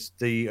is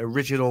the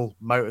original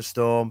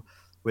MotorStorm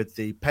with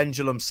the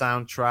Pendulum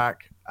soundtrack.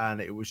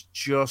 And it was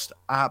just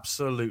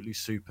absolutely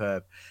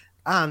superb.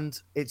 And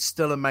it's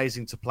still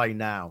amazing to play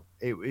now.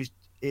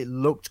 It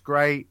looked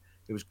great.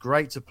 It was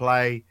great to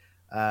play,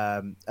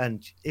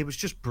 and it was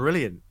just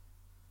brilliant.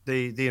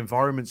 The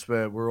environments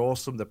were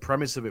awesome. The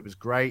premise of it was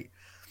great.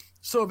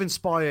 Sort of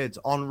inspired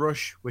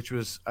Onrush, which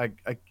was a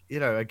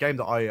game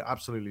that I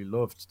absolutely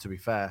loved. To be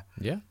fair,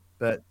 yeah.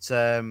 But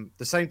the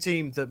same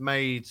team that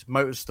made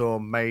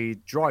MotorStorm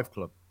made Drive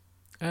Club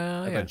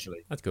eventually.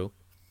 Yeah. That's cool.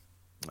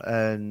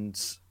 And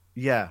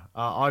yeah,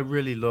 I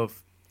really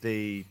love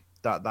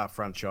that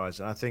franchise,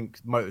 and I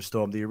think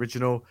MotorStorm, the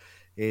original,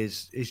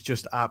 is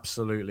just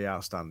absolutely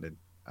outstanding,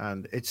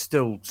 and it's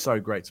still so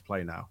great to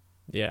play now.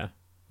 Yeah,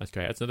 that's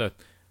great. That's another.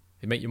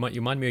 You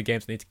remind me of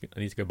games I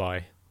need to go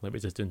buy, like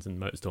Resistance and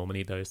MotorStorm. I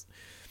need those.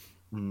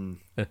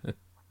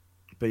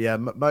 But yeah,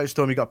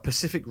 MotorStorm. You got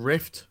Pacific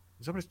Rift.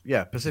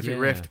 Pacific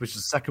Rift, which is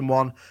the second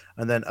one,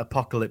 and then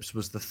Apocalypse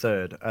was the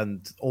third,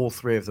 and all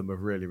three of them are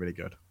really, really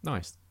good.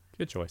 Nice,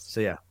 good choice. So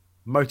yeah,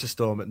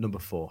 MotorStorm at number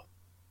 4.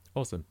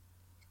 Awesome.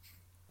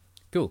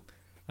 Cool.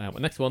 Well,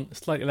 next one,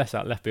 slightly less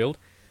out left field.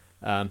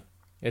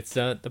 It's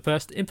the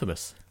first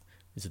Infamous.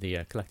 This is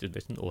the collector's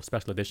edition or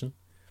special edition.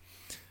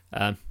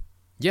 I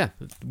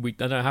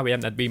don't know how we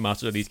haven't had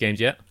remasters of these games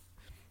yet.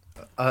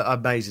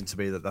 Amazing to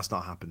me that that's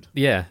not happened.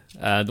 Yeah,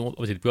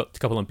 obviously we've got a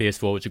couple on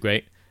PS4, which are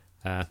great.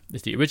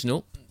 It's the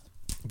original,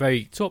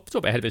 very sort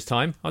of ahead of its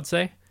time, I'd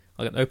say.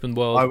 Like an open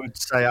world. I would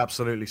say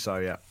absolutely so.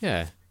 Yeah.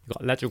 Yeah, you've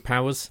got electrical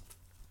powers.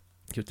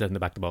 It says in the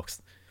back of the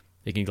box.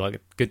 You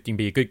can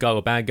be a good guy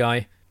or bad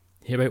guy.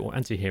 Hero or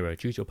anti-hero,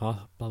 choose your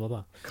path, blah, blah,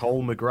 blah.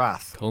 Cole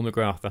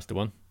McGrath, that's the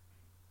one.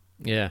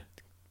 Yeah.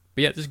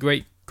 But yeah, this is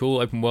great, cool,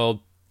 open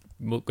world,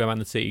 go around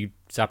the city,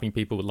 zapping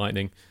people with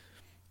lightning.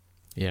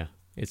 Yeah,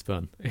 it's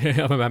fun. I'm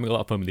having a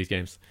lot of fun with these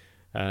games.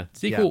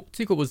 Sequel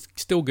was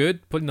still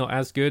good, probably not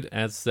as good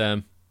as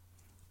the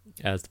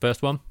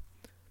first one.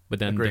 But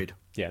then Agreed.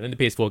 Then the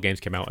PS4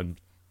 games came out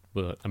and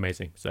were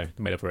amazing, so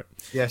they made up for it.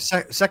 Yeah,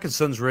 Second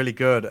Son's really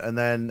good, and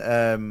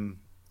then...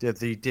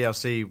 the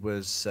DLC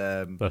was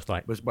First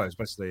Light. Was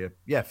basically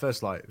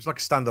First Light. It was like a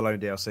standalone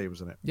DLC,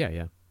 wasn't it?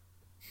 Yeah.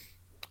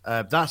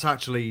 That's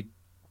actually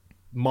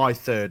my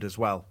third as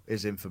well.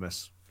 Is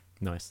Infamous.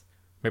 Nice.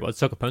 Maybe about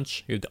Sucker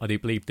Punch, who I do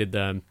believe did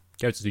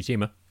Ghost of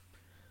Tsushima.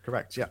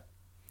 Correct. Yeah.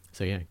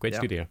 So yeah, great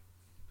studio.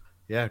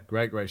 Yeah,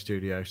 great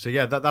studio. So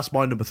yeah, that's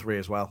my number 3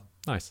 as well.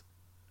 Nice.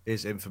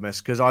 Is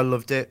Infamous because I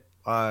loved it.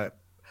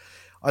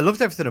 I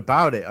loved everything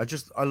about it.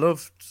 I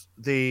loved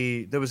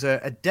there was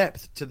a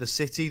depth to the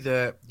city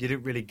that you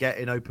didn't really get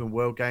in open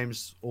world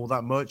games all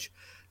that much.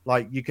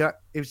 Like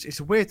it's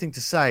a weird thing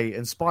to say,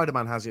 and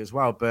Spider-Man has it as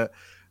well. But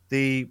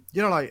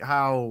like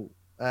how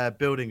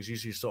buildings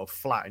usually sort of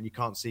flat and you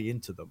can't see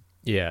into them.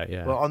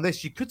 Yeah. Well, on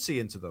this you could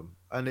see into them,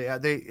 and it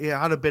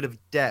had a bit of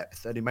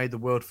depth, and it made the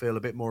world feel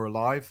a bit more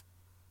alive.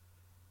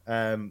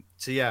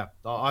 So yeah,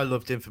 I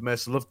loved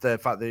Infamous. I loved the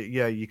fact that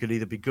you could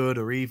either be good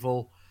or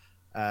evil.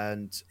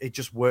 And it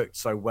just worked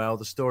so well.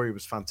 The story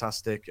was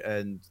fantastic,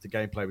 and the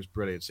gameplay was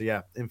brilliant. So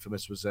yeah,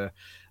 Infamous was a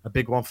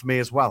big one for me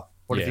as well.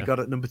 What have you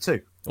got at number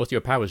 2? Also, your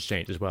powers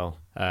change as well.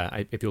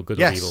 If you're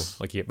good or evil,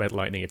 like you get red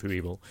lightning if you're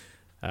evil.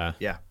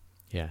 Yeah,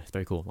 it's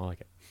very cool. I like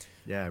it.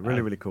 Yeah,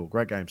 really cool.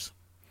 Great games.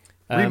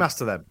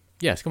 Remaster them.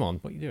 Yes, come on.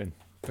 What are you doing?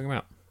 Bring them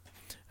out.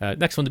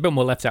 Next one's a bit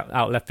more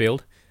out left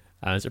field.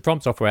 It's a From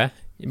Software.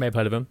 You may have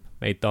heard of them.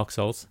 Made Dark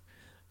Souls.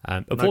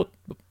 A bit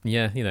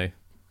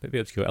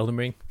obscure. Elden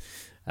Ring.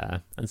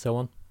 And so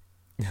on.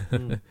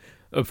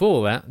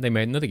 Before that, they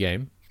made another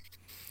game,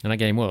 and that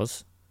game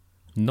was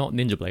not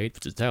Ninja Blade,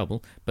 which is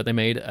terrible, but they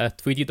made a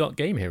 3D Dot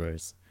Game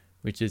Heroes,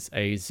 which is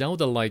a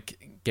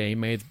Zelda-like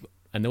game made,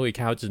 and all your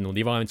characters and all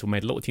the environments were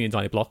made little teeny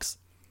tiny blocks,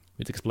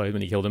 which explode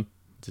when you kill them,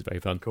 which is very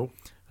fun. Cool.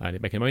 And they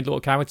make their own little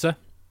character.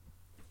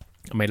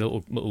 I made a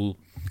little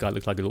guy that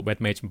looks like a little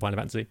red mage from Final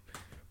Fantasy.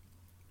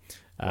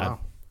 Wow.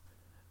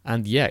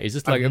 And yeah, it's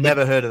just like... I've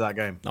never heard of that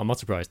game. I'm not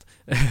surprised.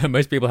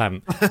 Most people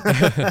haven't.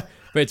 But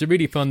it's a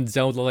really fun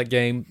Zelda-like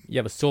game. You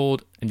have a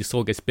sword, and your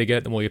sword gets bigger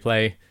the more you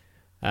play.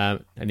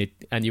 And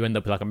you end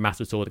up with like a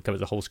massive sword that covers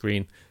the whole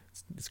screen.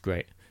 It's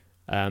great.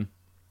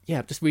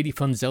 Yeah, just really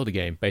fun Zelda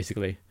game,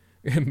 basically.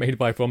 Made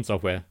by From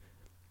Software.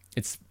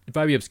 It's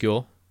very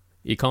obscure.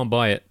 You can't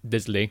buy it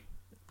digitally.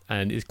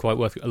 And it's quite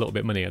worth a little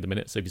bit of money at the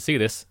minute. So if you see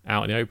this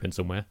out in the open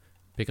somewhere,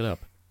 pick it up.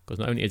 Because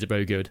not only is it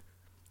very good,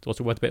 it's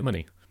also worth a bit of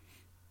money.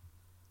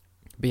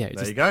 But yeah,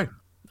 there you go.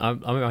 I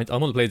want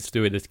to play this to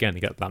do this again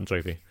to get the Platinum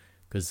Trophy.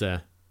 Because,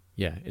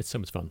 yeah, it's so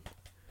much fun. I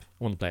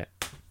want to play it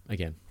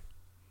again.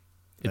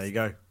 There you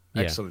go.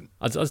 Excellent.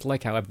 I just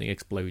like how everything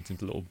explodes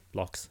into little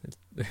blocks.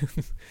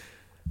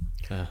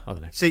 I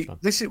don't know. See,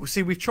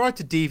 we've tried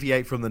to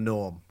deviate from the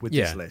norm with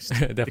this list.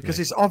 Definitely. Because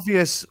it's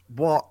obvious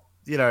what,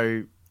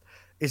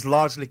 is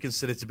largely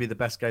considered to be the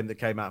best game that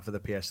came out for the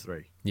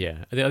PS3.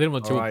 Yeah. I didn't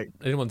want to I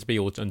didn't want to be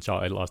all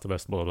Uncharted, Last of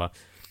Us, blah, blah, blah.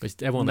 Because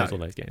everyone knows all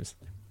those games.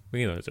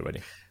 We know those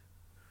already.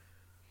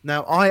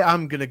 Now, I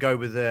am going to go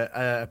with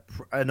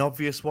an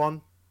obvious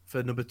one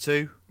for number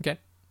 2. Okay.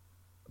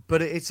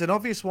 But it's an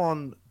obvious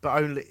one,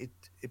 but only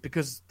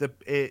because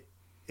it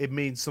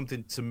means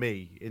something to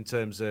me in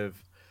terms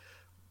of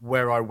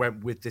where I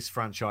went with this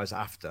franchise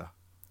after.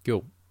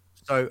 Cool.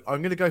 So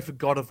I'm going to go for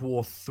God of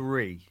War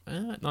 3.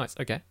 Nice.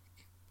 Okay.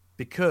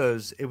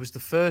 Because it was the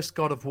first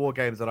God of War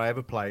game that I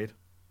ever played.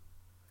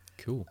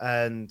 Cool.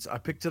 And I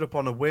picked it up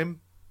on a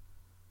whim,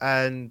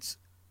 and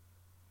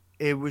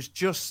it was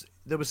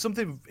there was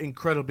something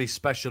incredibly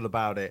special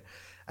about it.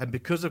 And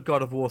because of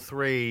God of War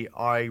 3,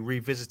 I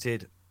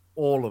revisited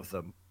all of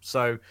them.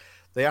 So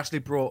they actually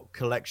brought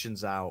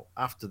collections out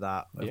after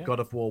that of God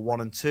of War 1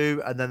 and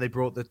 2, and then they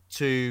brought the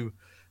 2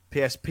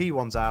 PSP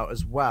ones out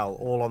as well,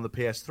 all on the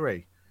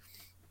PS3.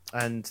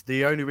 And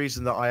the only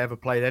reason that I ever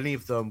played any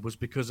of them was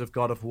because of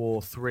God of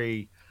War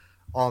 3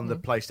 on the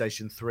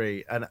PlayStation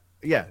 3. And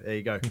yeah, there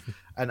you go.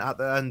 And at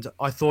the end,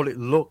 I thought it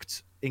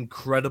looked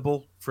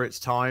incredible for its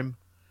time.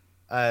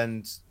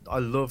 And I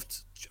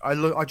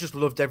just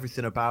loved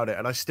everything about it.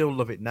 And I still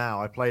love it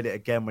now. I played it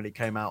again when it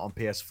came out on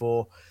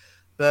PS4.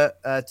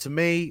 But to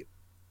me,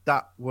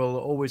 that will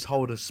always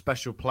hold a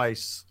special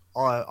place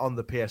on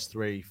the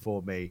PS3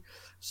 for me.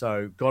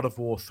 So God of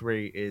War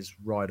 3 is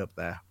right up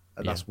there.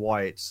 And that's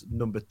why it's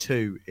number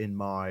 2 in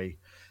my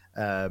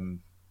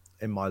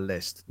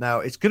list.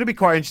 Now, it's going to be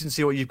quite interesting to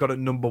see what you've got at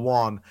number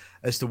 1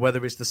 as to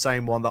whether it's the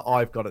same one that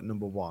I've got at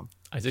number 1.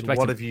 So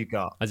what have you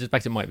got? I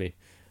suspect it might be.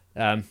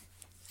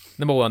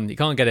 Number 1, you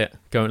can't get it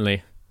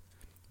currently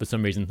for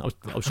some reason.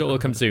 I'm sure it'll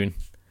come soon.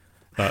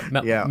 But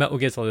Metal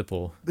Gear Solid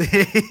 4. Going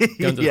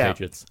to the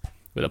Patriots.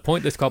 With a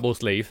pointless cardboard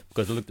sleeve,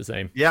 because they look the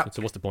same. Yeah.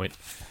 So what's the point?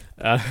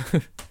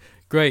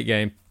 Great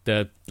game.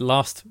 The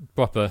last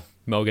proper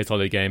Metal Gear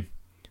Solid game,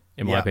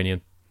 in my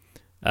opinion.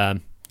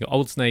 Your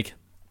Old Snake.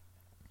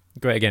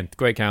 Great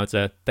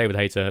character. David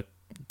Hayter,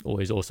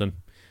 always awesome.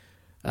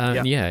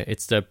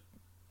 It's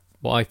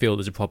what I feel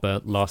is a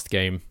proper last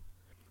game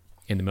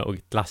in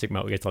the classic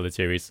Metal Gear Solid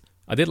series.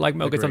 I did like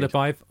Metal Gear Solid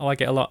 5. I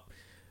like it a lot.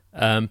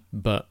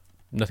 But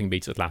nothing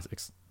beats the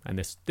classics. And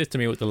this to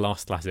me was the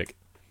last classic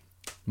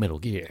Metal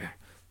Gear.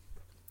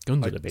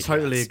 Guns are the big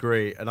totally hats.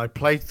 agree. And I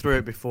played through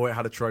it before it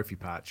had a trophy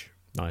patch.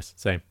 Nice.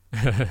 Same.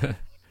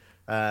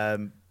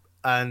 And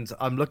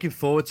I'm looking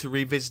forward to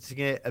revisiting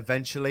it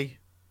eventually.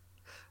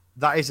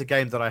 That is a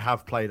game that I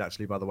have played,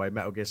 actually, by the way,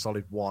 Metal Gear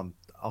Solid 1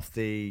 off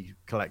the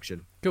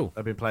collection. Cool.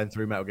 I've been playing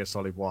through Metal Gear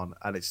Solid 1,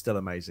 and it's still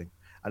amazing.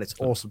 And it's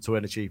awesome to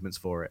earn achievements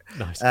for it.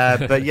 Nice.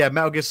 But yeah,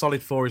 Metal Gear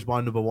Solid 4 is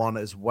my number 1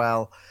 as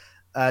well.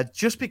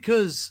 Just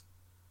because,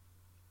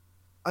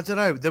 I don't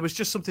know, there was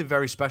just something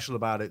very special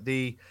about it.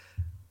 The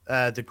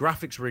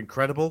graphics were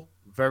incredible.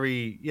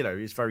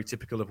 It's very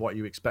typical of what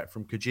you expect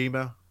from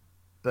Kojima.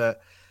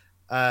 But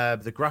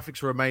the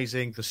graphics were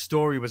amazing. The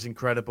story was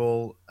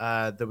incredible.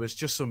 There was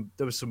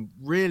some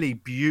really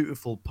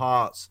beautiful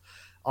parts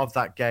of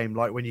that game,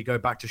 like when you go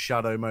back to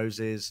Shadow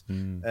Moses,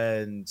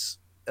 and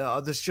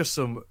there's just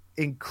some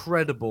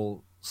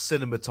incredible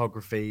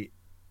cinematography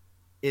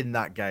in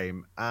that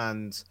game,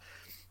 and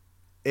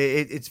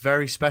it's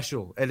very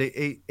special, and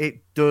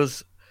it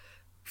does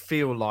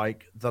feel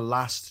like the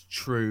last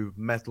true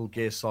Metal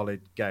Gear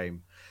Solid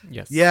game.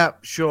 Yes. Yeah,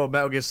 sure.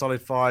 Metal Gear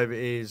Solid 5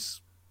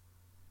 is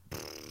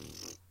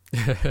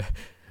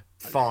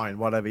fine,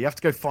 whatever. You have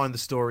to go find the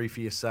story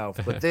for yourself.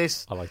 But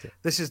this, I like it.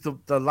 This is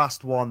the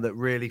last one that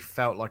really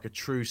felt like a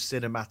true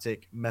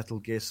cinematic Metal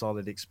Gear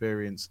Solid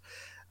experience,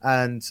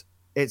 and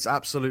it's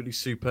absolutely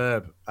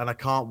superb. And I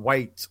can't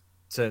wait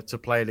to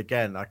play it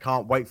again. I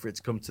can't wait for it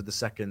to come to the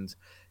second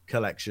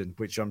collection,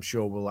 which I'm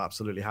sure will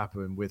absolutely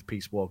happen with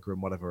Peace Walker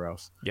and whatever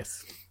else.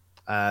 Yes.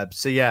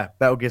 So yeah,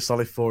 Metal Gear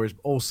Solid 4 is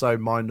also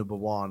my number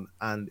one,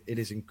 and it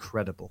is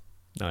incredible.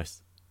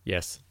 Nice.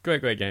 Yes.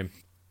 Great game.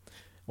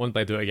 Want to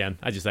play through it again.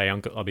 As you say,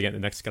 I'll be getting the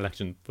next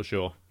collection for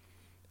sure.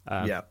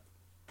 Yeah.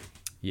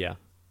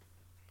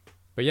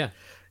 But yeah.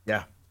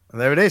 Yeah. And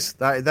there it is.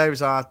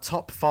 Those are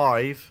top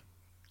 5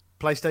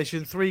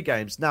 PlayStation 3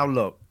 games. Now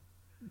look.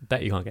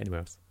 That you can't get anywhere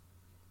else.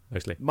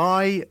 Mostly.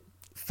 My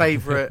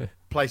favourite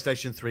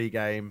PlayStation 3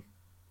 game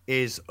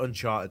is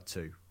Uncharted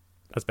 2.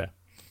 That's fair.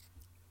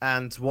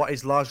 And what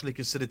is largely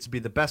considered to be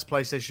the best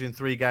PlayStation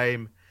 3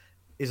 game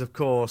is, of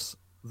course,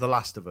 The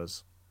Last of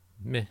Us.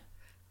 Meh.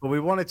 But we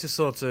wanted to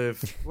sort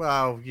of,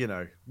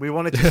 we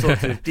wanted to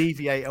sort of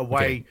deviate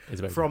away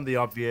from the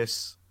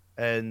obvious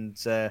and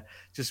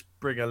just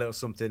bring a little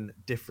something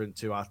different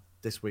to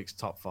this week's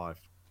top 5.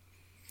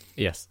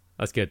 Yes,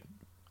 that's good.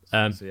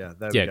 So yeah,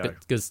 there we go.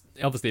 Because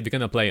obviously if you're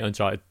going to play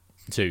Uncharted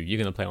 2, you're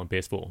going to play on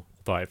PS4,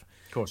 5.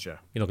 Of course, yeah.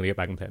 You're not going to get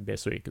back and play on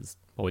PS3 because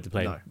why would you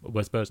play a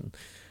worse version?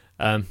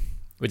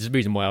 Which is the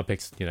reason why I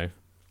picked, the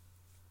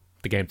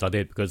games I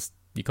did, because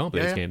you can't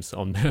play these games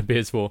on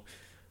PS4.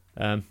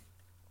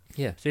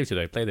 Seriously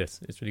though, play this.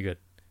 It's really good.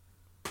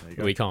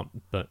 Well, you can't,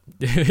 but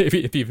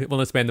if you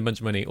want to spend a bunch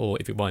of money, or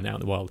if you're buying it out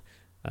in the wild,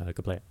 you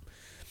can play it.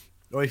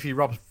 Or if you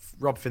rob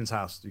Finn's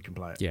house, you can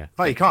play it. Yeah. In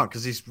fact, you can't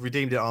because he's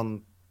redeemed it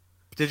on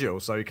digital,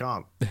 so you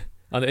can't.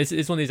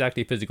 It's one of these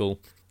actually a physical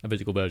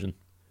version.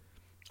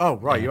 Oh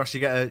right, you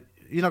actually get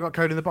you not got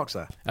code in the box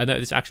there. No,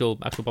 it's actual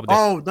proper disc.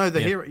 Oh no,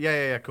 hero.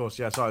 Yeah, of course.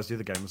 Yeah, sorry, it's the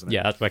other game, wasn't it?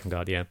 Yeah, that's Reckon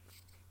Guard. Yeah.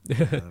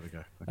 There we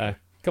go. Okay. A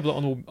couple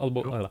of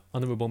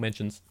honorable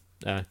mentions.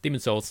 Demon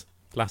Souls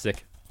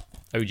classic,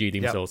 OG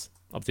Demon Souls.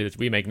 Obviously, it's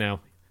remake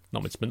now.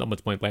 Not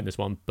much point playing this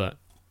one, but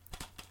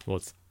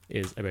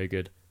is a very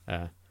good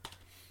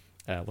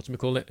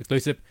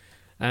exclusive.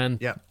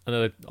 And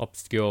another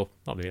obscure,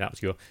 not really that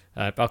obscure,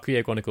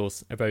 Valkyria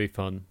Chronicles, a very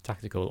fun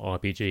tactical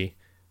RPG,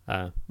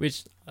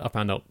 which I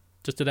found out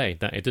just today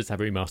that it does have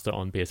a remaster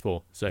on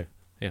PS4. So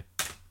yeah,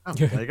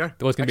 there you go.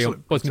 It was going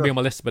to be on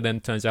my list, but then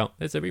turns out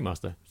it's a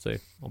remaster, so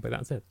I'll play that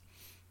instead.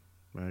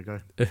 There you go.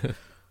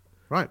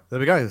 Right, there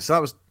we go. So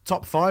that was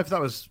top 5.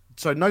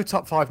 So no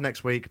top 5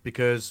 next week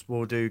because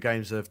we'll do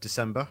games of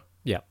December.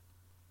 Yeah.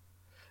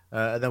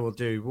 And then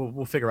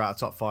we'll figure out a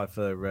top 5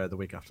 for the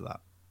week after that.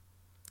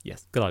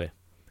 Yes, good idea.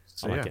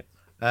 So, I like it.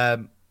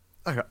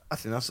 Okay, I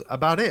think that's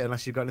about it.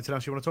 Unless you've got anything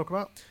else you want to talk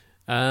about.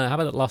 How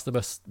about the Last of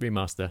Us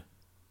remaster?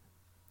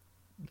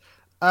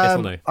 Yes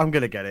or no? I'm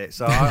going to get it,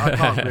 so I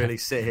can't really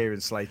sit here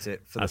and slate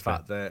it for the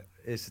fact that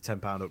it's a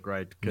 £10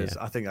 upgrade because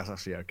I think that's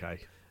actually okay.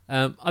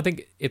 I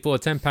think if for a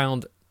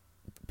 £10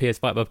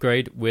 PS5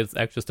 upgrade with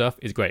extra stuff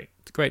is great.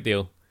 It's a great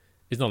deal.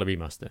 It's not a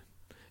remaster.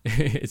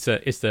 it's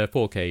the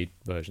 4K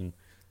version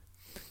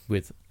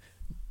with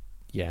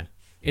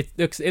It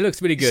looks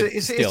really good.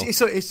 It's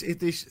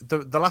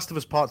The Last of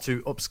Us Part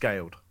 2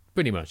 upscaled.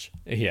 Pretty much,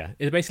 yeah.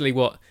 It's basically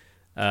what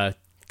Ghost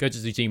of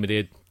Tsushima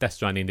did, Death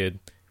Stranding did,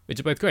 which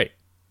are both great.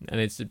 And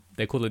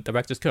they call it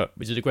Director's Cut,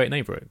 which is a great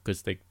name for it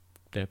because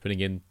they're putting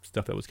in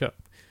stuff that was cut.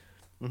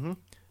 Mm-hmm.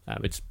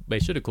 Which they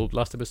should have called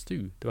Last of Us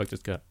 2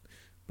 Director's Cut,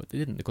 but they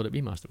didn't. They called it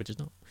Remaster, which is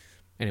not.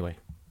 Anyway,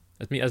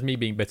 as me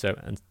being bitter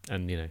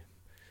and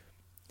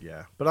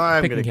Yeah, but I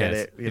am going to get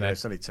it.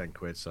 It's only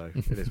 £10, so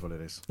it is what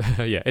it is.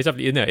 Yeah, it's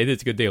it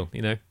is a good deal.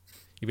 If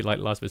you like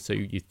Last of Us 2,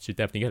 you should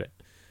definitely get it.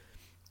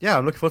 Yeah,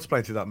 I'm looking forward to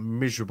playing through that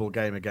miserable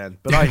game again.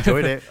 But I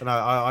enjoyed it, and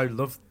I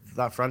love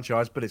that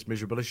franchise, but it's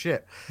miserable as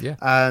shit. Yeah.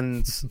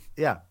 And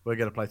yeah, we're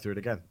going to play through it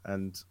again,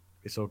 and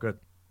it's all good.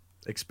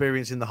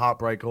 Experiencing the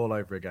heartbreak all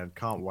over again.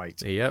 Can't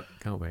wait. Yep,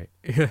 can't wait.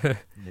 Yeah.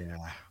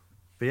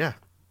 But yeah,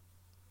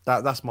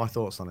 that's my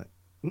thoughts on it.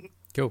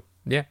 Cool.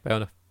 Yeah, fair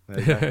enough. There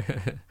you go.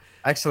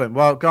 Excellent.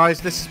 Well,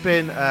 guys, this has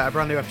been a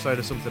brand new episode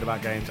of Something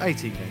About Games,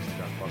 18 Games to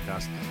Go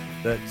podcast,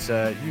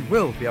 that you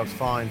will be able to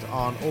find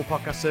on all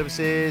podcast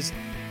services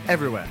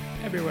everywhere.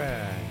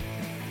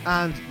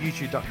 And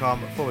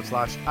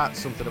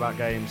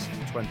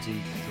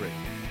youtube.com/@somethingaboutgames23.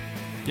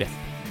 Yes.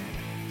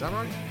 Is that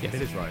right? Yes.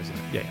 It is right, isn't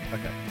it? Yeah.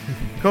 Okay.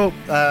 Cool.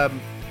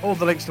 All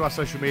the links to our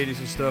social medias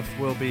and stuff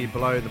will be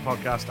below the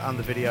podcast and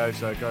the video,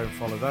 so go and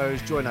follow those.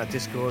 Join our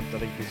Discord. The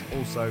link is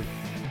also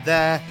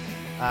there.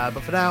 But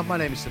for now, my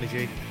name is Sunny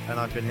G, and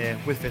I've been here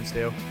with Finn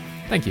Steele.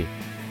 Thank you.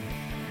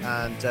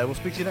 And we'll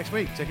speak to you next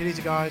week. Take it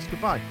easy, guys.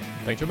 Goodbye.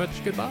 Thanks very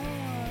much. Goodbye.